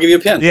bit, and I'll give you a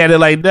pin. Yeah, they're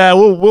like, nah,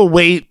 we'll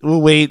wait.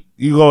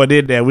 You going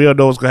in there. We don't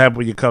know what's going to happen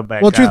when you come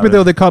back. Well, truth out. be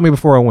told, they called me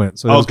before I went,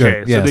 so it was Okay,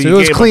 good. so Yeah, then so you it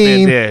was gave 'em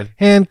clean, then.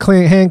 hand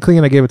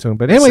clean. I gave it to him.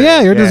 But anyway, That's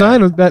yeah, it, your yeah.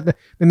 design was that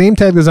the name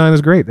tag design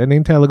is great. That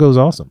name tag logo is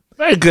awesome.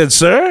 Very good,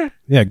 sir.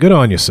 Yeah, good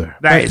on you, sir.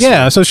 Nice. But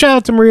yeah, so shout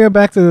out to Maria,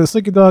 back to the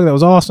Slinky Dog. That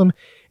was awesome.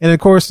 And of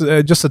course,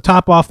 just to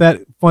top off that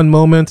fun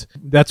moment,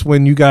 that's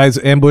when you guys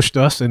ambushed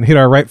us and hit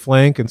our right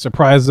flank and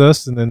surprised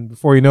us. And then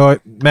before you know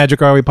it,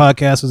 Magic Our Way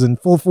podcast was in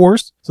full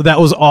force. So that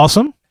was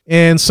awesome.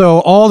 And so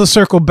all to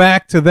circle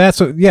back to that.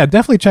 So yeah,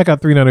 definitely check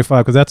out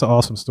 395 because that's an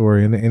awesome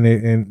story. And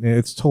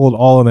it's told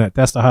all in that.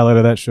 That's the highlight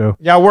of that show.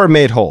 Yeah, we're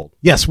made whole.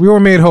 Yes, we were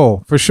made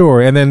whole for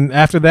sure. And then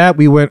after that,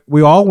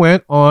 we all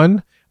went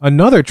on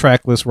another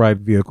trackless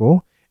ride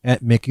vehicle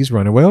at Mickey's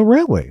Runaway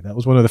Railway. That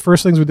was one of the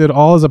first things we did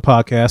all as a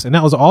podcast, and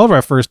that was all of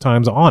our first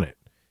times on it.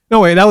 No,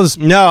 wait, that was...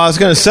 No, I was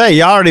going to say,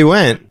 y'all already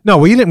went. No,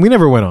 we didn't. We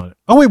never went on it.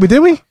 Oh, wait, did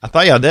we? I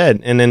thought y'all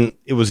did. And then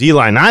it was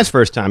Eli and I's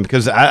first time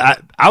because I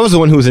was the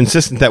one who was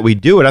insistent that we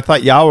do it. I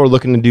thought y'all were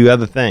looking to do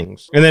other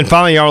things. And then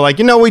finally y'all were like,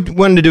 we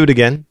wanted to do it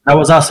again. That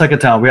was our second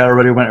time. We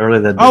already went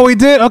earlier that day. Oh, we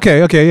did?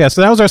 Okay, yeah.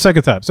 So that was our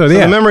second time. So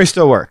the memory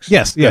still works.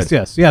 Yes. Yeah,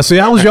 so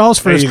that was y'all's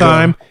first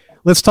time.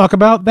 Let's talk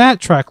about that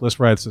trackless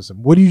ride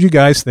system. What did you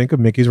guys think of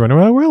Mickey's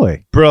Runaway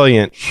Railway?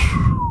 Brilliant.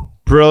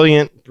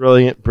 I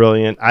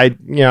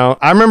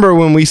remember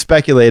when we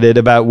speculated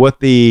about what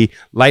the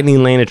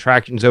Lightning Lane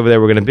attractions over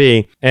there were going to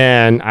be,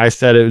 and I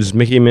said it was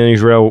Mickey and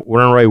Minnie's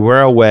Runaway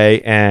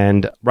Railway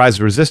and Rise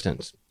of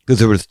Resistance, because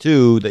there was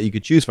two that you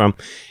could choose from,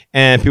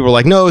 and people were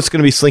like, no, it's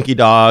going to be Slinky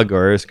Dog,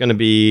 or it's going to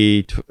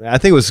be, I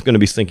think it was going to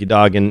be Slinky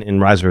Dog in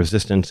Rise of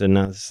Resistance, and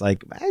I was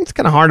like, man, it's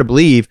kind of hard to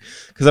believe,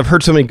 because I've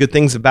heard so many good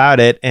things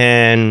about it,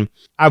 and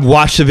I've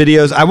watched the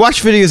videos. I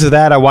watched videos of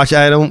that.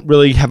 I don't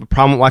really have a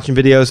problem watching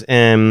videos,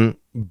 and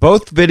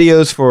both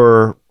videos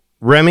for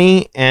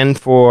Remy and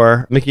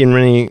for Mickey and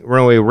Minnie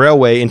Runaway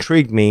Railway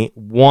intrigued me.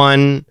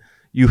 One,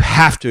 you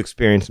have to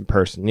experience in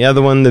person. The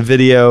other one, the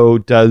video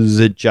does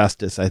it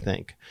justice, I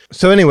think.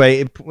 So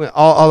anyway,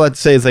 all I'd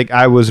say is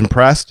I was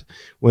impressed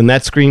when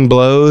that screen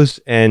blows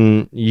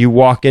and you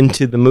walk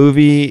into the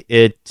movie.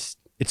 It's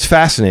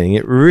fascinating.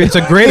 It's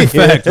a great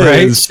effect,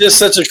 right? It's just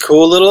such a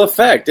cool little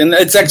effect. And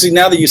it's actually,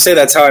 now that you say,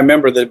 that's how I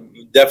remember that.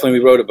 Definitely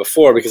we wrote it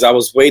before because I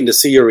was waiting to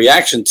see your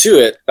reaction to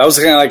it. I was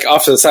kind of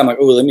off to the side. I'm like,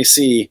 oh, let me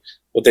see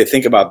what they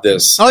think about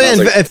this. Oh,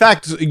 yeah. In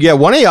fact,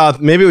 one of y'all,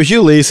 maybe it was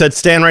you, Lee, said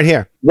stand right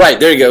here. Right.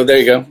 There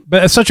you go.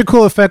 But it's such a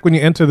cool effect when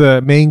you enter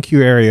the main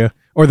queue area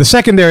or the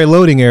secondary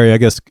loading area, I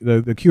guess,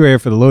 the queue area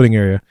for the loading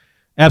area.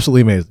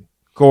 Absolutely amazing.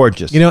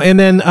 Gorgeous. And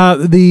then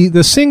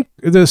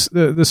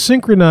the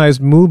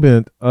synchronized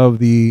movement of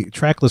the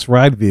trackless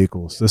ride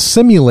vehicles to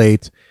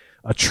simulate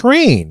a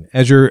train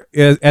as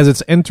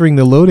it's entering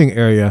the loading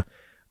area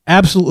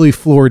absolutely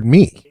floored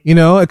me,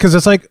 because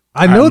it's I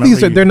know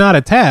they're not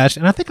attached,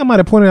 and I think I might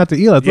have pointed out to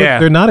Eli,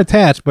 they're not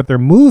attached, but they're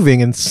moving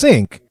in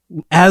sync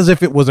as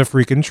if it was a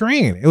freaking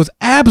train. It was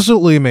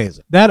absolutely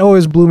amazing. That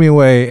always blew me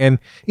away, and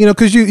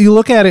because you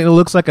look at it, it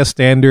looks like a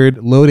standard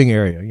loading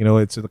area.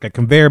 It's like a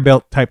conveyor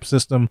belt type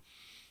system,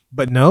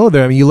 but no,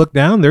 you look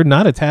down, they're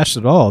not attached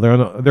at all.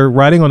 They're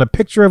riding on a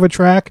picture of a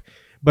track,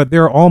 but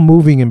they're all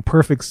moving in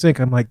perfect sync.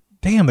 I'm like,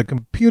 damn, the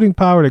computing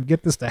power to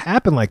get this to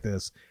happen like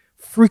this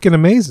freaking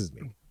amazes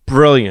me.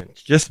 Brilliant,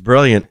 just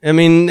brilliant. I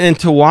mean, and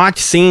to watch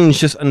scenes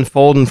just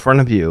unfold in front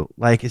of you,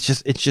 it's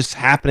just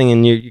happening,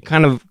 and you're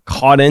kind of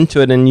caught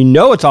into it, and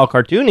it's all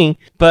cartoony,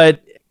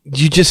 but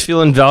you just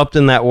feel enveloped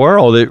in that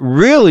world. It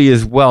really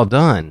is well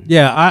done.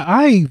 Yeah,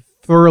 I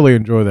thoroughly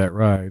enjoy that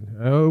ride.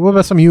 What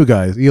about some of you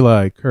guys,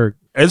 Eli, Kirk?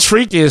 It's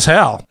freaky as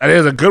hell. It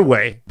is a good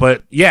way,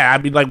 but yeah, I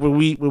mean,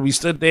 when we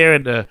stood there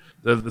and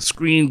the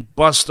screen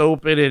bust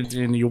open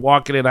and you're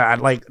walking in, I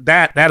like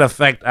that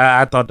effect.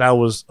 I thought that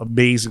was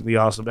amazingly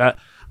awesome.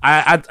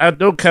 I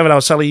know, Kevin, I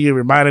was telling you, it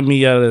reminded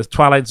me of the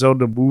Twilight Zone,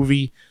 the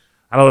movie.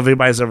 I don't know if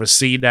anybody's ever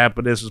seen that,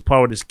 but this was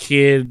part where this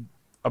kid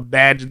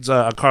imagines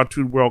a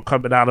cartoon world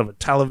coming out of a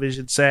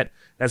television set.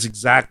 That's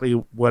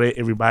exactly what it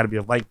reminded me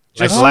of. Last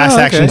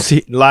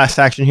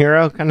Action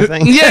Hero kind of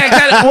thing?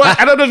 Yeah, well,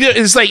 I don't know if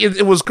it's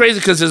it was crazy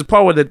because there's a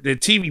part where the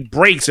TV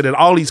breaks and then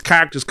all these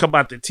characters come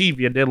out the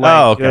TV and they're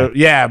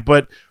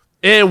but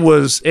it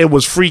was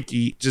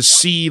freaky to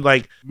see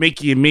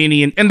Mickey and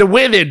Minnie and the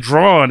way they're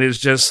drawn is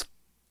just.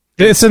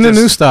 It's in the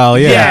new style,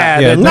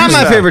 yeah. Not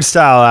my favorite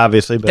style,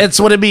 obviously, but that's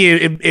what it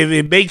means.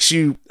 It makes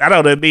you. I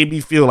don't know. It made me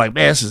feel like,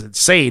 man, this is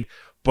insane.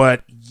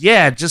 But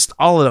yeah, just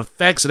all of the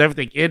effects and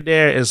everything in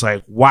there is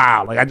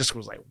wow. I just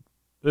was like,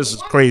 this is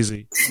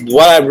crazy.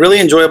 What I really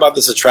enjoy about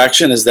this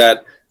attraction is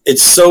that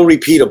it's so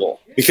repeatable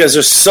because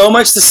there's so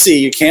much to see.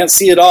 You can't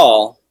see it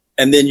all,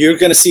 and then you're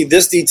going to see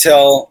this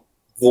detail.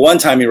 The one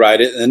time you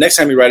ride it, and the next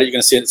time you ride it, you're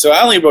going to see it. So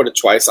I only rode it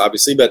twice,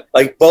 obviously, but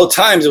both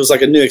times it was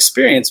a new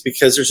experience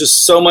because there's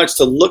just so much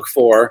to look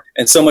for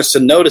and so much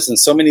to notice and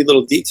so many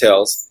little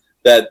details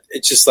that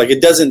it's just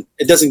it doesn't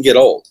get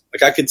old.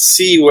 I could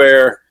see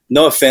where,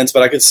 no offense,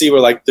 but I could see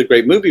where the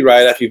Great Movie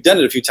Ride, after you've done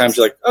it a few times,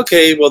 you're like,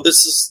 okay, well,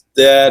 this is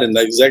that and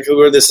exactly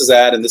where this is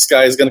at, and this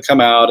guy is going to come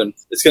out, and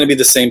it's going to be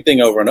the same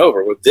thing over and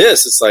over. With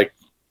this, it's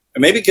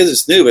maybe because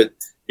it's new, but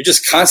you're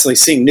just constantly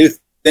seeing new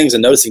things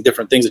and noticing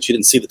different things that you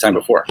didn't see the time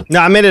before.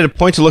 No, I made it a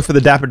point to look for the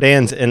Dapper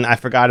Dans, and I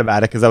forgot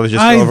about it because I was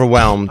just so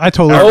overwhelmed. I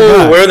totally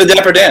forgot. Where are the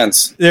Dapper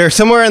Dans? They're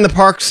somewhere in the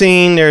park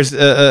scene. There's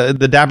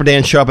the Dapper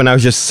Dans show up, and I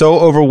was just so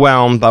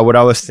overwhelmed by what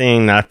I was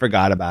seeing that I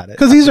forgot about it.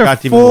 Because these are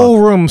full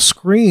room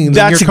screens.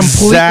 That's and you're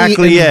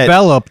completely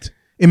enveloped,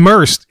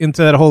 immersed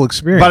into that whole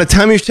experience. By the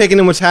time you're taking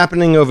in what's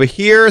happening over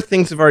here,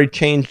 things have already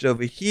changed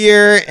over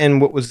here,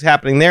 and what was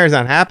happening there is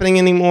not happening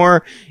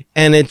anymore,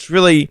 and it's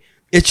really...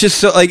 It's just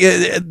so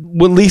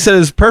what Lee said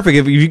is perfect.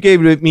 If you gave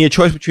me a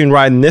choice between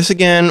riding this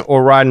again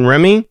or riding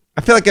Remy,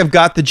 I feel like I've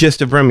got the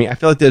gist of Remy. I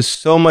feel like there's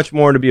so much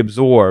more to be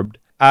absorbed.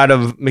 out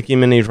of Mickey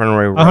and Minnie's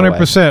Runaway Railway.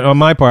 100% on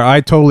my part.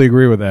 I totally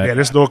agree with that. Yeah,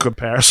 there's no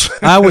comparison.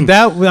 I would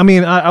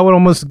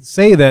almost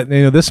say that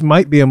this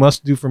might be a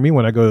must do for me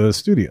when I go to the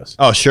studios.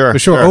 Oh, sure. For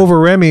sure. Over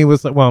Remy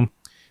was like, well,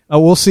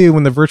 we'll see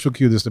when the virtual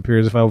queue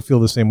disappears if I would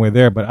feel the same way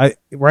there. But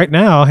right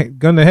now,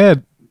 gun to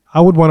head, I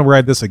would want to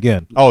ride this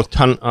again. Oh,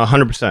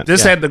 100%.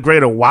 This had the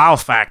greater wow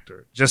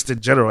factor, just in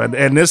general.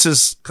 And this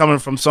is coming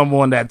from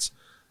someone that's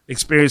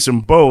experiencing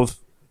both,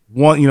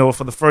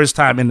 for the first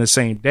time in the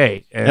same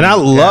day. And I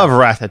love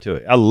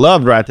Ratatouille. I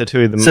loved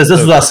Ratatouille. Since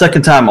this was our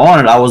second time on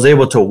it, I was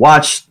able to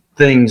watch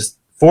things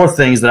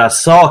that I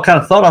saw, kind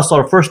of thought I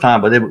saw the first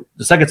time, but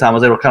the second time I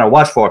was able to kind of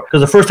watch for it.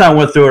 Because the first time I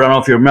went through it, I don't know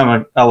if you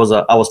remember, I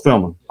was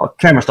filming. A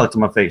camera stuck to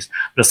my face.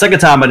 But the second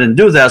time I didn't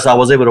do that, so I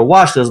was able to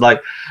watch this.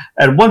 Like,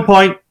 at one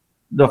point,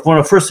 one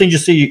of the first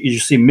things you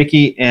see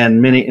Mickey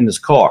and Minnie in this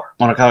car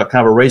on a kind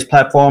of a raised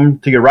platform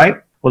to your right.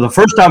 Well, the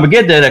first time we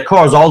get there, that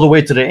car is all the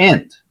way to the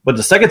end. But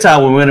the second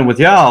time we went in with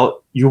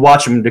y'all, you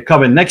watch them, they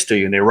come in next to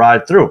you and they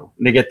ride through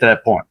and they get to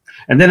that point.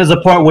 And then there's a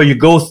point where you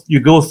go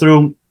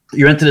through,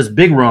 you're into this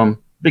big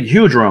room, big,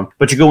 huge room,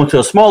 but you go into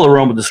a smaller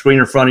room with the screen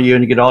in front of you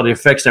and you get all the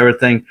effects and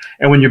everything.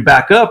 And when you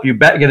back up,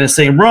 get in the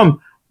same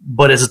room,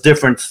 but it's a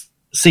different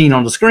scene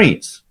on the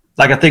screens.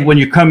 Like I think when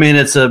you come in,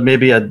 it's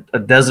maybe a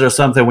desert or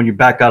something. When you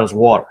back out, it's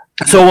water.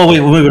 So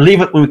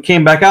when we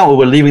came back out, we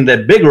were leaving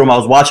that big room. I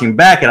was watching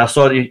back and I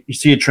saw you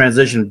see a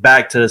transition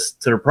back to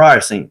the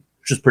prior scene,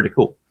 which is pretty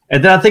cool.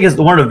 And then I think it's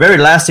one of the very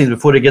last scenes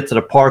before they get to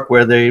the park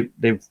where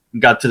they've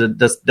got to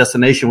the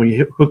destination when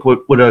you hook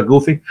with a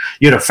Goofy.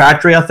 You're at a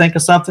factory, I think, or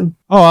something.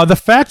 Oh, the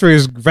factory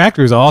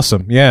is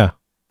awesome. Yeah.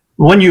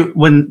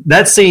 When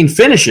that scene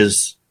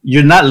finishes,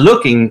 you're not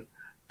looking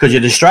because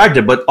you're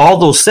distracted, but all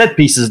those set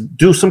pieces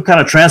do some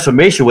kind of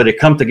transformation where they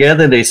come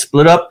together and they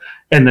split up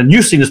and the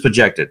new scene is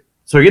projected.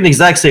 So you're in the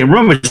exact same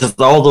room, it's just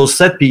all those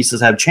set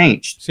pieces have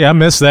changed. See, I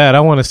missed that.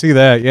 I want to see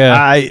that. Yeah.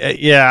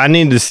 I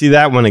need to see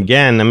that one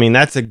again. I mean,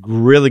 that's a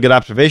really good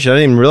observation. I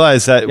didn't even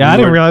realize that. Yeah, I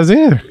didn't realize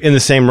either. In the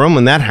same room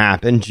when that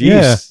happened. Jeez,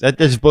 yeah. That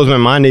just blows my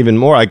mind even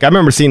more. Like I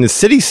remember seeing the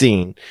city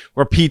scene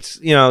where Pete's,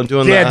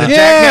 doing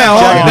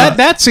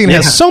that scene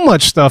has so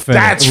much stuff in it.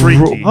 That's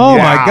freaky. Oh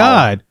my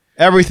God.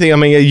 Everything. I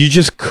mean, you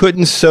just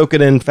couldn't soak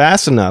it in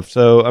fast enough.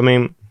 So, I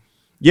mean.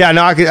 Yeah,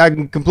 no, I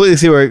can completely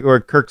see where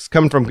Kirk's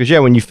coming from because,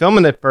 when you film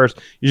it at first,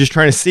 you're just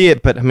trying to see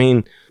it. But, I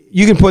mean,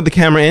 you can point the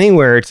camera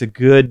anywhere. It's a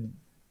good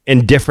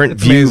and different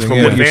view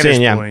from what you're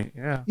seeing.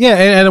 Yeah,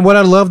 and what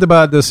I loved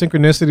about the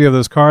synchronicity of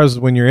those cars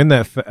when you're in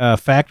that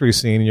factory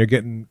scene and you're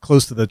getting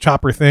close to the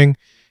chopper thing,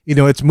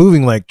 it's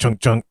moving like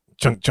chunk, chunk,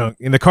 chunk, chunk.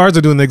 And the cars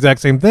are doing the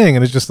exact same thing.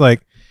 And it's just like,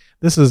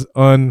 this is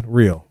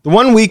unreal. The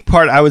one weak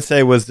part, I would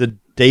say, was the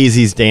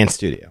Daisy's dance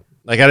studio.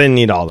 Like, I didn't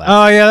need all that.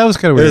 Oh, yeah, that was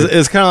kind of weird. It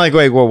was kind of like,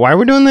 wait, well, why are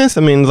we doing this?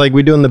 I mean, it's like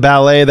we doing the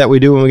ballet that we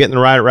do when we get in the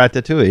ride at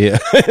Ratatouille.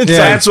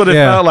 That's what it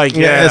felt like,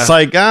 yeah. It's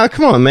like,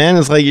 come on, man.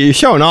 It's like, you're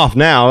showing off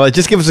now. Like,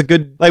 just give us a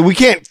good, like, we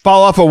can't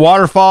fall off a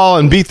waterfall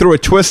and be through a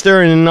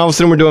twister and then all of a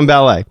sudden we're doing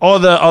ballet. Or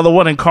the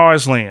one in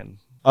Cars Land.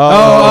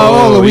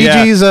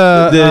 Luigi's,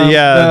 where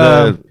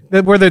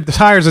the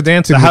tires are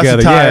dancing the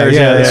together. House of Tires,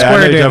 the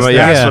square dance.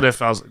 That's what it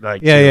felt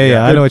like.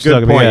 Yeah. I know what you're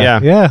talking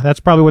about. Yeah, that's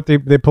probably what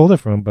they pulled it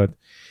from, but.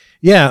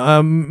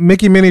 Yeah,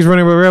 Mickey Minnie's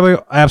Runaway Railway,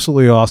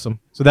 absolutely awesome.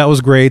 So that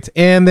was great.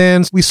 And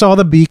then we saw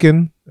the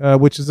beacon,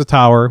 which is the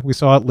tower. We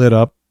saw it lit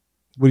up.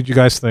 What did you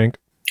guys think?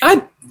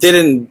 I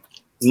didn't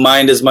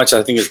mind as much,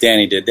 I think, as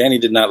Danny did. Danny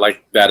did not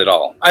like that at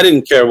all. I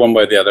didn't care one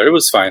way or the other. It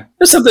was fine. It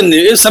was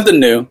something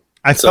new.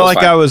 I felt like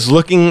I was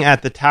looking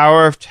at the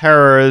Tower of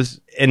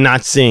Terrors and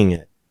not seeing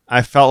it.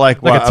 I felt like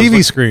a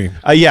TV screen.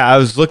 I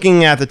was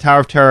looking at the Tower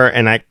of Terror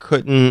and I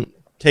couldn't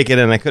take it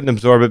and I couldn't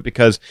absorb it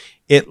because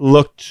it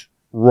looked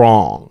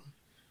wrong.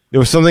 There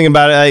was something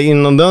about it, the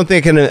only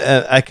thing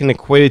I can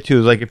equate it to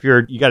is like if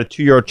you got a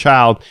 2-year-old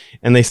child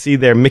and they see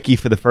their Mickey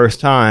for the first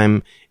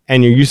time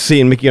and you're used to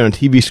seeing Mickey on a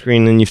TV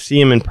screen and you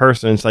see him in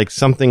person, it's like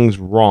something's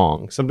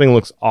wrong. Something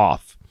looks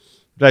off.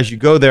 But as you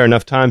go there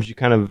enough times, you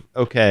kind of,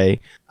 okay,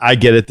 I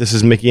get it. This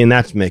is Mickey and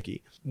that's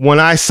Mickey. When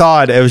I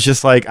saw it, it was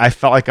just like, I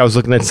felt like I was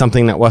looking at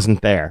something that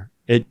wasn't there.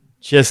 It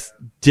just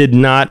did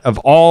not, of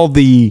all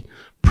the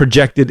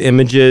projected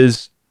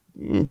images,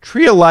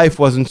 Tree of Life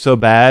wasn't so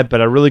bad,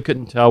 but I really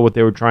couldn't tell what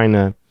they were trying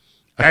to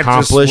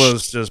accomplish. That just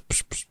was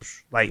just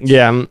like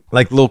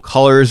like little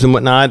colors and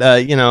whatnot.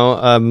 I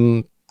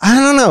don't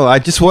know. I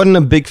just wasn't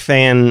a big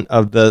fan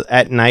of the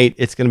at night.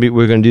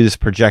 We're gonna do this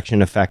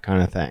projection effect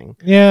kind of thing.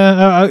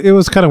 Yeah, it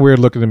was kind of weird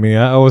looking to me.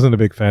 I wasn't a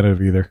big fan of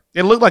it either.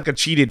 It looked like a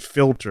cheated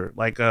filter,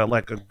 like a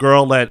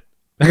girl that.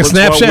 Like a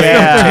Snapchat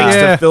filter. Takes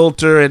the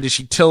filter and then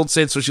she tilts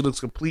it so she looks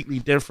completely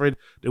different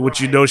than what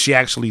she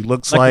actually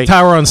looks like. The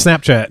tower on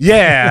Snapchat.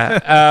 Yeah.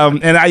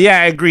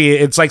 I agree.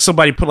 It's like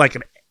somebody put like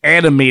an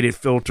animated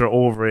filter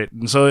over it.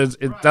 And so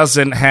it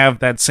doesn't have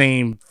that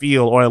same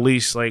feel, or at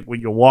least like when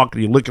you're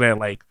walking, you're looking at it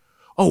like,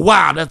 oh,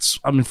 wow,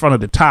 I'm in front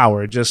of the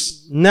tower.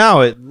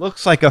 No, it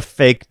looks like a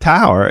fake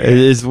tower. It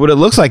is what it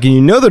looks like.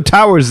 And the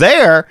tower's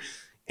there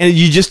and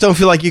you just don't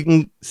feel like you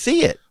can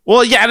see it.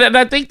 Well, yeah, and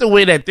I think the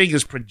way that thing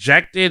is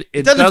projected,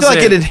 It doesn't feel like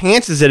it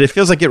enhances it. It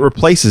feels like it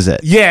replaces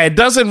it. Yeah, it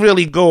doesn't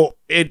really go.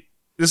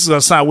 This is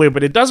gonna sound weird,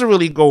 but it doesn't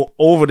really go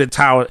over the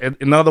tower.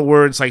 In other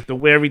words, like the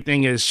way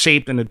everything is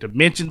shaped and the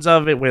dimensions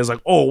of it, where it's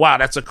like, oh wow,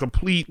 that's a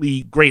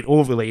completely great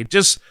overlay. It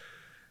just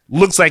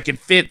looks like it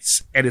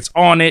fits and it's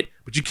on it,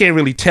 but you can't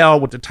really tell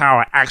what the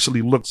tower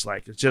actually looks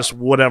like. It's just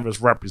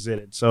whatever's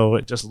represented. So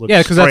it just looks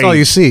because that's all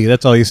you see.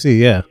 That's all you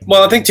see. Yeah.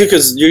 Well, I think too,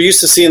 because you're used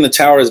to seeing the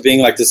tower as being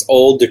like this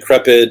old,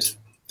 decrepit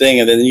thing,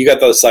 and then you got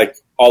those like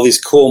all these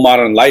cool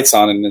modern lights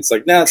on it, and it's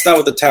like, no, it's not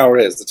what the tower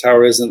is. The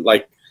tower isn't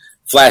like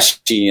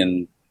flashy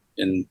and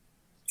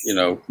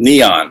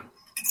neon.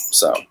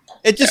 So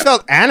It just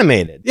felt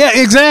animated. Yeah,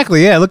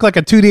 exactly. Yeah, it looked like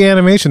a 2D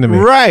animation to me.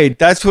 Right.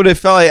 That's what it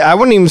felt like. I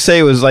wouldn't even say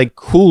it was like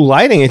cool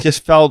lighting. It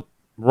just felt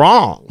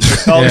wrong.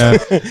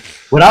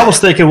 What I was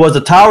thinking was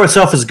the tower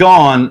itself is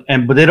gone,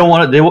 but they don't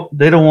want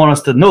they don't want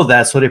us to know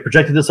that, so they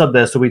projected this up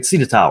there so we'd see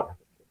the tower,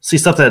 see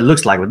stuff that it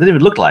looks like, but it didn't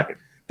even look like it.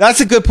 That's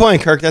a good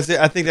point, Kirk. I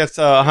think that's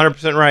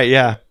 100% right.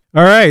 Yeah.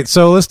 All right,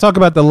 so let's talk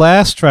about the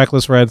last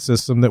trackless ride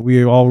system that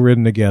we all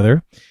ridden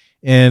together.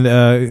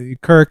 And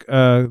Kirk,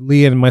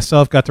 Lee, and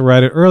myself got to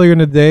ride it earlier in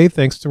the day,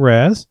 thanks to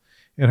Raz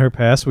and her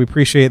pass. We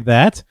appreciate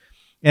that.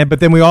 But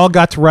then we all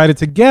got to ride it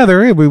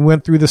together, and we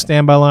went through the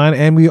standby line,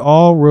 and we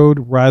all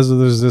rode Rise of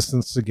the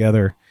Resistance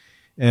together,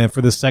 and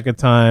for the second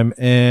time.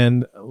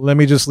 And let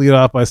me just lead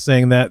off by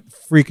saying that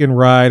freaking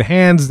ride,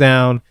 hands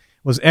down,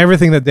 was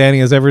everything that Danny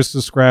has ever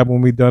described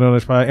when we've done on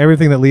this podcast,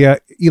 everything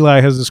that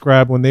Eli has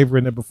described when they've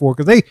ridden it before,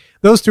 because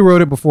those two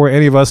rode it before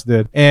any of us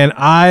did. And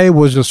I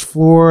was just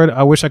floored.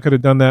 I wish I could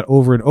have done that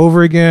over and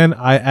over again.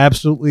 I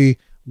absolutely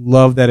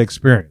love that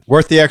experience.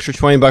 Worth the extra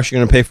 $20 you're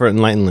going to pay for it in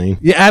Light and Lane.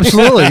 Yeah,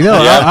 absolutely. No,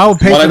 I would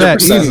pay 100%. For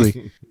that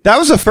easily. That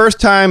was the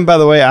first time, by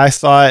the way, I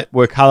saw it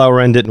where Kylo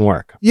Ren didn't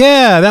work.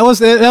 Yeah, that was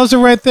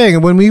the right thing.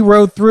 And when we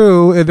rode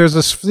through, there's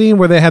a scene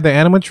where they had the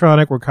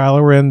animatronic where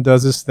Kylo Ren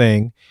does his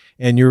thing,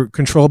 and you're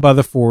controlled by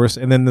the Force,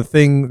 and then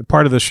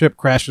part of the ship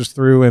crashes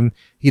through, and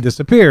he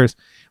disappears.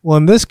 Well,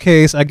 in this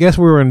case, I guess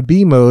we were in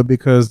B mode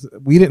because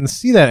we didn't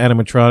see that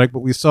animatronic, but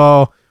we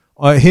saw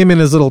him in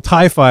his little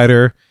TIE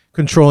fighter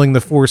controlling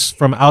the Force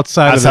from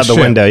outside of the ship,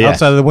 window. Yeah.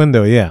 Outside of the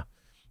window, yeah.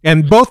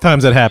 And both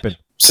times that happened.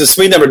 Since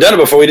we'd never done it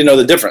before, we didn't know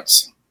the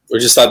difference. We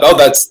just thought, oh,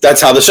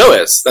 that's how the show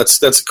is.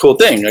 That's a cool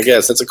thing, I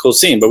guess. That's a cool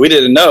scene. But we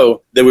didn't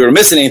know that we were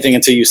missing anything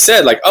until you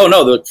said, like, oh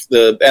no,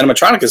 the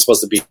animatronic is supposed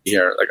to be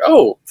here. Like,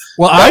 oh,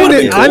 well,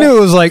 I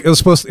knew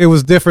it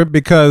was different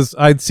because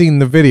I'd seen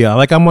the video.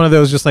 Like, I'm one of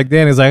those, just like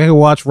Danny's. Like, I can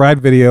watch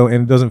ride video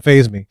and it doesn't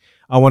faze me.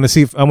 I want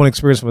to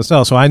experience for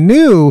myself. So I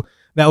knew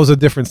that was a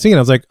different scene. I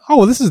was like, oh,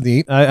 well, this is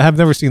neat. I have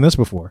never seen this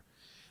before.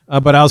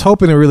 But I was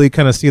hoping to really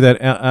kind of see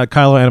that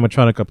Kylo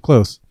animatronic up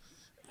close.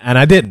 And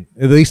I didn't.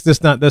 At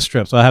least not this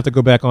trip. So I have to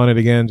go back on it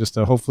again just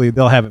to hopefully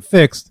they'll have it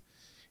fixed.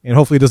 And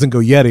hopefully it doesn't go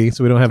Yeti,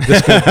 so we don't have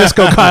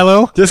Disco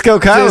Kylo. Disco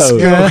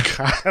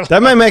Kylo.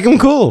 That might make him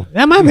cool.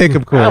 That might make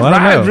him cool. I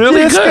don't know.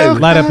 Really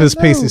good. Light up his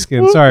pasty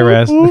skin. Sorry,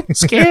 Raz.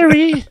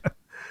 Scary.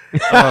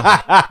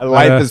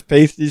 Light his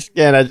pasty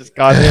skin. I just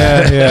got it.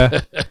 Yeah.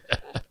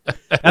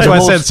 That's why I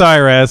said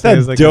sorry, Raz.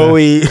 That like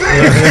doughy.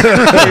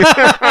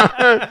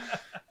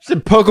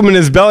 Should poke him in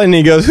his belly and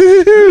he goes,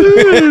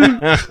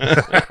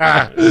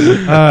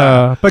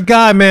 but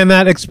God, man,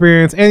 that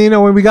experience.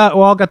 And when we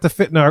all got to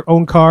fit in our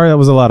own car, that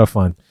was a lot of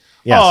fun.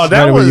 Yes. Oh,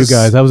 that was with you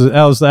guys. That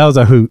was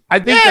a hoot. I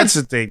think that's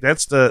the thing.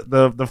 That's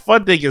the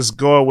fun thing is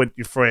going with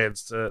your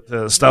friends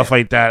to stuff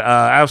like that.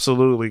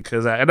 Absolutely,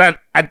 because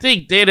I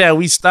think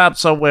we stopped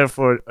somewhere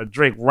for a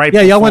drink right.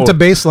 Yeah, y'all went to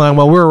Baseline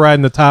while we were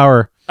riding the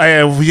tower.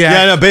 No,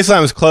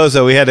 Baseline was closed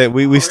though.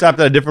 We stopped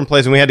at a different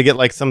place and we had to get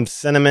like some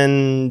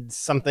cinnamon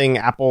something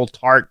apple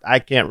tart. I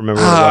can't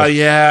remember what it was.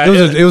 Yeah,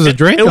 it was a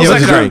drink. It was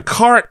like a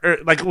cart,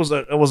 it was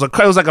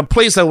like a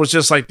place that was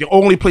just like the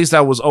only place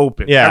that was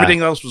open. Yeah,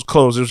 everything else was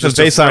closed. It was just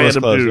Baseline was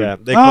closed. Yeah,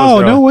 they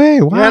closed no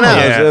way! Wow,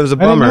 it was a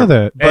bummer. I didn't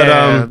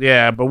know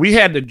that. But but we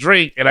had to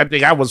drink, and I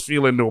think I was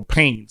feeling no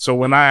pain. So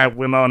when I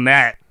went on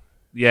that.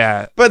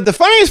 Yeah, but the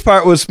funniest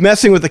part was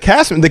messing with the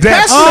cast members.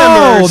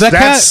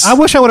 I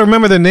wish I would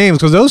remember their names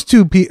because those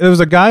two people, there was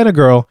a guy and a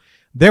girl.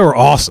 They were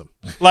awesome.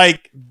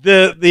 Like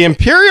the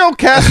Imperial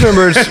cast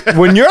members.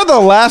 When you're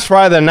the last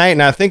ride of the night,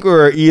 and I think we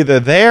were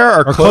either there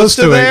or close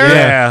to there.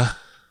 Yeah,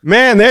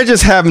 man, they're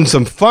just having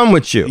some fun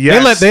with you.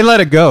 Yes. They let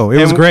it go. It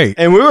was great,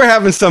 and we were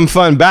having some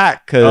fun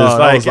back because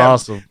that was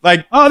awesome.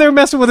 Like, they were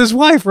messing with his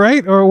wife,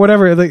 right, or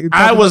whatever.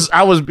 I was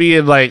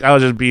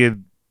just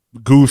being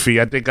goofy.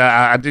 I think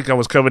I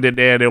was coming in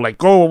there and they were like,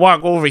 go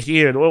walk over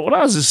here. When I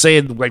was just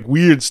saying like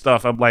weird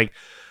stuff, I'm like,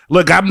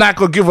 look, I'm not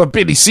gonna give up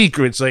any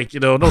secrets. Like,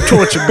 don't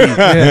torture me.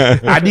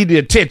 I need the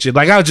attention.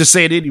 Like, I was just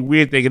saying any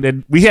weird thing. And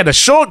then we had a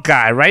short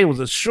guy, right? It was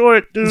a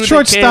short dude.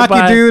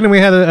 Stocky dude, and we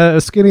had a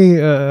skinny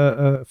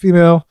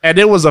female. And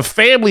there was a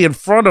family in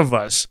front of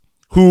us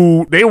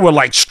who they were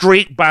like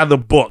straight by the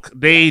book.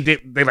 They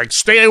like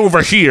stay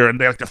over here, and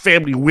like the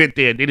family went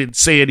there. And they didn't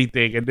say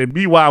anything, and then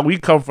meanwhile we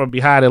come from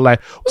behind and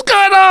like, what's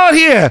going on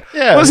here?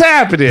 Yeah. What's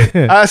happening?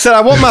 I said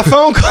I want my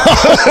phone call.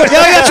 Yeah,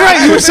 that's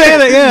right. You were saying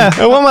that.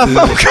 Yeah. I want my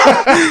phone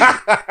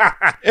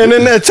call. And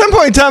then at some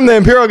point in time, the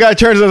Imperial guy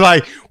turns and is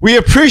like, we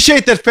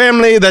appreciate that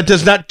family that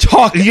does not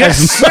talk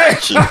Yes.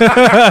 as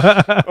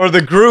much. Or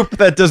the group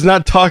that does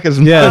not talk as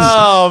much. Yes.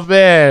 Oh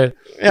man.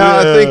 Yeah,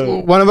 I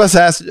think one of us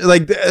asked,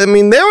 like, I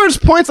mean, there was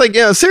points like,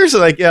 seriously,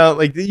 like,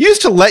 like they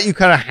used to let you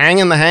kind of hang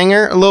in the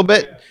hangar a little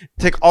bit,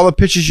 take all the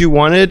pictures you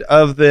wanted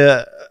of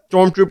the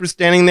stormtroopers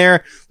standing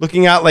there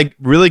looking out, like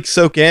really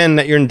soak in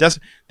that you're in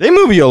desert. They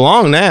move you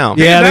along now.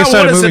 Yeah, they They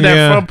started moving. in that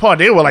Yeah. front part.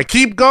 They were like,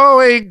 keep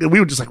going. And we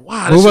were just like,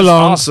 wow, this Move is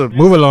along. awesome.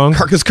 Move along.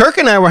 Because Kirk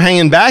and I were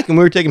hanging back and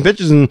we were taking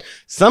pictures, and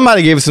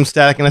somebody gave us some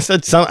static, and I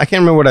said I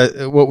can't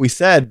remember what we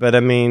said, but I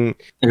mean,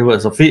 It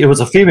was a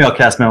female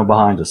cast member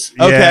behind us.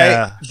 okay.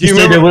 Yeah. Do She you stayed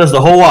there remember? with us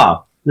the whole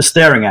while, just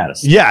staring at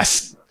us.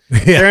 Yes.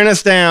 Staring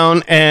us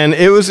down, and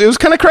it was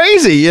kind of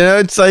crazy, you know.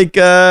 It's like,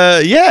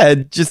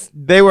 just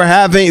they were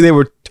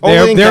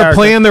totally in They're character.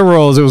 playing their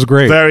roles. It was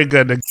great. Very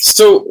good.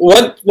 So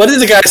what did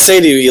the guy say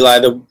to you, Eli?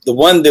 The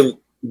one that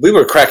we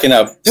were cracking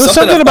up. It was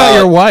something about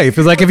your wife.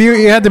 It's like if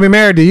you had to be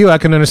married to you, I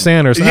can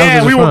understand her. So that Yeah,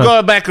 was we just were fun.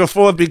 going back and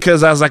forth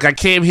because I was like, I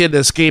came here to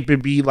escape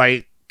and be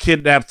like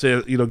kidnapped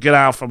to, get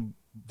out from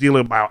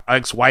dealing with my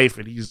ex-wife,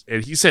 and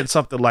he said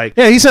something like,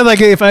 Yeah, he said like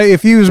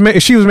if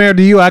she was married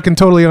to you, I can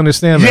totally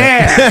understand that.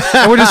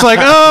 yeah. And we're just like,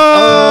 And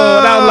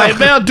I was like,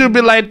 man, do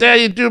me like that,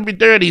 you do me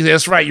dirty.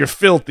 That's right, you're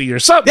filthy or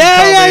something.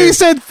 yeah, he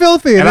said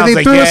filthy, and And I then he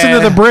was threw like, us into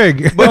yeah. the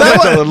brig. But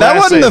that Last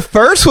wasn't thing. the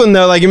first one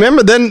though. Like, you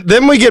remember?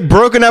 Then we get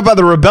broken up by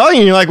the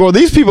rebellion. You're like, well,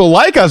 these people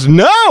like us.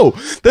 No,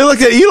 they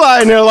looked at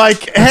Eli and they're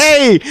like,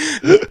 hey,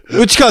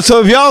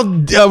 so have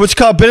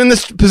y'all been in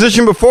this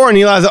position before? And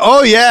Eli's like,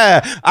 oh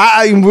yeah,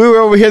 we were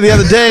over here the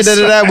other day.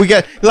 We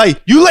got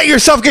like, you let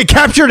yourself get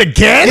captured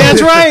again. Yeah,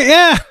 that's right.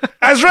 Yeah,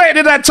 That's right.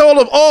 And I told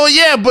him, oh,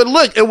 yeah, but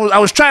look, I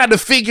was trying to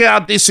figure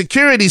out the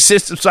security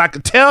system so I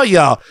could tell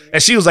y'all.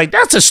 And she was like,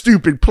 that's a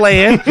stupid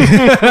plan.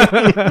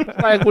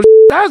 Like, well,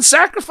 I'm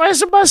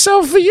sacrificing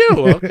myself for you.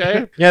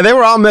 Okay. Yeah, they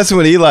were all messing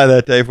with Eli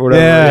that day for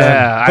whatever. Yeah. reason.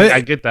 Yeah, But-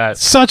 I get that.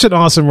 such an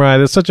awesome ride.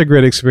 It's such a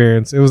great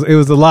experience. It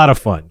was a lot of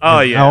fun. Oh,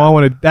 And yeah. I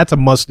want to. That's a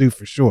must do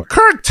for sure.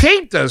 Kirk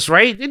taped us,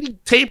 right? Didn't he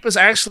tape us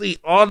actually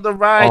on the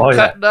ride, Oh, yeah.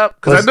 cutting up?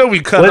 Because I know we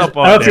cut up I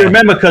on don't know if you that.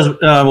 remember, because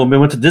when we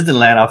went to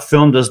Disneyland, I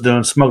filmed us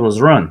doing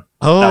Smuggler's Run.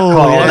 Oh,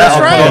 yeah, that's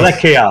All that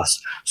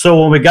chaos.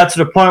 So when we got to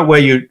the point where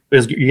you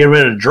get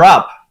ready to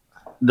drop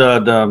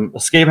the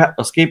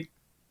escape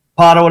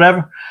pod or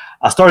whatever,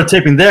 I started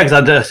taping there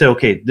because I said,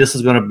 okay, this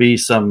is going to be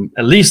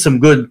at least some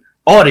good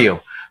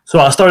audio. So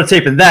I started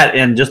taping that,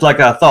 and just like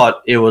I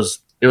thought, it was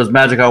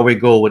Magic Our Way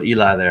Gold with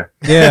Eli there.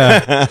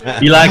 Yeah,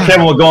 Eli and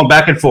Kevin were going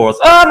back and forth.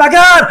 Oh my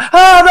God!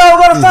 Oh no!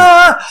 What a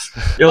fire!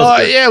 It was Oh,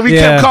 good. yeah, we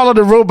Yeah. kept calling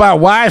the robot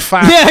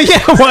Wi-Fi.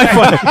 yeah.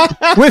 Wi-Fi,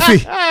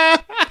 Wi-Fi.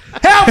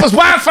 Help us,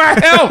 Wi-Fi,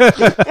 help!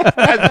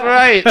 That's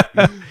right.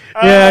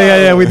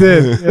 Yeah. We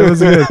did. It was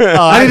good.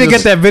 I need to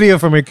get that video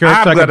from you, Kirk,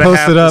 I'm so I can gonna post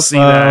have it to up see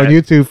that. on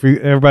YouTube for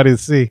everybody to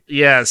see.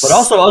 Yes. But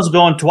also, us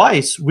going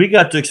twice, we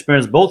got to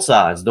experience both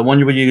sides. The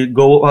one where you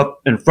go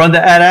up in front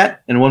of the AT-AT,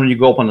 and the one when you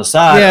go up on the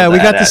side. Yeah, of we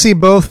the got to AT-AT. see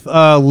both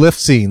lift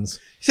scenes.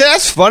 See,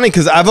 that's funny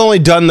because I've only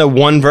done the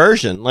one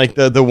version. Like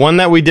the one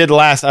that we did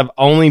last, I've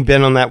only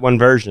been on that one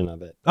version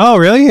of it. Oh,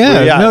 really?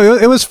 Yeah. Yeah. No,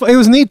 it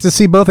was neat to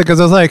see both because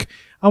I was like,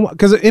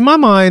 because in my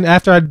mind,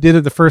 after I did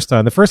it the first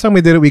time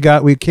we did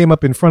it, we came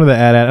up in front of the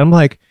AT-AT. I'm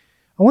like,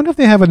 I wonder if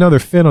they have another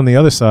Finn on the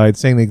other side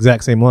saying the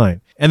exact same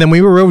line. And then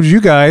we were over to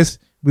you guys.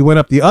 We went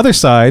up the other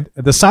side,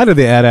 the side of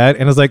the AT-AT,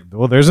 and I was like,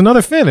 well, there's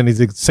another Finn, and he's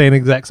saying the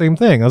exact same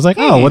thing. I was like,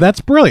 oh, well, that's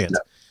brilliant.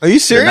 Are you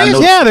serious?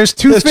 Yeah, there's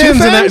two There's two Finns in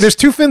that. Finns? There's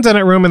two Finns in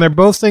that room, and they're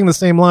both saying the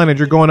same line as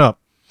you're going up.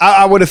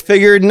 I would have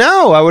figured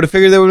no. I would have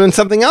figured there would have been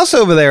something else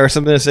over there or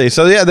something to say.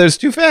 So yeah, there's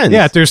two Finns.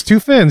 Yeah, there's two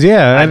Finns.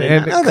 Yeah, I and did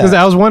not know because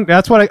that. I was one.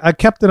 That's what I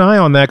kept an eye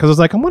on that because I was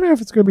like, I'm wondering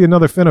if it's going to be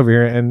another Finn over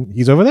here, and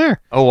he's over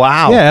there. Oh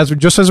wow. Yeah,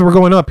 just as we're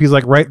going up, he's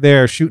like right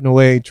there shooting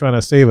away, trying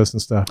to save us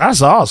and stuff.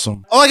 That's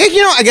awesome. Oh, I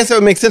guess that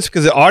would make sense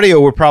because the audio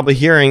we're probably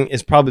hearing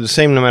is probably the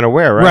same no matter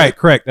where, right? Right,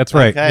 correct. That's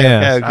right. Okay,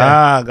 yeah, okay.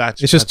 Ah,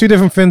 gotcha. it's just two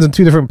different Finns in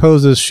two different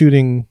poses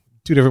shooting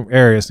two different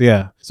areas.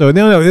 Yeah. So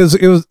no, it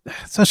was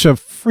such a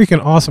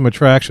freaking awesome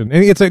attraction,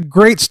 and it's a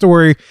great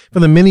story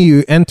from the minute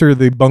you enter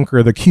the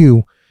bunker, the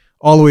queue,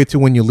 all the way to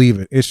when you leave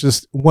it. It's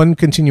just one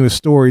continuous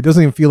story. It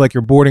doesn't even feel like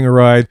you're boarding a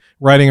ride,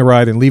 riding a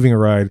ride, and leaving a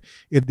ride.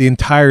 The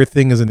entire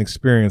thing is an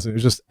experience. It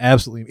was just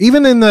absolutely,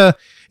 even in the,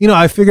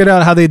 I figured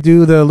out how they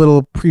do the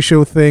little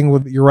pre-show thing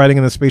with you're riding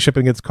in the spaceship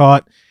and gets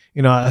caught.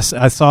 I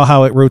saw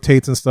how it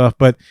rotates and stuff,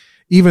 but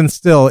even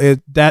still,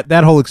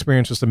 that whole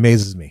experience just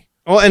amazes me.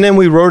 Well, and then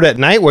we rode at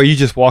night where you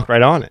just walk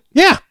right on it.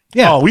 Yeah.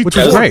 Oh, we which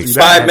took was it. great.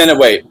 5 minute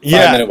wait. 5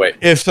 minute wait.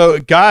 If so,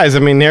 guys, I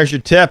mean, there's your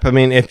tip. I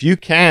mean, if you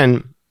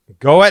can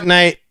go at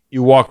night,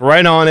 you walk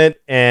right on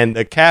it, and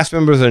the cast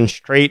members are in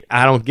straight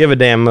I don't give a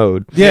damn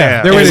mode.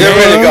 Yeah, Yeah. ready They're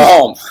ready to go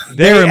home. They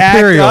They're act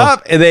imperial.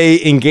 up, and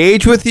they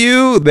engage with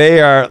you.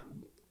 They are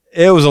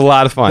It was a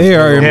lot of fun. They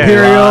are It was a lot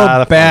imperial of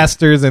fun.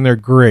 bastards, and they're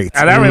great.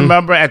 And I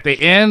remember at the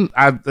end,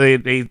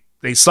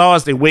 they saw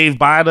us, they waved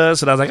by to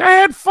us, and I was like, I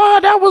had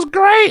fun, that was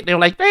great. They were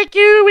like, thank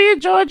you, we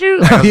enjoyed you.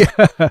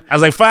 I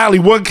was like, finally,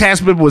 one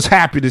cast member was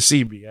happy to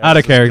see me. Out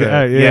of character.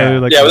 Yeah.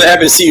 Like, Yeah, well, they're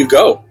happy to see you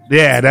go.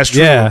 Yeah, that's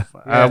true. Yeah.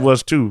 I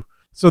was too.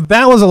 So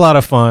that was a lot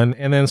of fun.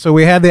 And then so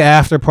we had the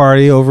after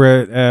party over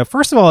at,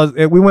 first of all,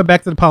 we went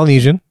back to the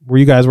Polynesian where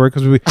you guys were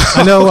because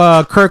I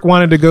know Kirk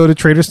wanted to go to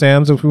Trader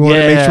Sam's, so we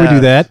wanted to make sure we do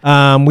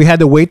that. We had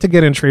to wait to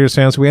get in Trader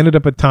Sam's. So we ended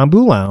up at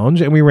Tambu Lounge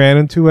and we ran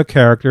into a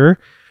character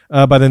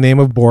by the name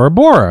of Bora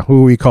Bora,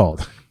 who we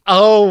called.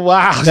 Oh,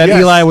 wow. That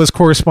Eli was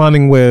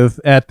corresponding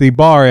with at the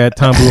bar at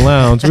Tambu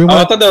Lounge. We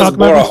I thought that was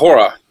Bora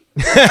Hora.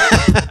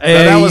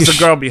 That was the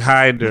girl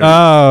behind her.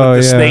 Oh,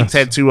 with the yeah. snake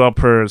tattoo up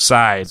her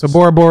side. So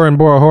Bora Bora and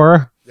Bora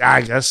Hora?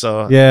 I guess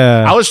so.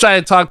 Yeah. I was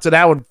trying to talk to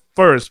that one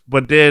first,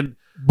 but then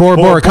Bora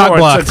Bora cock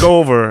blocked. took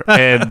over,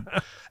 and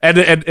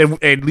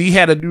Lee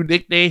had a new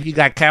nickname. He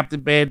got Captain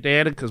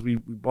Bandana because we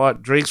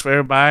bought drinks for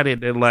everybody,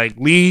 and then like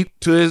Lee,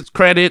 to his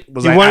credit,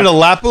 was He like, wanted a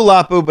Lapu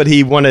Lapu, but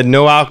he wanted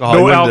no alcohol. No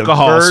He wanted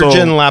alcohol, a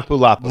virgin so- Lapu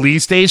Lapu. Lee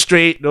stayed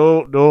straight,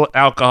 no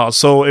alcohol.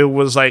 So it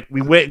was like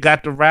we went and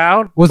got the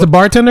round. Was the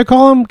bartender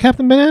call him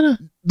Captain Banana?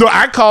 No,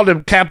 I called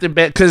him Captain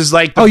Bandana because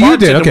like the Oh, you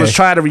bartender did? Okay. was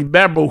trying to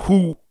remember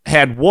who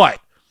had what.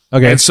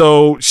 Okay. And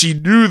so she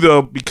knew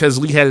though because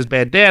Lee had his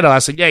bandana. I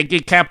said, "Yeah,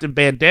 get Captain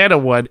Bandana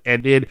one."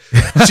 And then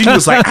she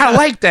was like, "I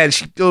like that."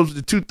 She goes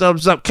the 2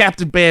 thumbs up,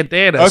 Captain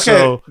Bandana. Okay,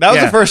 So, that was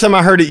yeah. the first time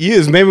I heard it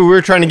used. Maybe we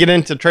were trying to get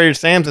into Trader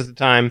Sam's at the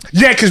time.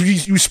 Yeah,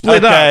 because you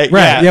split up.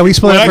 Right, yeah, we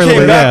split When up for I a came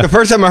little bit, back, yeah. the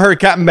first time I heard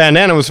Captain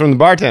Bandana was from the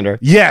bartender.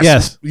 Yes.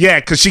 Yes. Yeah,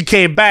 because she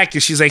came back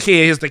and she's like,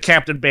 "Hey, here's the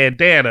Captain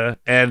Bandana,"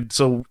 and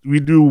so we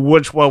knew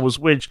which one was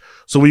which,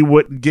 so we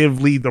wouldn't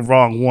give Lee the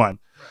wrong one.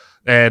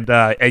 And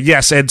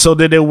yes, and so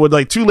then there were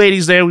like 2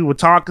 ladies there. We were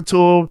talking to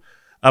them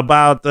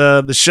about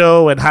the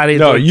show and how they.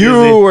 No, looked you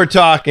busy. were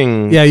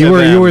talking. Yeah, to you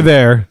them. were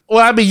there.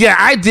 Well, I mean, yeah,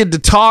 I did the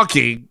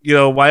talking. You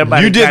know, while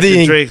everybody You did got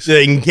the drinks.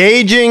 the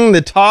engaging,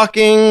 the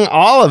talking,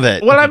 all of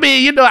it. Well, I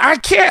mean, you know, I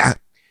can't.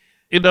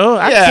 You know,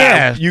 I yeah,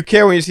 can't. you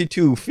care when you see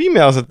 2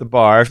 females at the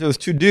bar. If it was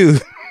 2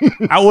 dudes,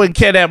 I wouldn't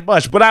care that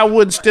much, but I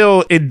would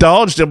still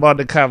indulge them on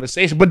the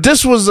conversation. But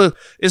this was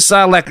it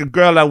sounded like a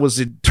girl that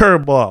was in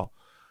turmoil.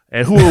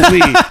 And who are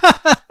we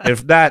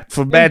if not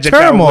for Magic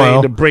Our turmoil?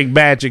 Way to bring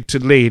magic to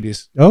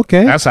ladies?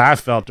 Okay. That's how I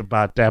felt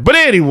about that. But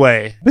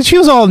anyway, But she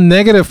was all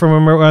negative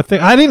from her. I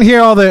think I didn't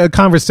hear all the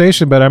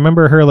conversation, but I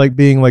remember her like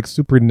being like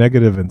super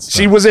negative and stuff.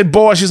 she was in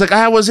Bora. She's like,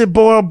 I was in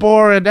Bora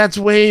Bora, and that's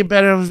way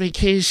better of a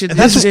vacation. than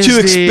this is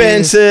too Disney."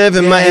 expensive.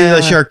 And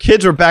Yeah. our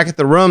kids were back at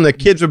the room. The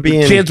kids were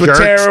being Kids were jerks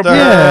to terrible. her,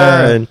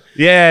 Yeah. and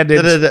Yeah, and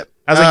then da-da-da.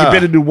 I was like, you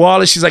been to New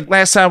Orleans? She's like,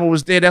 last time I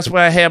was there, that's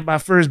where I had my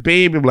first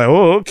baby. I'm like,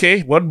 oh,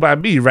 okay. Wasn't by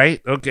me, right?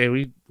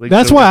 Okay,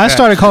 That's why I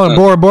started calling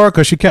Bora Bora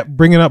because she kept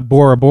bringing up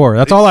Bora Bora.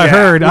 That's all I Yeah.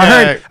 heard.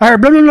 Yeah. I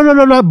heard blah blah blah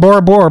blah blah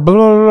Bora Bora blah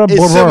blah blah It's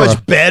Bora so Bora.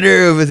 much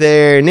better over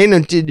there. And they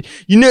don't did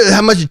you know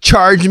how much it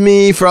charged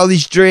me for all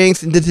these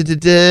drinks and and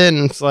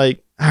it's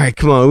like, all right,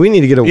 come on, we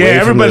need to get away Yeah,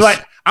 from everybody this.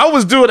 like, I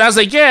was doing, I was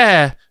like,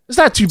 yeah, it's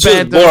not too It's just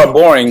bad. Bora though.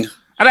 boring.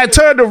 And I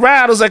turned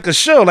around, it was like a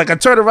show. Like I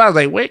turned around, I was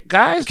like, wait,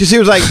 guys. Because he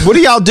was like, "What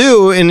do y'all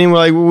do?" And then we're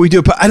like, "Well, we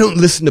do." I don't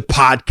listen to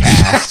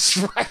podcasts. That's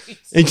right.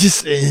 It's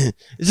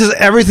just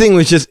everything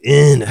was just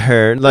in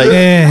her, like,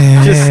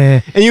 Eh. just.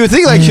 And you would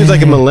think like she was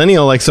like a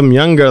millennial, like some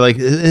young girl, like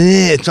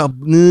it's all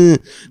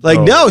like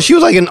no, she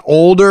was like an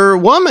older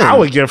woman. I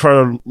would give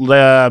her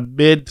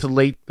mid to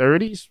late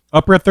 30s.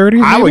 Upper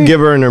 30s. I would maybe? give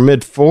her in her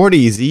mid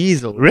 40s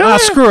easily. Really? Ah,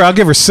 screw her. I'll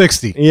give her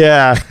 60.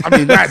 Yeah. I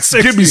mean, that's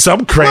give me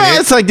some credit. Well,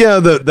 it's like, you know,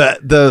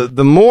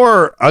 the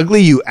more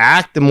ugly you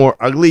act, the more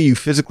ugly you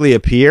physically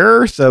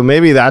appear. So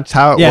maybe that's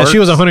how it Yeah, works. she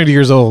was 100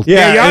 years old.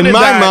 Yeah, Yeah, y'all in did my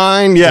that.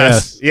 mind,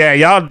 yes. Yeah,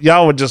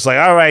 y'all were just like,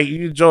 all right,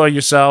 you enjoy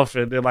yourself,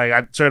 and then like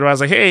I turned around, I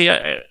was like,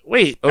 hey,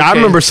 wait. Okay. I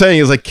remember saying,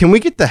 "It was like, can we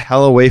get the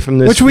hell away from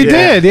this?" Which we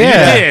did,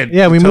 yeah. You did.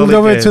 Yeah, we You moved totally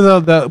over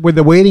did. to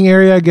the waiting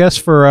area, I guess,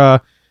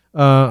 for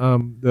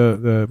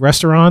the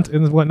restaurant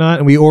and whatnot,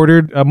 and we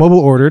mobile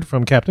ordered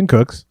from Captain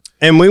Cook's.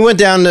 And we went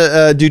down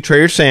to do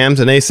Trader Sam's,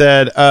 and they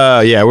said,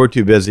 "Yeah, we're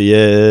too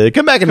busy.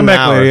 Come back in Come an back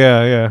hour." later,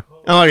 yeah.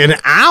 I'm like, an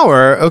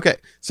hour? Okay.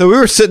 So we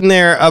were sitting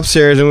there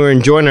upstairs and we were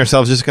enjoying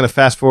ourselves. Just going to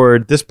fast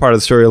forward this part of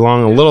the story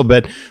along a little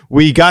bit.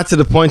 We got to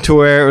the point to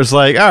where it was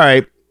like, all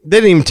right, they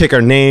didn't even take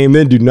our name. They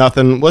didn't do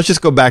nothing. Let's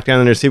just go back down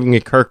there and see if we can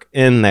get Kirk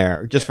in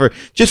there just for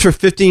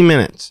 15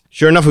 minutes.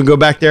 Sure enough, we go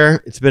back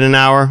there. It's been an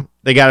hour.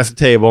 They got us a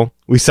table.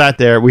 We sat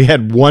there. We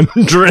had one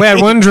drink. We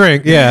had one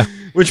drink, yeah.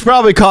 Which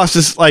probably cost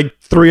us like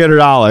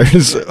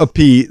 $300 a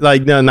piece.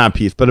 Like, no, not a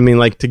piece, but I mean,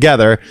 like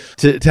together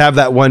to have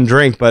that one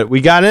drink. But we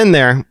got in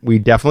there. We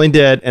definitely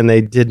did. And they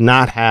did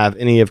not have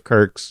any of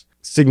Kirk's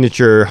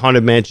signature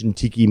Haunted Mansion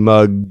Tiki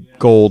mug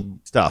gold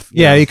stuff.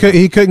 Yeah, he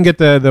couldn't get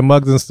the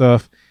mugs and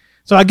stuff.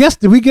 So I guess,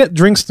 did we get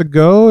drinks to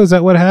go? Is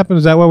that what happened?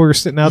 Is that why we were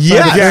sitting outside?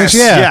 Yes, the drinks?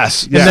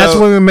 yes. And that's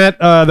when we met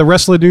the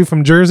wrestler dude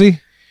from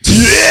Jersey.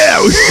 Yeah,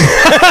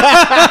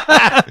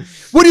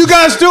 What do you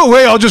guys do?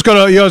 Wait, I'll just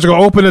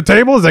gonna open the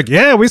table. It's like,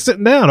 yeah, we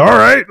sitting down. All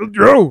right, let's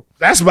go.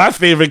 That's my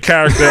favorite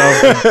character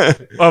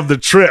of the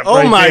trip. Oh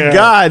right my there.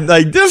 God.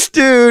 Like, this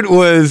dude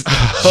was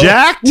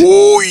jacked to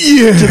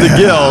the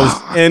gills.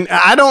 And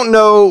I don't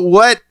know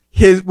what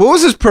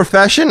was his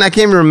profession? I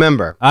can't even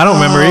remember. I don't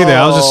remember either.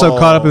 I was just so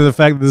caught up in the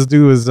fact that this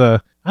dude was.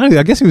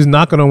 I guess he was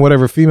knocking on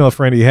whatever female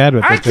friend he had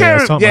with I it there or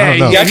can't- something. yeah, I don't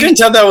know. Yeah, I couldn't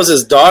tell if that was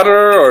his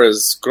daughter or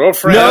his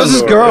girlfriend. No, it was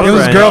his or- girlfriend. It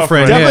was his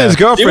girlfriend. Definitely Yeah. his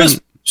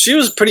girlfriend. She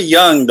was pretty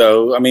young,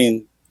 though. I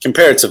mean,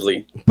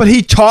 comparatively. But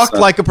he talked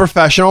like a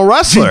professional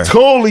wrestler.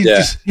 Totally.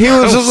 Yeah. He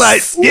was just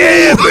like,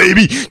 yeah,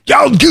 baby,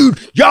 y'all, dude,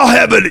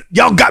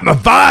 y'all got my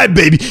vibe,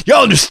 baby.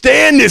 Y'all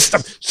understand this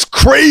stuff? It's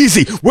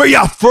crazy. Where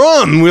y'all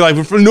from? We're like,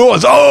 we're from New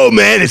Orleans. Oh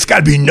man, it's got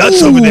to be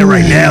nuts over there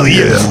right now.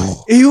 Yeah.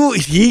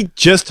 He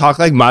just talked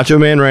like Macho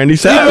Man Randy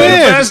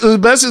Savage. The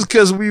best is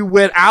because we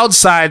went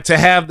outside to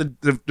have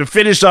the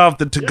finish off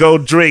the to-go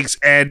drinks,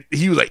 and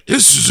he was like,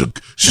 "This is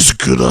a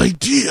good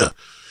idea.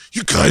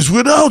 You guys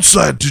went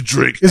outside to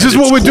drink. Is this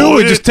and what it's we do?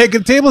 We quiet." just take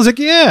a table? It's like,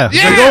 yeah.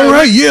 Yeah. Like, all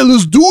right, yeah,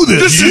 let's do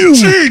this. This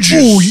is changes.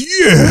 Oh,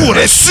 yeah. I want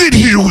to sit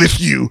here with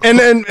you. And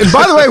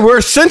by the way, we're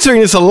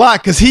censoring this a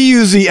lot because he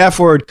used the F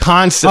word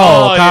constantly.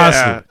 Oh,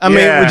 constant. I mean,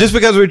 Yeah. just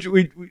because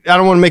we I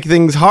don't want to make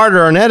things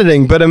harder on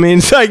editing, but I mean,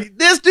 it's like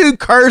this dude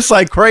cursed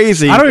like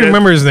crazy. I don't even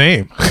remember his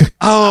name.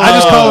 Oh, I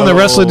just call him the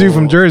wrestler dude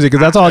from Jersey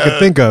because that's all I could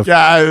think of.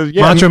 yeah.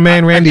 Macho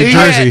Man Randy He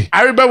Jersey. had-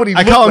 I remember when he I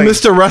looked call him like,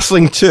 Mr.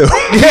 Wrestling too.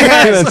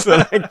 That's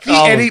what I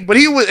call him.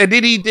 and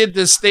then he did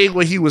this thing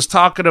where he was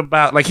talking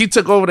about, like, he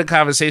took over the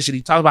conversation.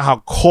 He talked about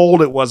how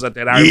cold it was out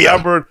there. I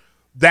remember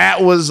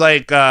that was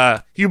like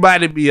he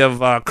reminded me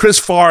of Chris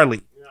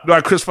Farley. You know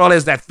how Chris Farley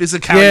has that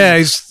physicality. Yeah,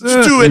 he's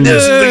Let's do it.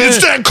 This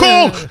it's that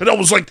cold, and I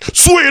was like,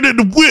 swing in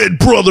the wind,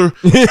 brother.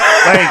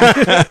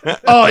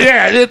 Oh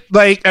yeah,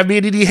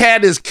 and he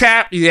had his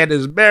cap. He had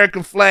his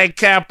American flag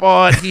cap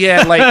on. He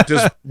had like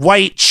this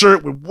white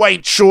shirt with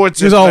white shorts.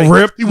 He was and, all like,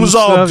 ripped He was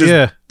and all stuff, just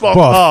yeah. buff.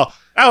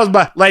 Buff. That was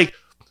my like.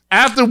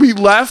 After we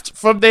left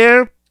from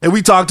there and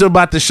we talked to him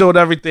about the show and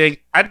everything,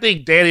 I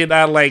think Danny and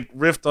I like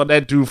riffed on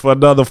that dude for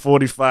another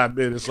 45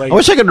 minutes. Like, I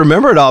wish I could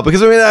remember it all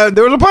because I mean,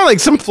 there was a part like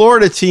some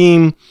Florida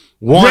team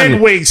won.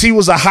 Red Wings. He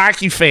was a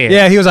hockey fan.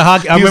 Yeah, he was a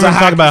hockey. I He was remember a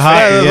him talking about hockey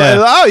hockey. Like,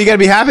 Yeah. oh, you got to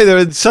be happy there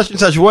was such and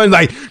such one.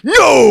 Like, no.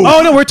 Oh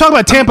no, we're talking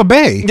about Tampa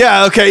Bay.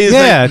 Yeah, okay. He's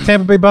Yeah, like,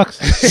 Tampa Bay Bucks.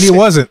 He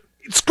wasn't.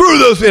 screw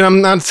those. And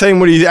I'm not saying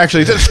what he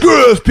actually said. Screw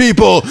those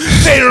people.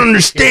 They don't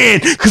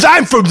understand because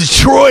I'm from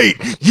Detroit.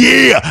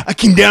 Yeah, I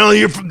came down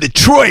here from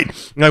Detroit.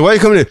 I'm like, why are you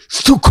coming in?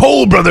 It's too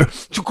cold, brother.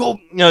 Too cold.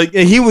 You know,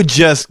 and he would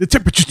just. The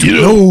temperature's too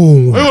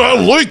low. I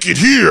like it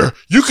here.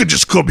 You can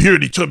just come here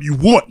anytime you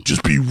want.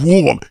 Just be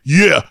warm.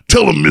 Yeah,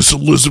 tell him, Miss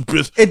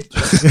Elizabeth.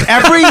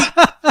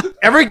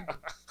 Every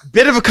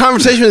bit of a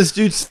conversation with this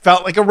dude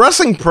felt like a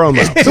wrestling promo.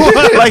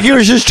 Like he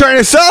was just trying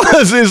to sell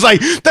us. It's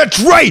like, that's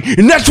right,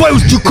 and that's why it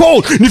was too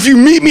cold. And if you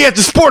meet me at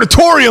the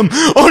Sportatorium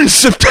on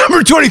September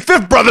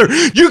 25th, brother,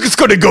 you're just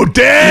going to go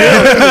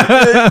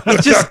down.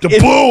 It's just, The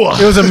blower.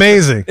 It was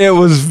amazing. it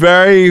was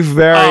very,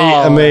 very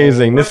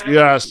amazing. This,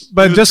 Yes.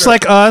 But just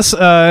like us,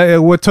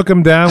 what took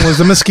him down was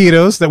the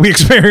mosquitoes that we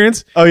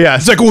experienced. oh, yeah.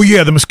 It's like, oh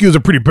yeah, the mosquitoes are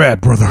pretty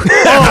bad, brother.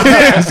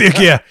 yeah, we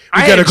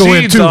I gotta had go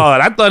in jeans too.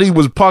 on. I thought he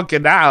was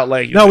punking out.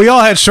 Like, No, we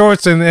all had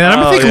shorts, and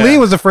I Oh, think yeah. Lee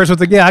was the first one.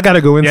 Like, yeah, I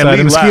gotta go inside. Lee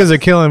The mosquitoes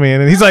left. are killing me,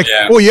 and he's like,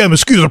 Yeah. oh yeah,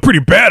 mosquitoes are pretty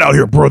bad out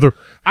here, brother.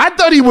 I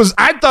thought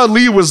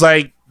Lee was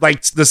like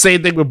the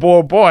same thing with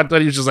Bora Bora. I thought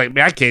he was just like,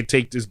 man, I can't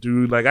take this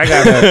dude. Like, I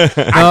gotta.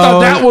 I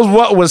thought that was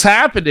what was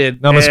happening.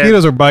 No, And-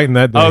 mosquitoes are biting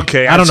that day.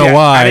 Okay, I don't know see,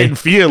 why. I didn't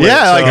feel it.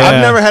 Yeah, like so- I've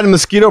never had a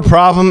mosquito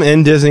problem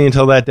in Disney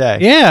until that day.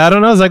 Yeah, I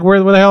don't know. It's like where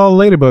the hell are all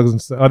the ladybugs and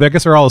stuff? Oh, I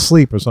guess they're all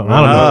asleep or something. I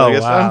don't know. I Oh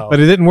guess so. wow! But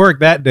it didn't work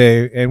that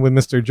day, and with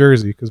Mr.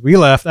 Jersey because we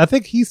left. I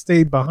think he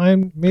stayed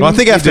behind. Maybe. Well, I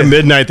think after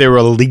midnight they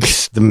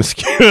released the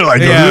mosquito. Like,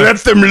 Yeah. let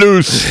them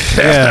loose.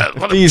 Yeah.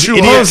 These chew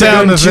idiots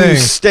down are the going thing.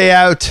 to stay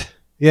out.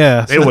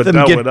 Yeah. They So, were Let them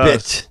done get with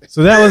us. bit.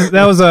 so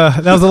that was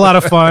a lot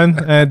of fun.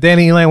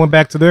 Danny and Elaine went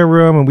back to their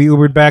room, and we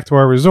Ubered back to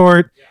our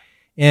resort.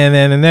 And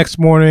then the next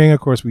morning, of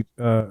course, we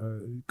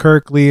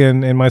Kirk, Lee,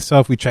 and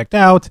myself, we checked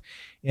out.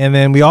 And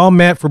then we all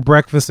met for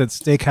breakfast at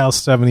Steakhouse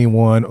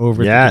 71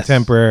 over at Yes. the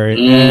Contemporary.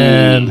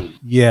 And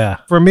yeah,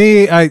 for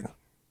me,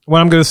 what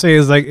I'm going to say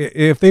is like,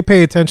 if they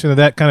pay attention to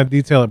that kind of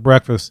detail at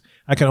breakfast,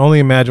 I can only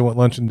imagine what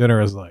lunch and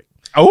dinner is like.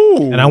 Oh,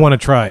 And I want to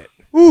try it.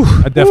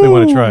 I definitely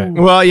want to try it.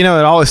 Well, you know,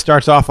 it always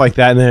starts off like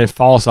that and then it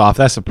falls off.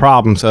 That's the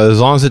problem. So as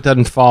long as it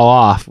doesn't fall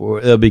off,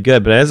 it'll be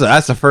good. But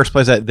that's the first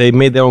place that they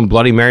made their own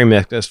Bloody Mary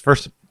mix. That's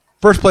first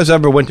place I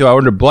ever went to. I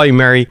ordered Bloody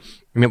Mary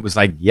and it was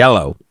like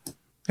yellow.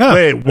 Huh.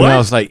 wait, And I what?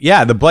 was like,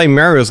 yeah, the Bloody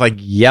Mary was like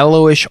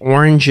yellowish,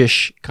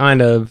 orangish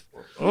kind of.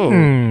 Oh,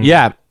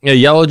 Yeah,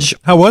 yellowish. It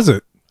How was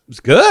it? was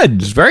good. It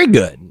was very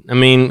good. I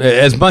mean,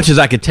 as much as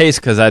I could taste,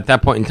 because at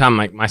that point in time,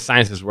 my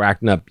sinuses were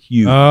acting up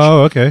huge.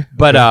 Oh, okay.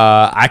 But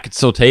I could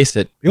still taste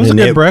it. It was a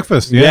good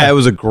breakfast. Yeah, it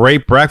was a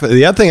great breakfast.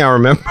 The other thing I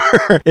remember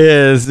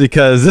is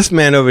because this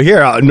man over here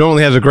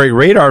normally has a great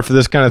radar for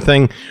this kind of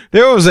thing.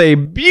 There was a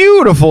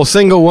beautiful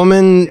single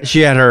woman.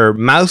 She had her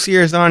mouse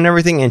ears on and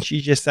everything, and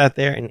she just sat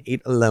there and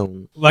ate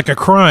alone. Like a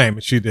crime,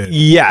 she did.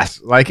 Yes,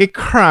 like a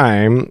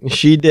crime.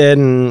 She did.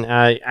 And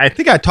I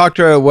think I talked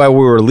to her while we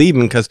were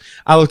leaving because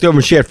I looked over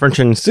and she had French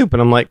onion soup,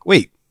 and I'm like,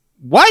 wait.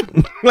 What?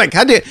 Like,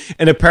 how did?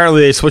 And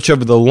apparently they switched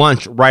over to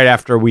lunch right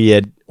after we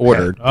had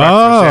ordered.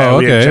 Oh,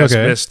 we had okay, just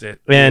okay. missed it.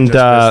 And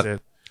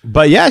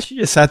but yeah, she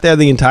just sat there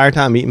the entire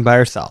time eating by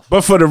herself.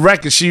 But for the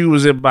record, she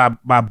was in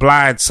my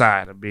blind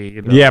side of me.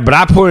 You know? Yeah, but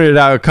I pointed it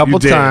out a couple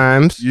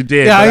times. You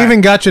did. Yeah, but I even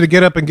got you to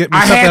get up and get me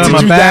I something had out of to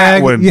my do that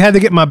bag. one. You had to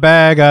get my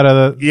bag out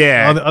of the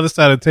on the other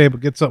side of the table.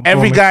 Get something.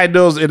 Every for me. guy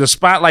knows in a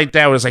spot like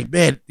that, where it's like,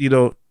 man,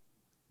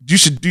 you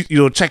should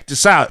do, check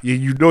this out.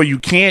 You know you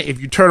can't.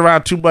 If you turn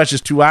around too much,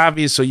 it's too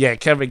obvious. So yeah,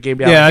 Kevin gave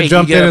me. Yeah, I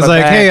jumped in. It's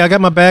like, hey, I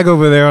got my bag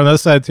over there on the other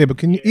side of the table.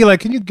 Can you, Eli?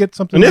 Can you get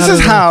something? And this out is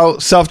of how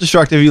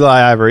self-destructive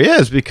Eli Ivory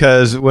is,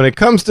 because when it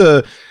comes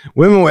to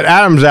women with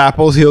Adam's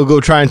apples, he'll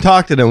go try and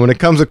talk to them. When it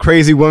comes to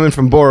crazy women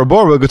from Bora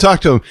Bora, we'll go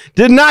talk to them.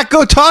 Did not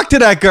go talk to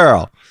that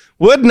girl.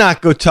 Would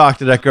not go talk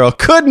to that girl.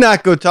 Could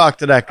not go talk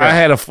to that girl. I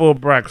had a full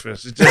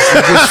breakfast. It's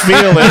just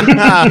feeling,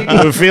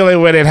 the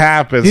feeling when it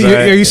happens.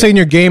 Are you saying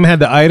your game had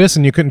the itis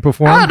and you couldn't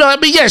perform? I don't know. I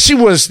mean, yeah, she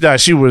was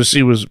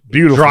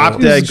beautiful. Drop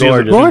dead She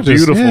was gorgeous.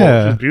 beautiful.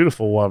 Yeah. She was a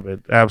beautiful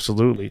woman.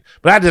 Absolutely.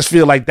 But I just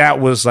feel like that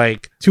was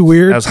like Too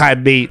weird. That was high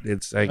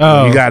maintenance. Like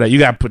Oh. you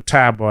gotta put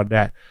time on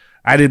that.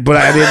 I didn't.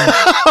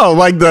 Oh,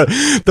 like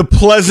the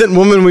pleasant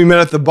woman we met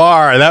at the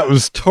bar. That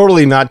was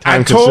totally not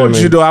time I told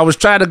consuming. you though. I was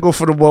trying to go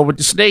for the one with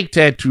the snake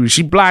tattoo.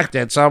 She blocked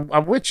that, so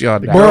I'm with you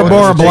on that. Bora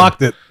Bora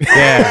blocked it.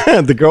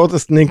 Yeah, the girl with the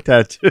snake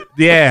tattoo.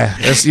 Yeah,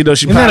 that's she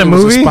Isn't that a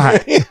probably was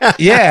movie? spot.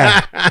 Yeah,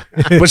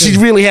 but she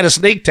really had a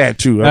snake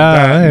tattoo.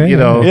 yeah.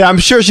 Yeah, I'm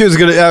sure she was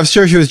gonna. I'm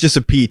sure she was just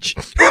a peach.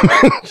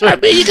 I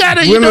mean, you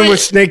gotta. Women with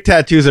snake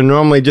tattoos are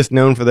normally just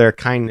known for their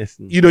kindness.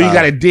 And you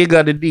gotta dig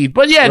underneath.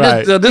 But yeah,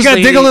 Right. this You gotta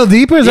lady, dig a little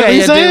deeper? Is that what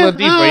you're dig a saying? little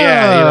deeper.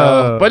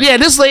 Yeah, But yeah,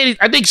 this lady,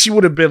 I think she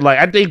would have been like,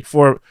 I think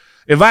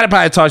if I'd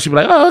probably talked, she'd be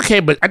like, oh, okay,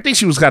 but I think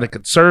she was kind of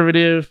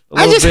conservative.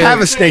 I just have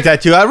a snake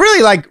tattoo. I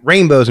really like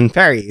rainbows and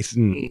fairies.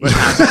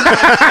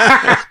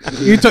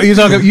 You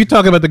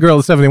talking about the girl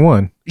at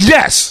 71?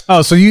 Yes.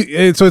 Oh, so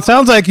it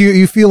sounds like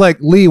you feel like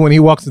Lee when he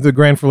walks into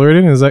Grand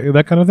Floridian. Is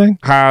that kind of thing?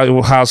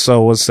 How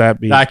so? What's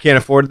that mean? I can't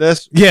afford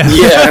this. Yeah.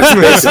 Yeah,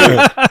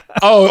 basically.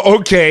 Oh,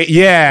 okay.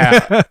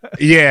 Yeah.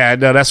 Yeah.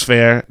 No, that's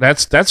fair.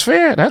 That's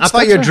fair. I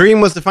thought your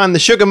dream was to find the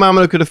sugar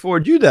mama who could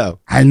afford you, though.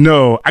 I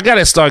know. I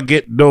gotta start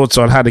getting notes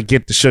on how to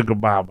get the sugar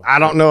mama. I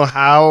don't know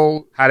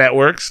how that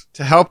works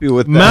to help you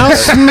with that.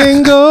 Mouse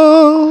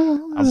Mingo.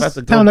 I'm about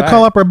to go Time to back.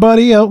 call up our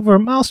buddy over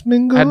Mouse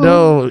Mingo. I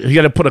know. You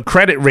gotta put a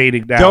credit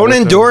rating down. Don't with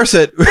them. endorse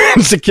it.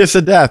 It's a kiss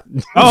of death.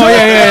 Oh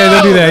yeah,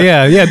 don't do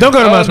that. Yeah. Don't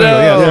go to Mouse Mingo.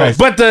 Yeah, that's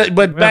right.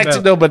 But back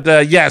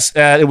to yes,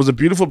 it was a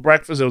beautiful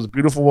breakfast. It was a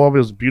beautiful woman. It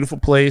was a beautiful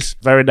place.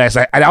 Very nice.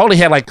 I only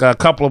had like a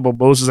couple of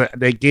mimosas.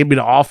 They gave me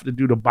the offer to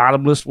do the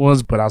bottomless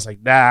ones, but I was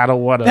like, nah, I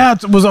don't want to.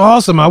 That was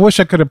awesome. I wish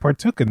I could have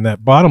partook in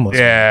that bottomless.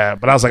 Yeah,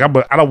 but I was like,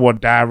 I don't want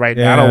to die right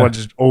now. I don't Yeah. want to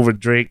just over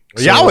drink.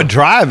 Y'all were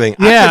driving.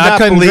 Yeah, I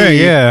couldn't drink,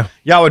 yeah.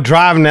 Y'all were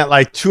driving at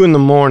like 2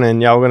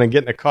 a.m. Y'all were gonna get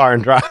in the car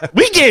and drive.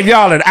 We gave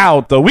y'all an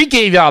out though. We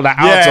gave y'all the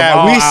outs. Yeah, of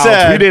all we outs.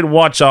 said- we didn't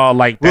want y'all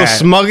like We'll that.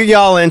 smuggle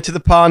y'all into the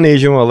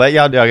Polynesian. We'll let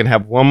y'all do. Y'all can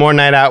have one more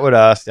night out with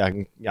us.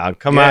 Y'all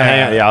come out,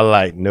 hang out. Y'all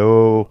like,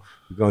 no,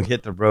 we're gonna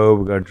hit the road.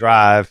 We're gonna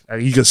drive.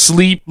 You can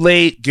sleep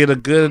late, get a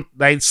good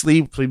night's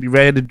sleep, so you be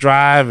ready to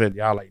drive. And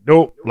y'all like,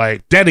 nope,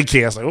 like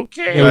dedicated. I was like,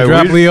 okay. Yeah, we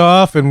dropped Lee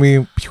off and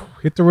we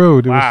hit the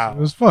road. Wow. It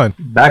was fun.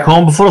 Back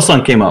home before the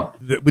sun came up.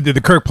 We did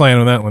the Kirk plan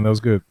on that one. That was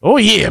good. Oh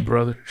yeah,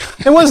 brother.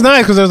 It was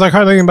nice because there was like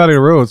hardly anybody on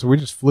the road, so we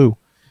just flew.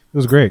 It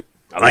was great.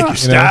 I like your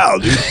style,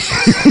 dude.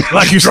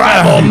 Like your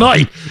drive style. all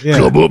night. Yeah.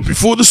 Come up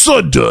before the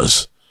sun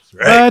does.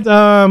 But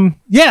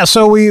yeah,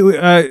 so we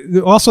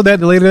also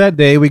later that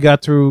day we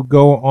got to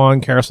go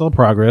on Carousel of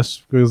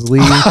Progress because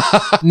Lee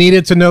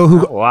needed to know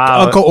who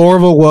Uncle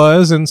Orville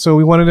was, and so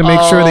we wanted to make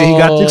sure that he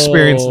got to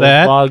experience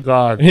that. Oh my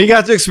God, He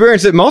got to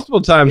experience it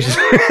multiple times.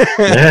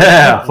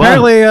 Yeah.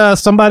 Apparently,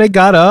 somebody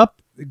got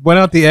up, went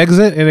out the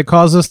exit, and it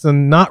caused us to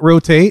not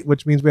rotate,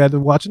 which means we had to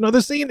watch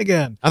another scene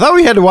again. I thought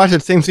we had to watch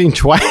that same scene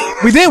twice.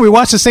 We did. We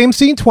watched the same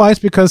scene twice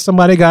because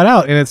somebody got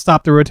out and it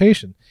stopped the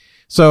rotation.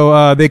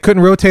 So they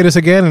couldn't rotate us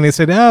again, and they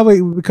said,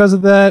 because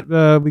of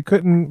that, we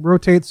couldn't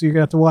rotate, so you're going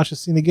to have to watch the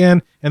scene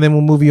again, and then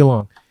we'll move you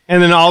along.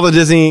 And then all the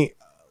Disney...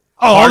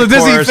 all the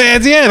Disney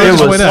fans, yeah. They It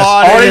just was went out.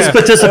 audience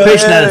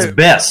participation at its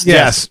best.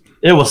 Yes.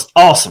 It was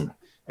awesome.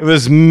 It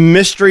was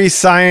Mystery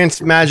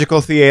Science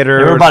Magical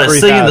Theater. Everybody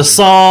 3000. singing the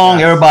song.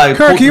 Yeah. Everybody.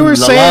 Kirk, you were the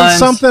saying lines.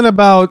 something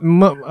about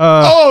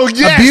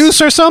yes. abuse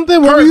or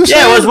something. What were you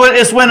saying? Yeah,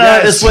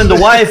 it's when the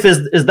wife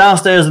is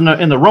downstairs in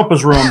the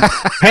rumpus room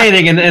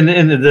painting, and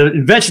the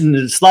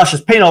invention sloshes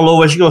paint all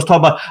over. She goes talk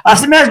about. I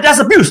said, man, that's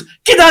abuse.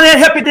 Get down there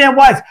and help your damn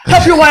wife.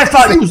 Help your wife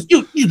out.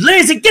 You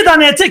lazy. Get down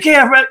there and take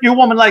care of your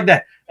woman like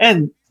that.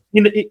 And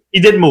he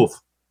didn't move.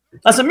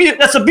 That's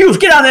abuse.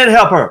 Get down there and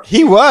help her.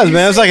 He was,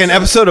 man. It was like an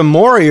episode of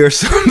Maury or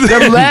something.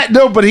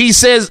 No, but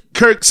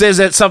Kirk says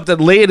that something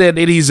later, and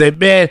he said,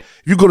 man,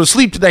 if you go to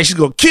sleep tonight, she's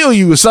going to kill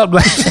you or something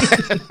like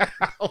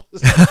that.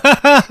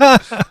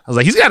 I was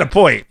like, he's got a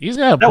point.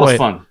 That was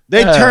fun.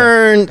 They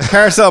turned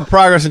Carousel of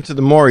Progress into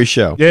the Maury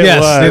show.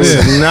 Yes, it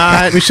is.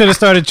 Not. We should have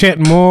started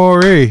chanting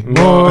Maury. It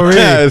would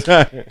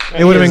have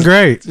been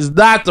great. It's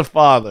not the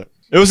father.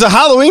 It was a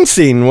Halloween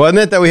scene, wasn't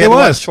it? That we had to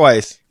watch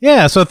twice.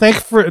 Yeah, so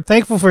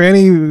thankful for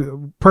any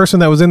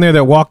person that was in there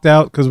that walked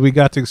out because we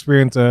got to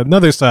experience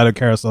another side of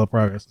Carousel of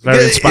Progress.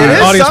 Very inspiring. It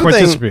is Audience something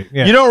participate.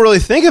 Yeah. You don't really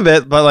think of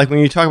it, but like when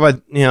you talk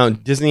about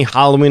Disney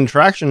Halloween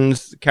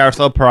attractions,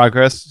 Carousel of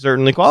Progress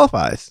certainly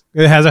qualifies.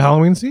 It has a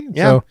Halloween scene.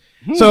 Yeah.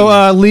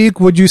 So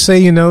Leek, would you say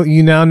you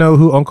now know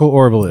who Uncle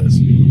Orville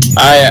is?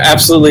 I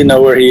absolutely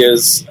know where he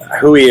is,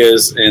 who he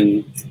is,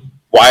 and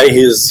why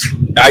his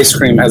ice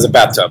cream has a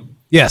bathtub.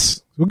 Yes.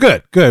 Well,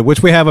 good.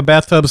 Which we have a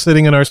bathtub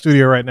sitting in our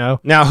studio right now.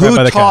 Now, right who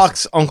by the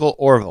talks Uncle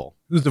Orville?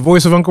 Who's the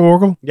voice of Uncle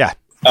Orville? Yeah.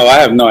 Oh, I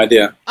have no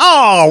idea.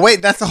 Oh,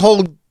 wait,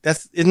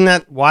 isn't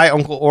that why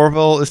Uncle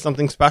Orville is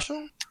something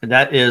special?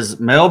 That is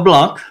Mel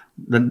Blanc,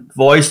 the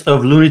voice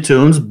of Looney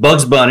Tunes,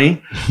 Bugs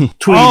Bunny,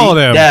 Tweety, All of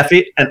them.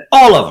 Daffy, and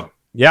all of them.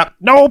 Yep.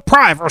 No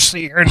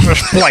privacy in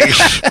this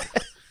place.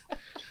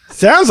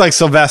 Sounds like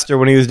Sylvester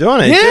when he was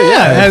doing it.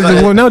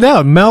 too. Well, no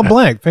doubt. Mel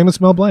Blanc,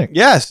 famous Mel Blanc.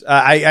 Yes,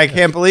 I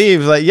can't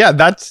believe,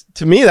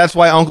 that's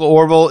why Uncle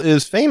Orville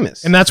is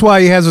famous. And that's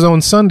why he has his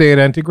own Sunday at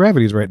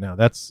Anti-Gravities right now.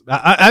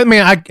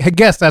 I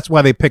guess that's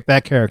why they picked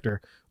that character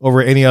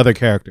over any other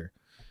character.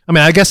 I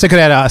mean, I guess they could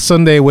have had a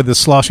Sunday with the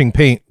sloshing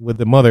paint with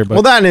the mother,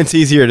 but and it's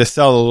easier to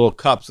sell the little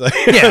cups.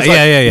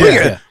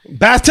 yeah.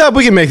 Bathtub,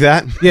 we can make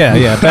that.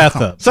 Yeah,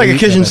 bathtub. It's like a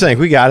kitchen sink.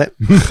 We got it.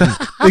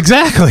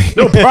 Exactly.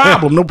 No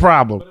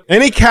problem.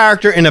 Any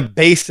character in a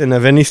basin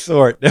of any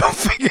sort, they'll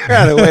figure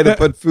out a way to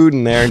put food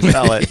in there and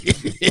sell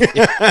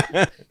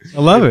it. I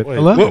love it.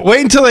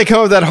 Wait until they come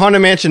up with that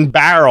Haunted Mansion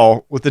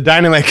barrel with the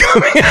dynamite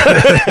coming out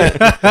of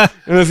it.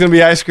 And there's going to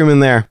be ice cream in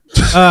there.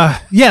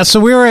 So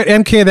we were at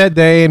MK that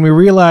day, and we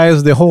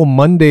realized the whole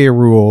Monday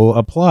rule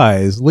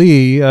applies.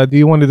 Lee, do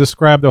you want to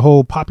describe the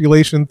whole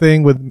population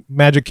thing with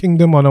Magic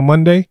Kingdom on a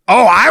Monday?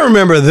 Oh, I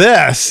remember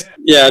this.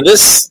 Yeah,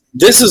 this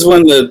is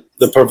when the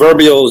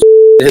proverbial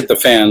hit the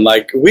fan.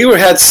 Like,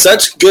 had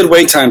such good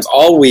wait times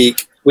all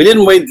week. We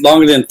didn't wait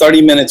longer than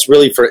 30 minutes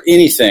really for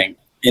anything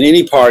in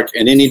any park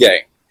and any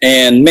day.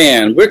 And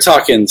man, we're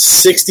talking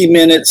 60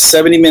 minutes,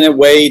 70-minute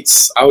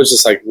waits. I was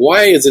just like,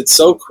 why is it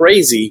so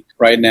crazy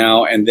right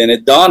now? And then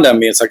it dawned on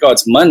me, it's like, oh,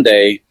 it's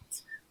Monday.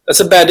 That's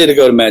a bad day to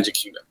go to Magic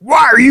Kingdom.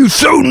 Why are you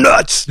so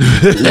nuts?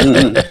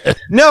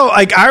 No,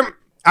 like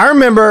I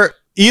remember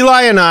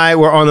Eli and I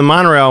were on the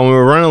monorail and we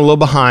were running a little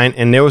behind,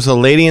 and there was a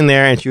lady in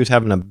there and she was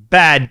having a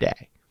bad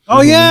day.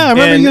 Oh, yeah. I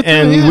remember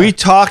and we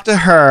talked to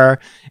her,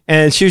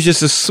 and she was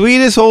just the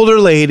sweetest older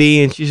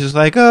lady, and she's just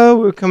like, oh,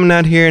 we're coming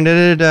out here and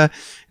da-da-da-da.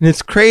 And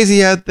it's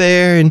crazy out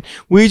there, and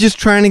we're just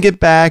trying to get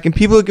back, and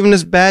people are giving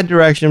us bad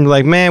direction. We're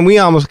like, man, we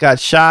almost got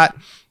shot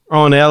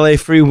on the LA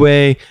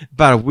freeway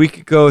about a week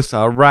ago. It's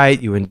all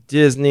right. You in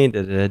Disney.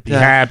 Da-da-da-da. Be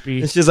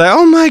happy. It's just like,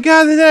 oh my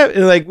God.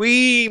 And like,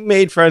 we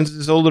made friends with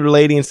this older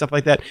lady and stuff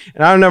like that.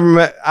 And I'll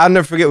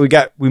never forget,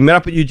 we met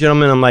up with you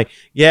gentlemen. I'm like,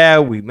 yeah,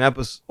 we met up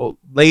with this old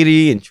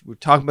lady, and we were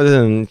talking about it,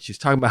 and she's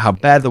talking about how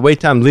bad the wait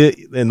time.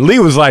 And Lee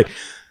was like,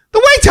 the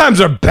wait times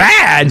are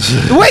bad.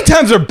 The wait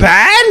times are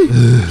bad.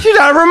 You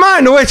gotta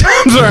remind, the wait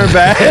times aren't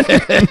bad.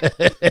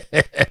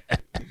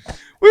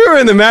 We were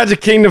in the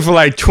Magic Kingdom for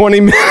like 20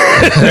 minutes.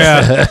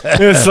 Yeah.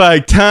 It's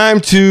like time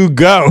to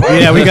go.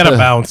 Yeah, we gotta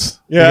bounce.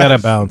 Yeah. We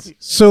gotta bounce.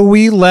 So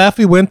we left.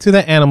 We went to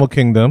the Animal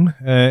Kingdom,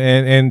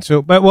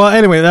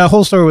 anyway, that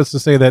whole story was to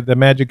say that the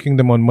Magic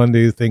Kingdom on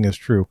Monday thing is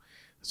true.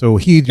 So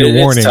heed your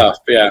warning. It's tough.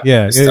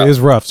 Yeah, it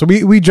is rough. So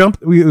we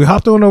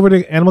hopped on over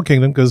to Animal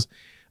Kingdom because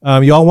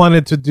y'all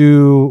wanted to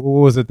do,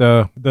 what was it,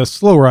 the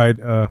slow ride,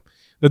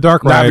 the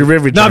dark ride,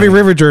 Navi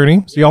River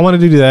Journey. So y'all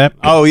wanted to do that.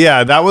 Oh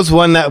yeah, that was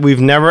one that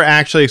we've never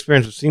actually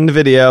experienced. We've seen the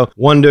video,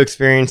 wanted to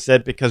experience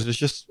it because it's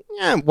just,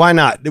 why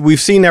not? We've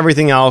seen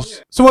everything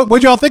else. So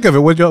what'd y'all think of it?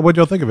 What'd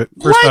y'all think of it?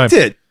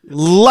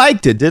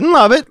 Liked it. Didn't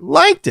love it.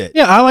 Liked it.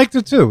 Yeah, I liked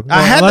it too.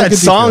 I had that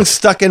song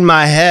stuck in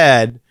my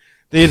head.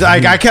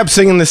 I kept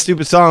singing this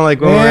stupid song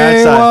like when we were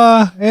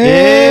outside.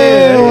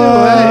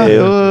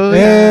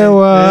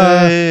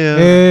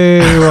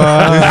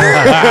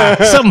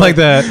 Something like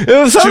that. It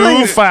was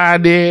something. To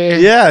find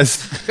it.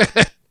 Yes.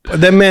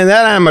 That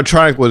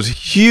animatronic was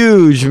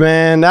huge,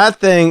 man. That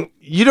thing,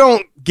 you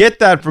don't get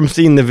that from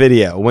seeing the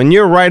video. When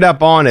you're right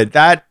up on it,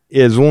 that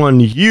is one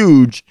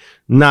huge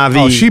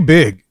Navi. Oh, she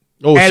big.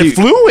 Oh, and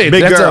fluid.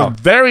 Big That's girl. a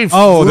very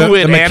Oh, the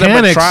fluid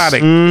mechanics.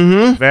 animatronic.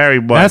 Mm-hmm. Very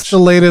much. That's the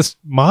latest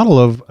model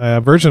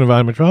of version of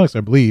animatronics,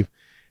 I believe.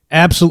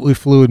 Absolutely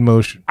fluid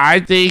motion. I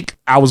think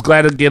I was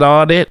glad to get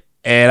on it,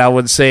 and I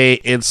would say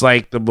it's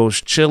like the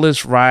most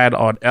chillest ride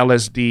on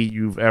LSD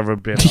you've ever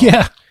been on.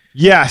 Yeah.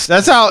 Yes,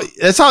 that's how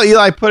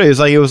Eli put it.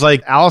 It was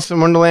like Alice in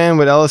Wonderland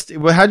with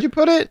LSD. How'd you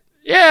put it?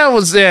 Yeah, it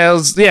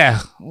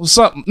was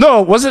something.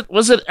 No, was it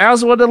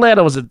Alice in Wonderland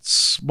or was it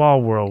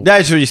Small World?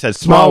 That's what you said.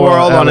 Small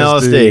World on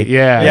LSD.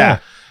 Yeah.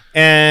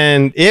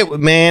 And it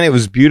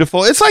was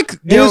beautiful. It's like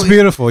It was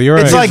beautiful. You're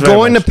right. It's like very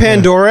going to much,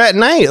 Pandora at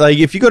night. Like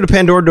if you go to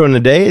Pandora during the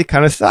day, it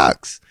kind of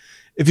sucks.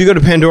 If you go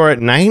to Pandora at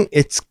night,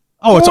 it's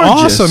it's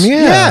gorgeous. awesome.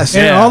 Yeah. Yes.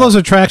 And Yeah. all those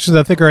attractions,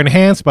 I think, are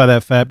enhanced by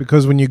that fact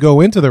because when you go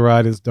into the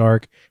ride, it's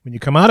dark. When you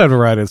come out of the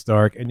ride, it's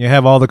dark, and you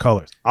have all the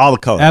colors. all the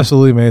colors,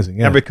 Absolutely amazing.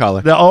 Yeah. every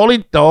color. The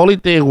only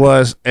thing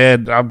was,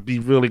 and I'll be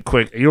really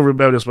quick. You'll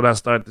remember this when I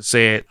start to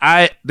say it.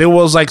 There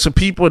was like some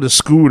people in the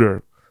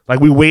scooter, like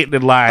we waiting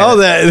in line. Oh,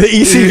 the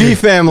ECV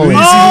family.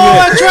 Oh,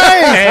 that's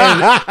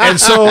right. and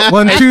so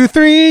 1, 2,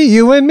 3,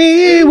 you and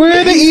me,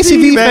 we're the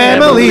ECV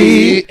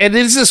family. And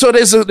this is so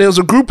there's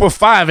a group of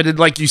 5, and then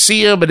like you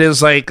see them, and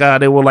there's like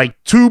there were like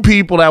 2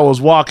 people that was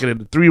walking,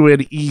 and the 3 were in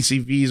the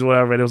ECVs or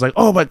whatever. And it was like,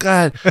 oh my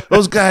god,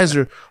 those guys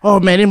are, oh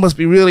man, they must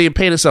be really in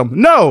pain or something.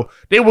 No,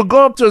 they would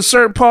go up to a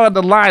certain part of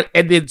the line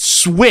and then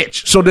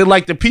switch. So then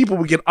like the people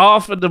would get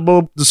off of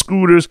the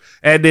scooters,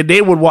 and then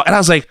they would walk. And I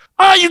was like,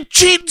 oh, you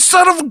cheating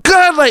son of a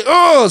gun! Like,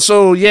 oh,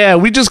 so yeah,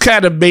 we just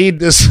kind of made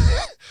this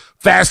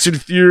Fast and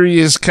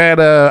Furious kind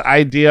of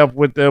idea up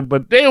with them,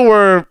 but they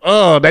were,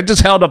 that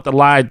just held up the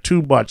line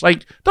too much.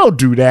 Like, don't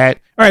do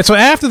that. All right, so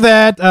after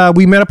that,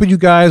 we met up with you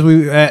guys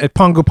at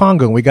Pongo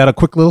Pongo. We got a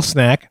quick little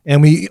snack,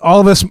 and all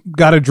of us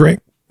got a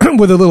drink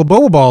with the little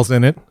boba balls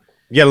in it.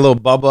 You got a little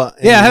bubba.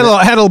 Yeah,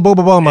 I had a little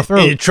boba ball in my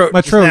throat.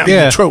 My throat,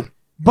 yeah.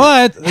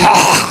 But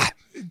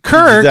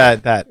Kirk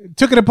that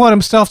took it upon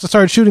himself to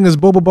start shooting his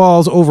boba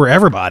balls over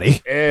everybody.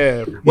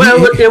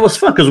 Well, it was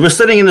fun because we're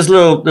sitting in on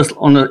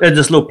the edge of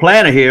this little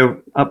planet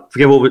here. I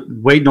forget what we're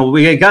waiting on.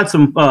 We got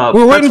some. We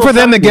were waiting for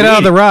them to get out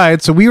of the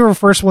ride, so we were the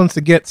first ones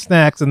to get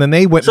snacks, and then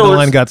they went in the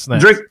line and got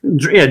snacks.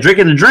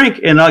 Drinking the drink,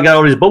 and I got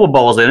all these boba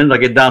balls in it. I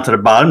get down to the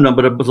bottom,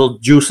 but a little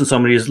juice in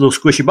some of these little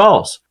squishy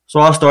balls.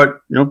 So I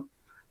start,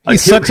 He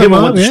sucks them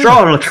up, with the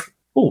straw. And like,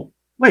 oh,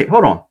 wait,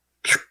 hold on.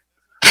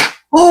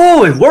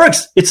 Oh, it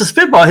works! It's a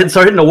spitball.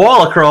 Start hitting the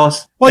wall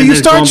across. Well, you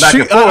start.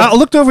 I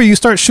looked over. You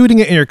start shooting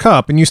it in your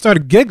cup, and you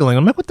started giggling.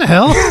 I'm like, "What the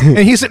hell?" And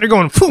he's sitting there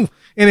going, "Poof!"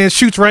 And it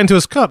shoots right into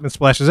his cup and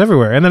splashes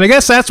everywhere. And then I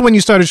guess that's when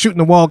you started shooting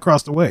the wall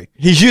across the way.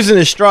 He's using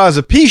his straw as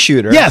a pea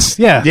shooter. Yes,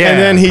 yeah. And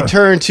then he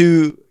turned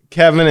to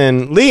Kevin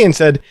and Lee and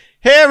said,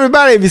 "Hey,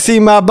 everybody, have you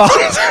seen my balls?"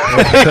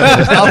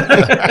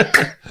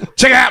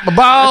 Check out my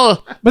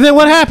ball. But then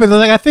what happened?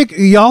 Like, I think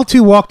y'all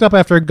two walked up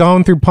after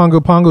going through Pongo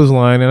Pongo's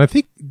line, and I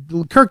think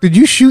Kirk, did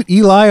you shoot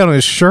Eli on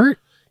his shirt?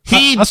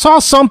 I saw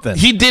something.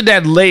 He did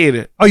that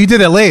later. Oh, you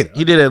did that later.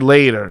 He did it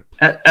later.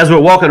 As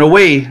we're walking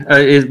away,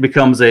 it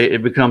becomes a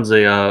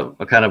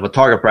kind of a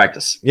target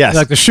practice. Yes,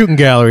 like the shooting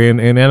gallery in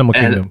Animal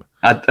Kingdom.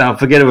 I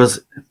forget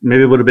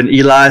maybe it would have been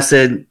Eli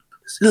said,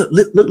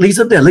 "Look, Lee's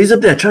up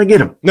there, try to get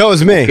him." No, it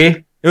was me.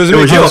 Okay, it was you.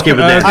 me.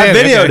 I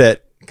videoed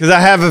it because I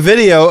have a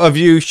video of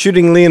you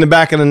shooting Lee in the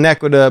back of the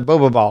neck with a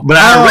boba ball. But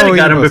I already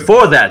got him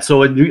before that,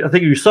 so I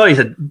think you saw. He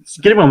said,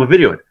 "Get him on the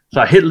video." So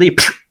I hit Lee.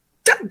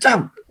 Back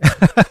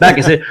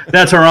and said,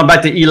 then I turn around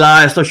back to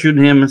Eli. I start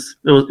shooting him. It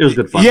was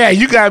good fun. Yeah,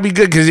 you gotta be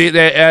good because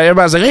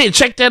everybody's like, "Hey,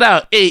 check that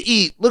out! Hey,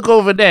 eat! Look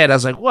over there!" And I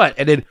was like, "What?"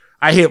 And then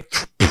I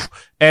hit,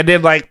 and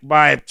then like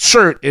my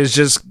shirt is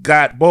just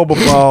got boba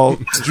ball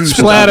juice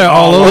splatter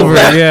all over.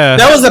 Yeah,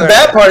 that was the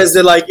bad part. Is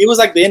that like it was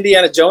like the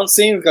Indiana Jones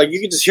scene? Like you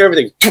could just hear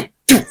everything.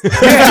 You're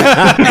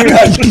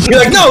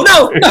like, no.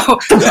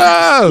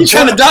 You're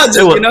trying to dodge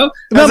it, you know?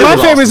 No, my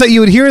favorite is that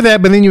you would hear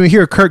that, but then you would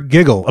hear Kirk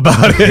giggle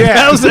about it.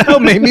 Yeah.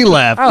 That made me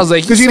laugh. I was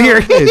like, because you'd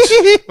hear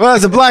Well,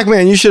 as a black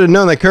man, you should have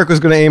known that Kirk was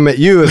going to aim at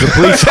you as a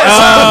police officer.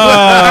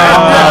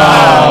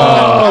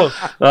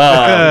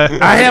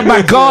 I had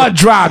my guard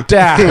dropped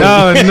out.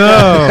 Oh,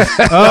 no.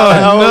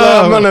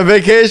 I'm on a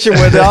vacation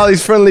with all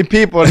these friendly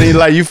people,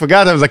 and you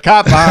forgot there was a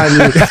cop behind you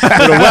with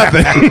a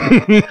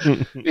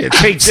weapon. Yeah,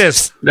 take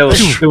this.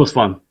 It was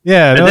fun.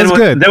 Yeah, that was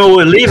good. Then when we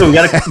were leaving, we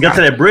got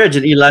to that bridge,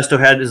 and Eli still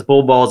had his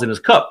bowl balls in his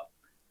cup.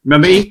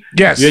 Remember, E?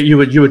 Yes. You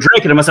were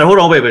drinking them. I said, "Hold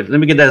on, wait. Let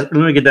me get that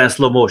in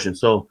slow motion."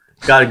 So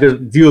got a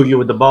good view of you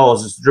with the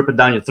balls just dripping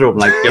down your throat. I'm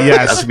like, yep,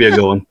 Yes. that should be a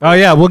good one. Oh,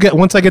 yeah.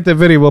 Once I get the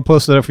video, we'll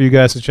post it up for you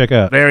guys to check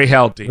out. Very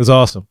healthy. It was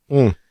awesome.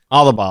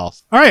 All the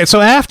balls. All right,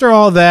 so after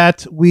all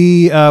that,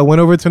 we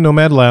went over to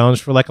Nomad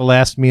Lounge for like a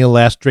last meal,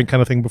 last drink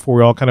kind of thing before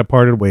we all kind of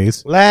parted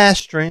ways.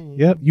 Last drink.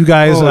 Yep, you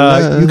guys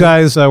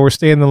were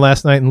staying the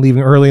last night and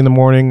leaving early in the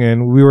morning,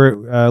 and we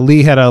were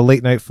Lee had a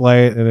late night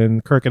flight, and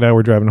then Kirk and I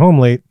were driving home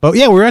late. But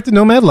yeah, we were at the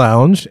Nomad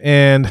Lounge,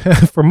 and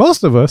for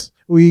most of us,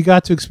 we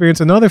got to experience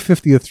another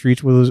 50th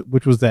treat,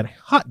 which was that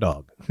hot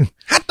dog.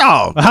 Hot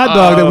dog. A hot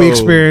dog that we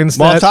experienced.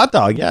 Malt's that hot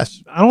dog,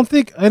 yes. I don't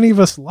think any of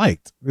us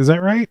liked. Is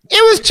that right?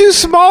 It was too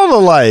small to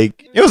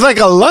like. It was like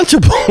a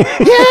Lunchable.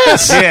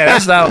 Yes. Yeah,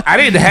 that's not. I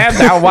didn't have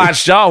that. I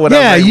watched y'all when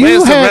Yeah, I was like,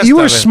 "Where's the rest you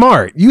were of it?"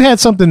 smart. You had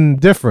something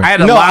different. I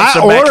had a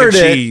lobster mac and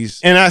cheese.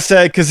 And I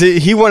said, because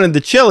he wanted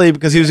the chili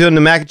because he was doing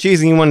the mac and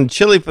cheese and he wanted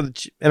chili for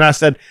the and I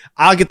said,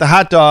 I'll get the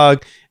hot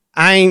dog.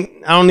 I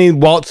don't need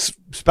Walt's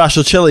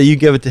special chili. You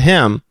give it to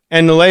him.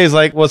 And the lady's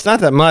like, well, it's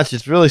not that much.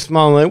 It's really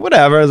small. I'm like,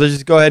 whatever. Let's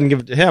just go ahead and give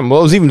it to him. Well,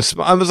 it was even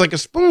small. It was like a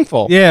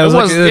spoonful. Yeah, It was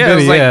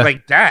like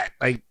like that.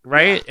 Like,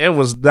 right? It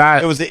was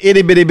not. It was the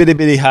itty bitty bitty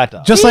bitty hot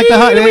dog. just like the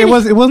hot. It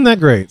wasn't that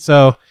great.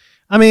 So,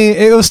 I mean,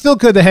 it was still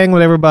good to hang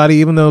with everybody,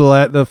 even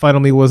though the final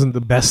meal wasn't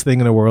the best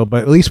thing in the world.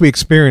 But at least we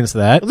experienced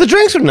that. The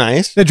drinks were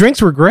nice. The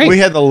drinks were great. We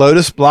had the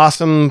lotus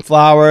blossom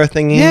flower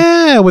thingy.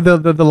 Yeah, with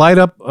the light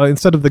up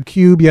instead of the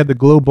cube, you had the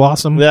glow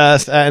blossom.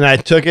 Yes, and I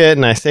took it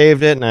and I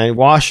saved it and I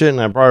washed it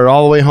and I brought it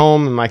all the way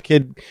home and my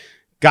kid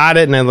got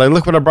it and I'm like,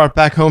 look what I brought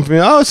back home for me.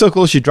 Oh, it's so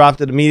cool. She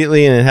dropped it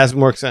immediately and it hasn't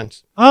worked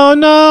since. Oh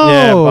no!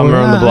 Yeah, bummer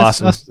on the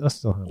blossom. That's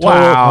still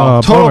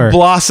Wow. Total bummer.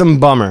 blossom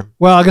bummer.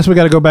 Well, I guess we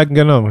got to go back and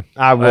get another one.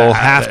 I will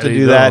have to there do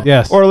you that. go.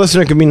 Yes. Or a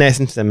listener can be nice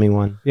and send me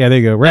one. Yeah, there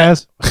you go.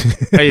 Raz,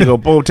 There you go.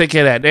 Boom. Take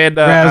care of that. Then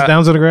Raz,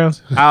 downs on the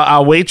grounds.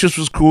 our waitress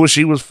was cool.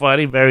 She was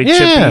funny, very Yeah.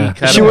 chippy.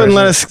 kinda She wouldn't person.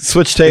 let us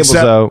switch tables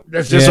Except- though.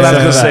 That's just what I was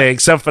Yeah. gonna say.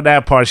 Except for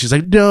that part, she's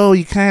like, "No,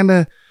 you kind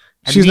of."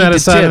 She's not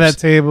aside of that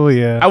table.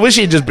 Yeah. I wish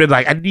she'd just been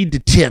like, "I need the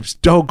tips.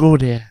 Don't go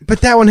there." But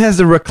that one has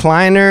the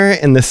recliner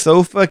and the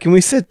sofa. Can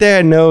we sit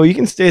there? No, you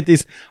can stay at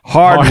these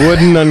hard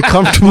wooden,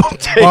 uncomfortable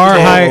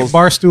tables.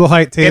 bar stool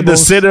height In the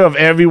tables. center of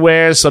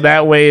everywhere, so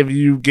that way, if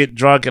you get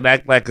drunk and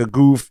act like a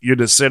goof, you're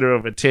the center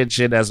of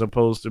attention as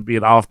opposed to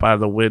being off by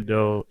the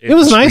window. It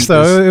was nice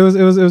though.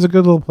 It was a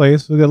good little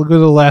place. We got a good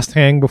little last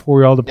hang before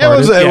we all It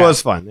departed.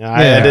 was fun.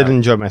 I Yeah. did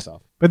enjoy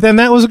myself. But then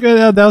that was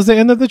good. That was the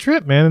end of the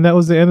trip, man, and that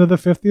was the end of the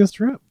 50th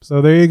trip.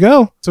 So there you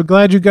go. So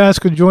glad you guys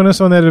could join us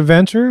on that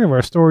adventure of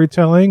our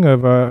storytelling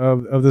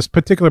of this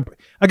particular.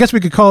 I guess we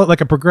could call it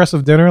like a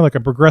progressive dinner, like a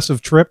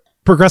progressive trip,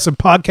 progressive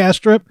podcast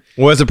trip.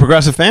 Was a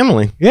progressive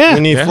family. Yeah. We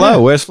need Yeah.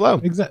 Flo. Where's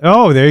Flo? Exactly.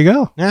 Oh, there you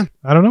go. Yeah.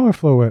 I don't know where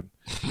Flo went.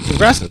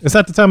 Progressive. It's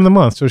not the time of the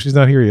month, so she's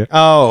not here yet.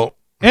 Oh.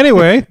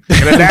 Anyway,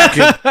 And a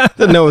napkin.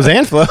 Didn't know it was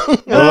Aunt Flo.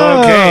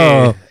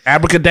 Okay.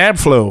 Abracadabra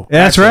flow.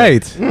 that's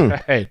right.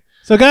 Hey.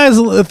 So, guys,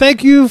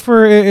 thank you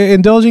for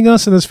indulging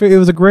us in this. It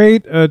was a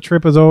great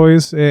trip as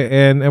always,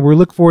 and we're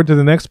looking forward to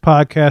the next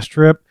podcast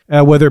trip,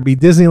 whether it be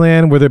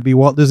Disneyland, whether it be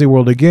Walt Disney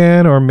World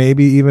again, or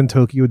maybe even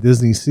Tokyo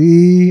Disney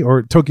Sea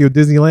or Tokyo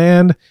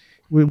Disneyland.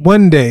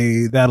 One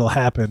day that'll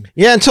happen.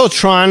 Yeah, until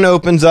Tron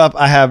opens up,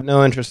 I have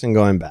no interest in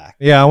going back.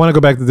 Yeah, I want to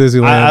go back to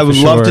Disneyland. I would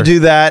for love sure. to do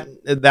that.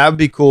 That would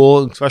be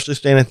cool, especially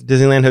staying at the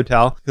Disneyland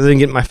Hotel because I didn't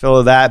get my fill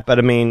of that. But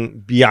I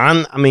mean,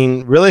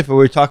 really, if we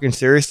were talking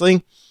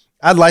seriously,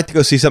 I'd like to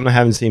go see something I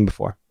haven't seen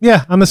before.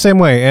 Yeah, I'm the same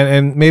way,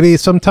 and maybe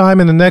sometime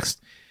in the next.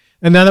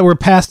 And now that we're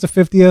past the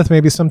 50th,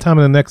 maybe sometime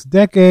in the next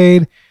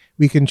decade,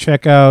 we can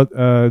check out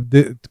go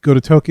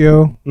to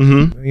Tokyo.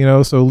 Mm-hmm. You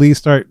know, so Lee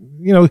start.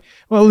 You know,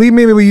 well, Lee,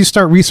 maybe we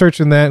start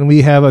researching that, and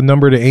we have a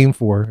number to aim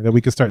for that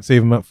we can start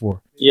saving up for.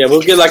 Yeah,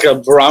 we'll get like a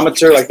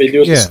barometer like they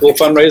do at Yeah. the school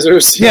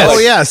fundraisers. Yes. Like, Oh,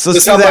 yes, let's this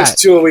is do how that. much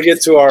to we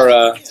get to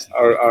our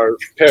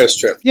Paris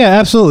trip. Yeah,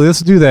 absolutely.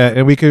 Let's do that,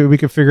 and we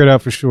could figure it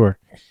out for sure.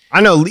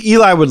 I know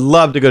Eli would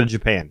love to go to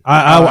Japan.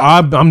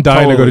 I'm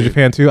dying to go to totally.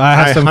 Japan too. I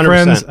have some 100%.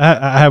 friends.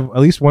 I have at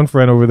least one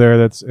friend over there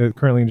that's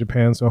currently in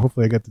Japan, so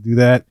hopefully I get to do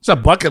that. It's a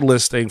bucket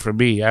list thing for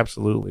me.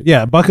 Absolutely.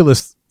 Yeah, bucket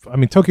list. I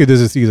mean, Tokyo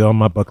Disney Sea is on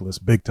my bucket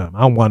list big time.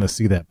 I want to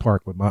see that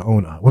park with my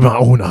own eyes.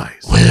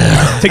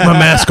 Take my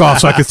mask off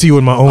so I can see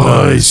with my own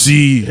eyes.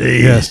 see.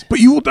 Yes, but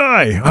you will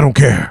die. I don't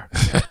care.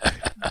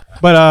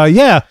 But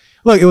yeah,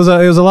 look, it was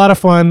a lot of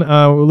fun.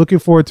 We're looking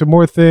forward to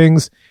more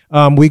things.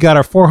 We got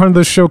our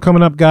 400th show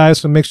coming up, guys.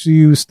 So make sure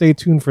you stay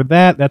tuned for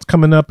that. That's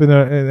coming up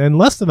in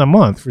less than a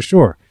month for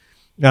sure.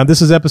 Now,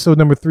 this is episode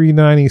number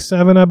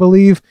 397, I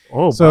believe.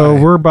 Oh, so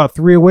my. we're about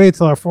 3 away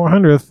till our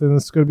 400th, and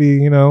it's going to be,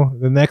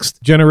 the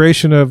next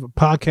generation of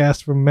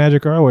podcasts from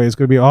Magic Our Way is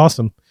going to be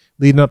awesome.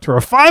 Leading up to our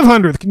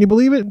 500th. Can you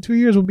believe it? In 2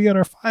 years, we'll be on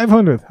our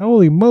 500th.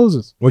 Holy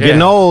Moses. We're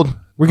getting old.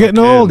 We're getting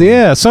old,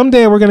 yeah.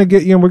 Someday we're gonna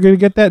get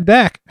that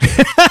DAC,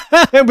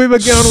 and we've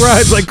been on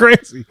rides like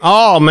crazy.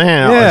 Oh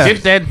man, Yeah.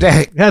 Get that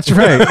deck. That's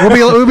right.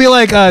 We'll be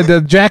like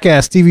the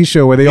Jackass TV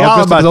show where they all Yeah,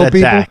 dress up as about old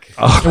that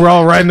people, and we're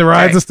all riding the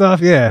rides and stuff.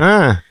 Yeah.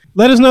 Ah.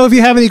 Let us know if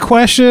you have any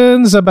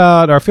questions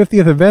about our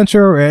 50th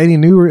adventure or any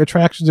new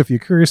attractions if you're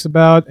curious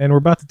about. And we're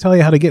about to tell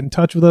you how to get in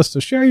touch with us. So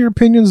share your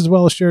opinions as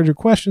well as share your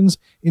questions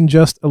in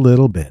just a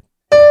little bit.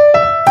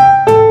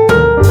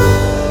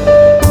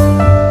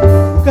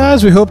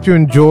 Guys, we hope you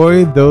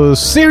enjoyed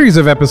those series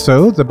of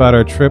episodes about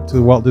our trip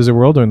to Walt Disney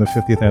World during the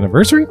 50th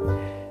anniversary.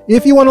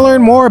 If you want to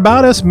learn more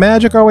about us,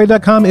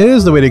 magicourway.com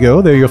is the way to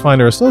go. There you'll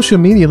find our social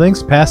media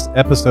links, past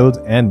episodes,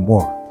 and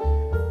more.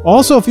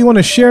 Also, if you want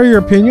to share your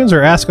opinions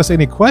or ask us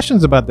any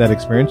questions about that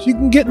experience, you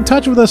can get in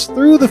touch with us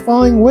through the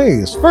following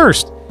ways.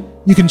 First,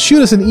 you can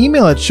shoot us an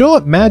email at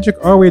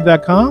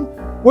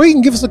show@magicourway.com, Or you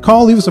can give us a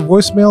call, leave us a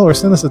voicemail, or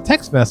send us a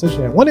text message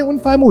at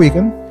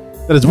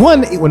 1-815-MOHICAN. That is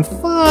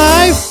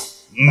 1-815...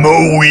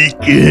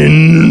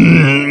 Mohican,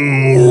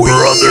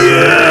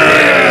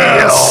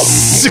 brother.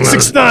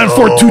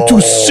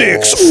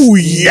 669-4226. Oh,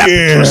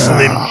 yeah.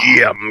 Slim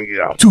Jim.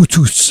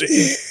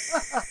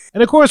 226.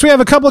 And of course, we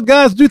have a couple of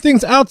guys who do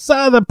things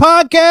outside of the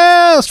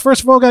podcast.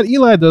 First of all, got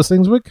Eli does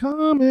things with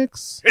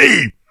comics.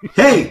 Hey,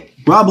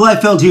 Rob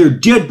Liefeld here.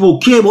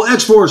 Deadpool, Cable,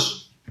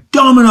 X-Force,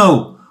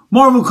 Domino,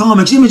 Marvel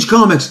Comics, Image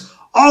Comics,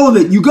 all of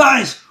it. You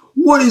guys,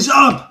 what is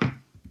up?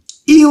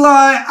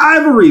 Eli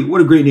Ivory.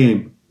 What a great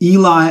name.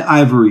 Eli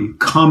Ivory,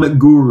 comic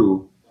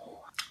guru.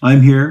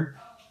 I'm here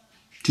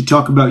to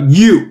talk about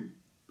you.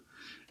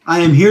 I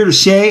am here to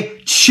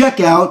say, check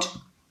out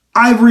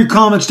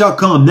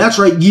ivorycomics.com. That's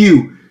right,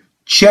 you.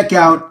 Check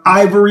out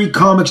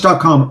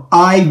ivorycomics.com.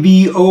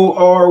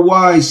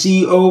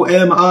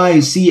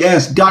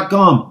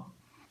 ivorycomics.com.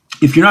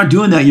 If you're not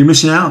doing that, you're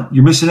missing out.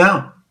 You're missing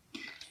out.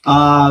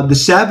 The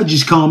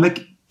Savages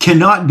comic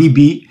cannot be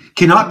beat,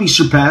 cannot be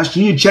surpassed.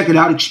 You need to check it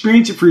out,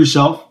 experience it for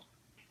yourself,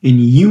 and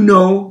you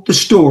know the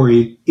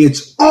story.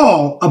 It's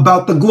all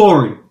about the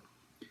glory.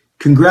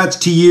 Congrats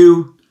to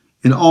you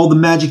and all the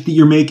magic that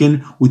you're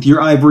making with your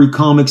Ivory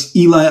Comics.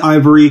 Eli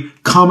Ivory,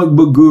 comic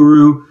book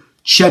guru.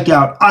 Check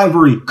out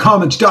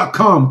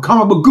ivorycomics.com,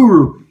 comic book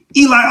guru,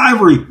 Eli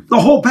Ivory, the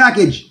whole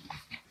package.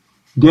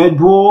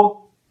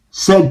 Deadpool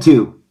said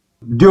to.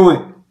 Do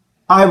it.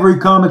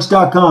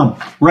 ivorycomics.com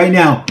right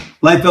now.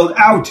 Liefeld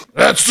out.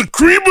 That's the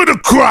cream of the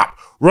crop.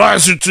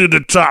 Rising to the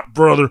top,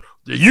 brother.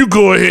 You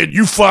go ahead.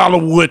 You follow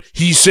what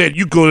he said.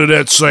 You go to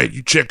that site.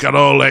 You check out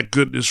all that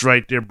goodness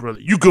right there,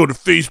 brother. You go to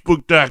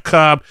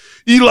Facebook.com.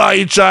 Eli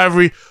H.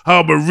 Ivory.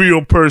 I'm a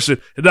real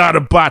person and not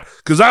a bot.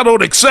 Because I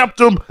don't accept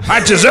them. I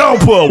just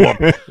elbow them.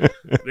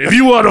 If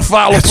you want to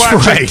follow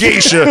Project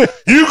Geisha,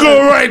 you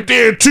go right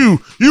there, too.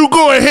 You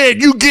go ahead.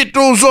 You get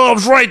those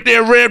arms right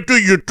there rammed through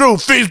your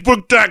throat.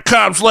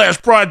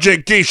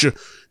 Facebook.com/Project Geisha.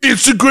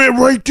 Instagram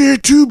right there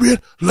too, man.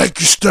 I like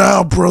your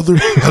style, brother.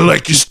 I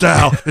like your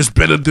style. It's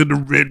better than the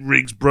Red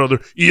Rings, brother.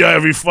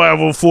 Ivory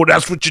 504.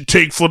 That's what you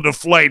take for the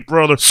flight,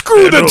 brother.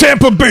 Screw the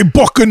Tampa Bay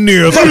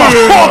Buccaneers. I'm a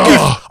hockey.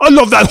 I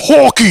love that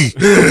hockey.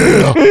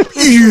 Yeah.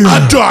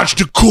 I dodged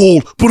the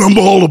cold, but I'm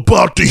all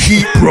about the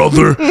heat,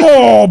 brother.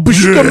 Oh, but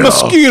you got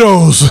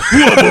mosquitoes.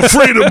 Well, I'm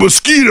afraid of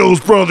mosquitoes,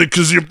 brother,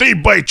 because if they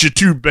bite you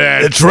too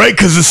bad. That's right,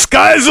 because the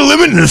sky's the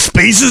limit and the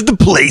space is the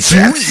place.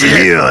 That's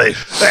it.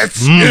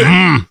 That's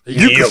it.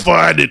 You can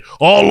find it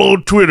all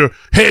on Twitter,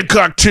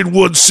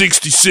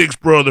 Hancock10166,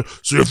 brother.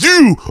 So if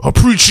you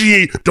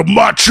appreciate the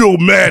macho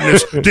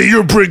madness, then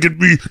you're bringing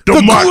me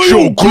the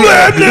macho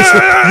gladness.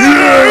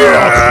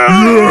 Yeah.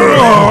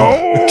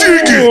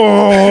 Dig it.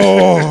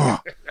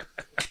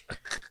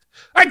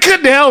 I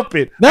couldn't help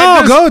it.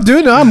 No, go,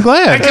 dude. No, I'm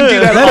glad. I can do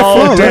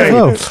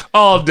that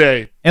all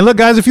day. And look,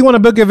 guys, if you want to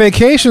book a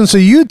vacation so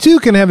you too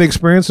can have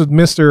experience with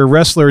Mr.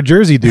 Wrestler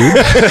Jersey Dude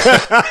but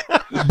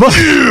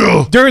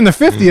during the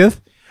 50th,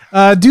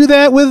 do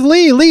that with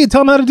Lee. Lee,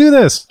 tell him how to do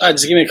this.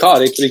 Just give me a call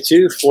at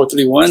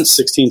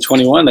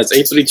 832-431-1621. That's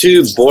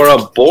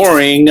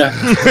 832-BORA-BORING.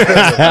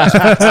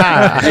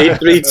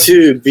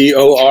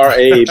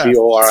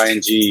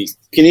 832-BORA-BORING. You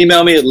can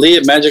email me at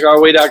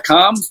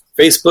lee@magicourway.com.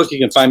 Facebook, you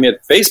can find me at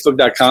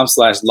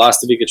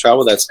facebook.com/Lastovica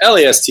Travel. That's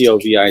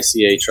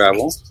LASTOVICA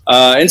Travel.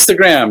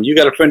 Instagram, You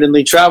Got a Friend in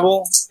Lee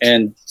Travel.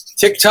 And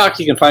TikTok,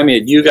 you can find me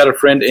at You Got a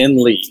Friend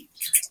in Lee.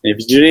 And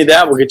if you do any of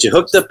that, we'll get you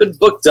hooked up and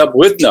booked up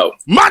with no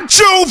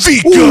Macho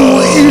Vika.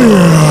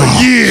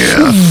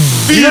 Yeah.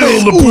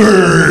 Feel the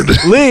bird.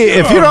 Lee,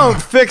 if you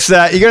don't fix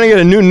that, you're going to get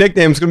a new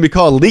nickname. It's going to be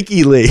called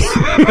Leaky Lee.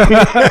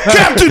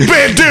 Captain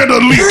Bandana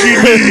Leaky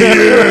Lee.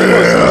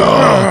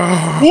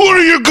 Yeah. What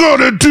are you going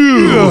to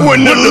do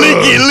when the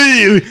Leaky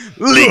Lee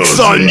leaks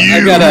on you?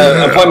 I got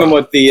an appointment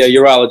with the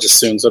urologist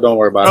soon, so don't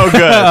worry about it. Oh,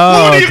 good.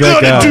 What are you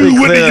going to do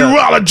when the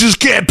urologist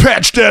can't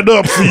patch that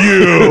up for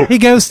you? He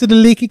goes to the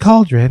leaky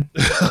cauldron.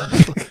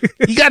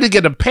 You got to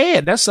get a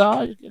pan. That's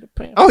all. You get a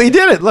pan. Oh, he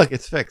did it. Look,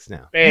 it's fixed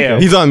now.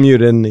 Bam. He's on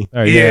mute, isn't he?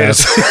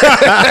 Yes.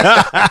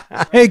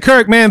 Hey,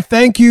 Kirk, man,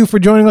 thank you for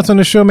joining us on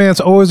the show, man. It's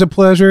always a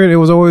pleasure. It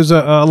was always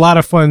a lot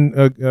of fun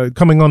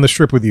coming on the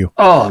strip with you.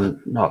 Oh,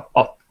 no.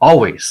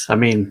 Always. I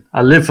mean,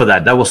 I live for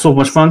that. That was so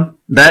much fun.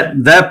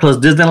 That plus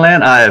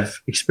Disneyland, I have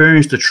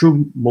experienced a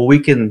true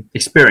Mohican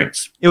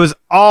experience. It was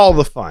all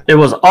the fun. It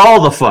was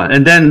all the fun.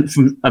 And then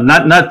I'm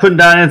not putting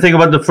down anything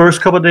about the first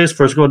couple of days.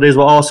 First couple of days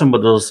were awesome,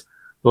 but those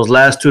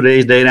last 2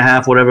 days, day and a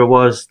half, whatever it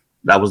was,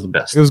 that was the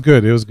best. It was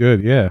good. It was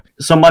good. Yeah.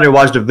 Somebody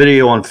watched a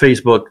video on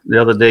Facebook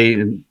the other day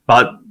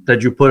about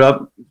that you put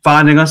up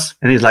finding us,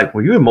 and he's like,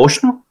 "Were you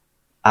emotional?"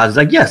 I was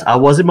like, yes, I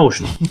was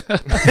emotional. I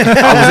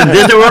was in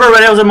Disney World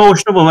already. I was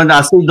emotional, but when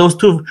I see those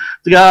two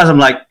guys, I'm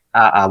like,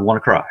 I want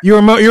to cry. You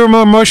were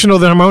more emotional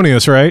than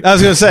harmonious, right? I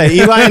was going to say,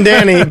 Eli and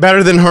Danny,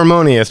 better than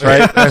harmonious,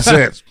 right? That's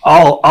it.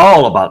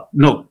 All about,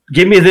 no,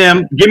 give me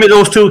them, give me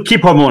those two,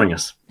 keep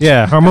harmonious.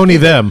 Yeah, Harmony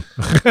them.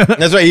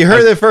 That's right. You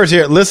heard it first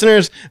here.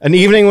 Listeners, an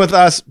evening with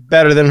us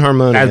better than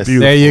Harmonious. That's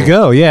beautiful. There you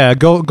go. Yeah,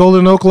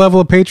 Golden Oak level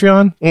of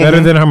Patreon,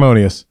 better than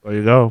Harmonious. There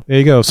you go. There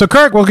you go. So,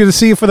 Kirk, we'll get to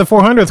see you for the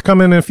 400th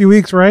coming in a few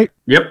weeks, right?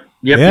 Yep.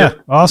 Yeah,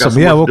 awesome.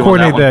 Yeah, we'll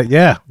coordinate that.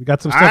 Yeah, we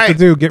got some stuff to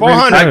do. Get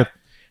ready for it.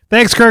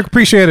 Thanks, Kirk.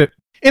 Appreciate it.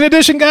 In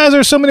addition, guys,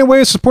 there's so many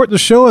ways to support the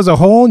show as a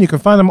whole, and you can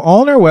find them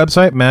all on our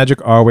website,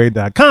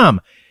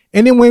 magicourway.com.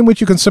 Any way in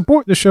which you can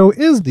support the show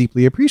is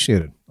deeply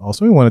appreciated.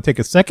 Also, we want to take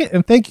a second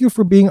and thank you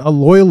for being a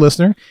loyal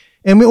listener,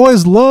 and we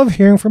always love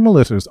hearing from our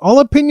listeners. All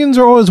opinions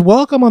are always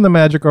welcome on the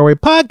Magic Our Way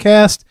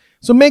podcast,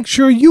 so make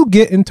sure you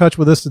get in touch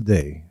with us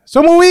today.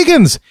 So,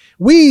 Mohegans,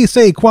 we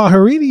say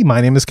Kwahariti. My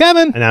name is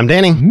Kevin. And I'm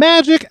Danny.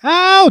 Magic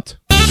out!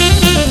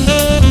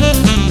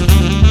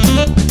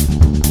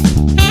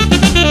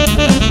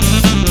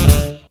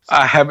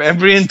 I have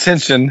every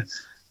intention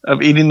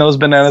of eating those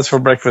bananas for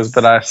breakfast,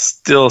 but I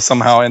still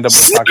somehow end up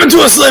with tacos.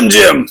 To a Slim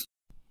Jim.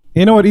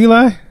 You know what,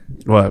 Eli?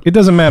 What? It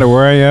doesn't matter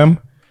where I am,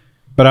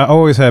 but I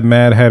always have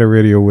Mad Hatter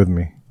Radio with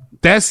me.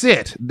 That's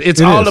it.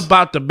 It's all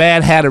about the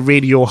Mad Hatter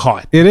Radio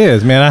heart. It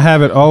is, man. I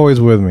have it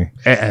always with me.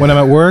 When I'm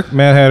at work,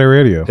 Mad Hatter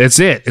Radio. That's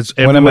it. It's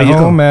when I'm at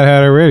home, Mad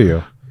Hatter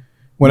Radio.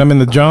 When I'm in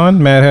the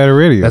John, Mad Hatter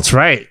Radio. That's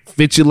right.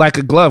 Fits you like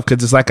a glove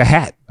because it's like a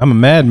hat. I'm a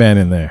madman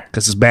in there.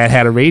 Because it's Mad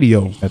Hatter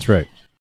Radio. That's right.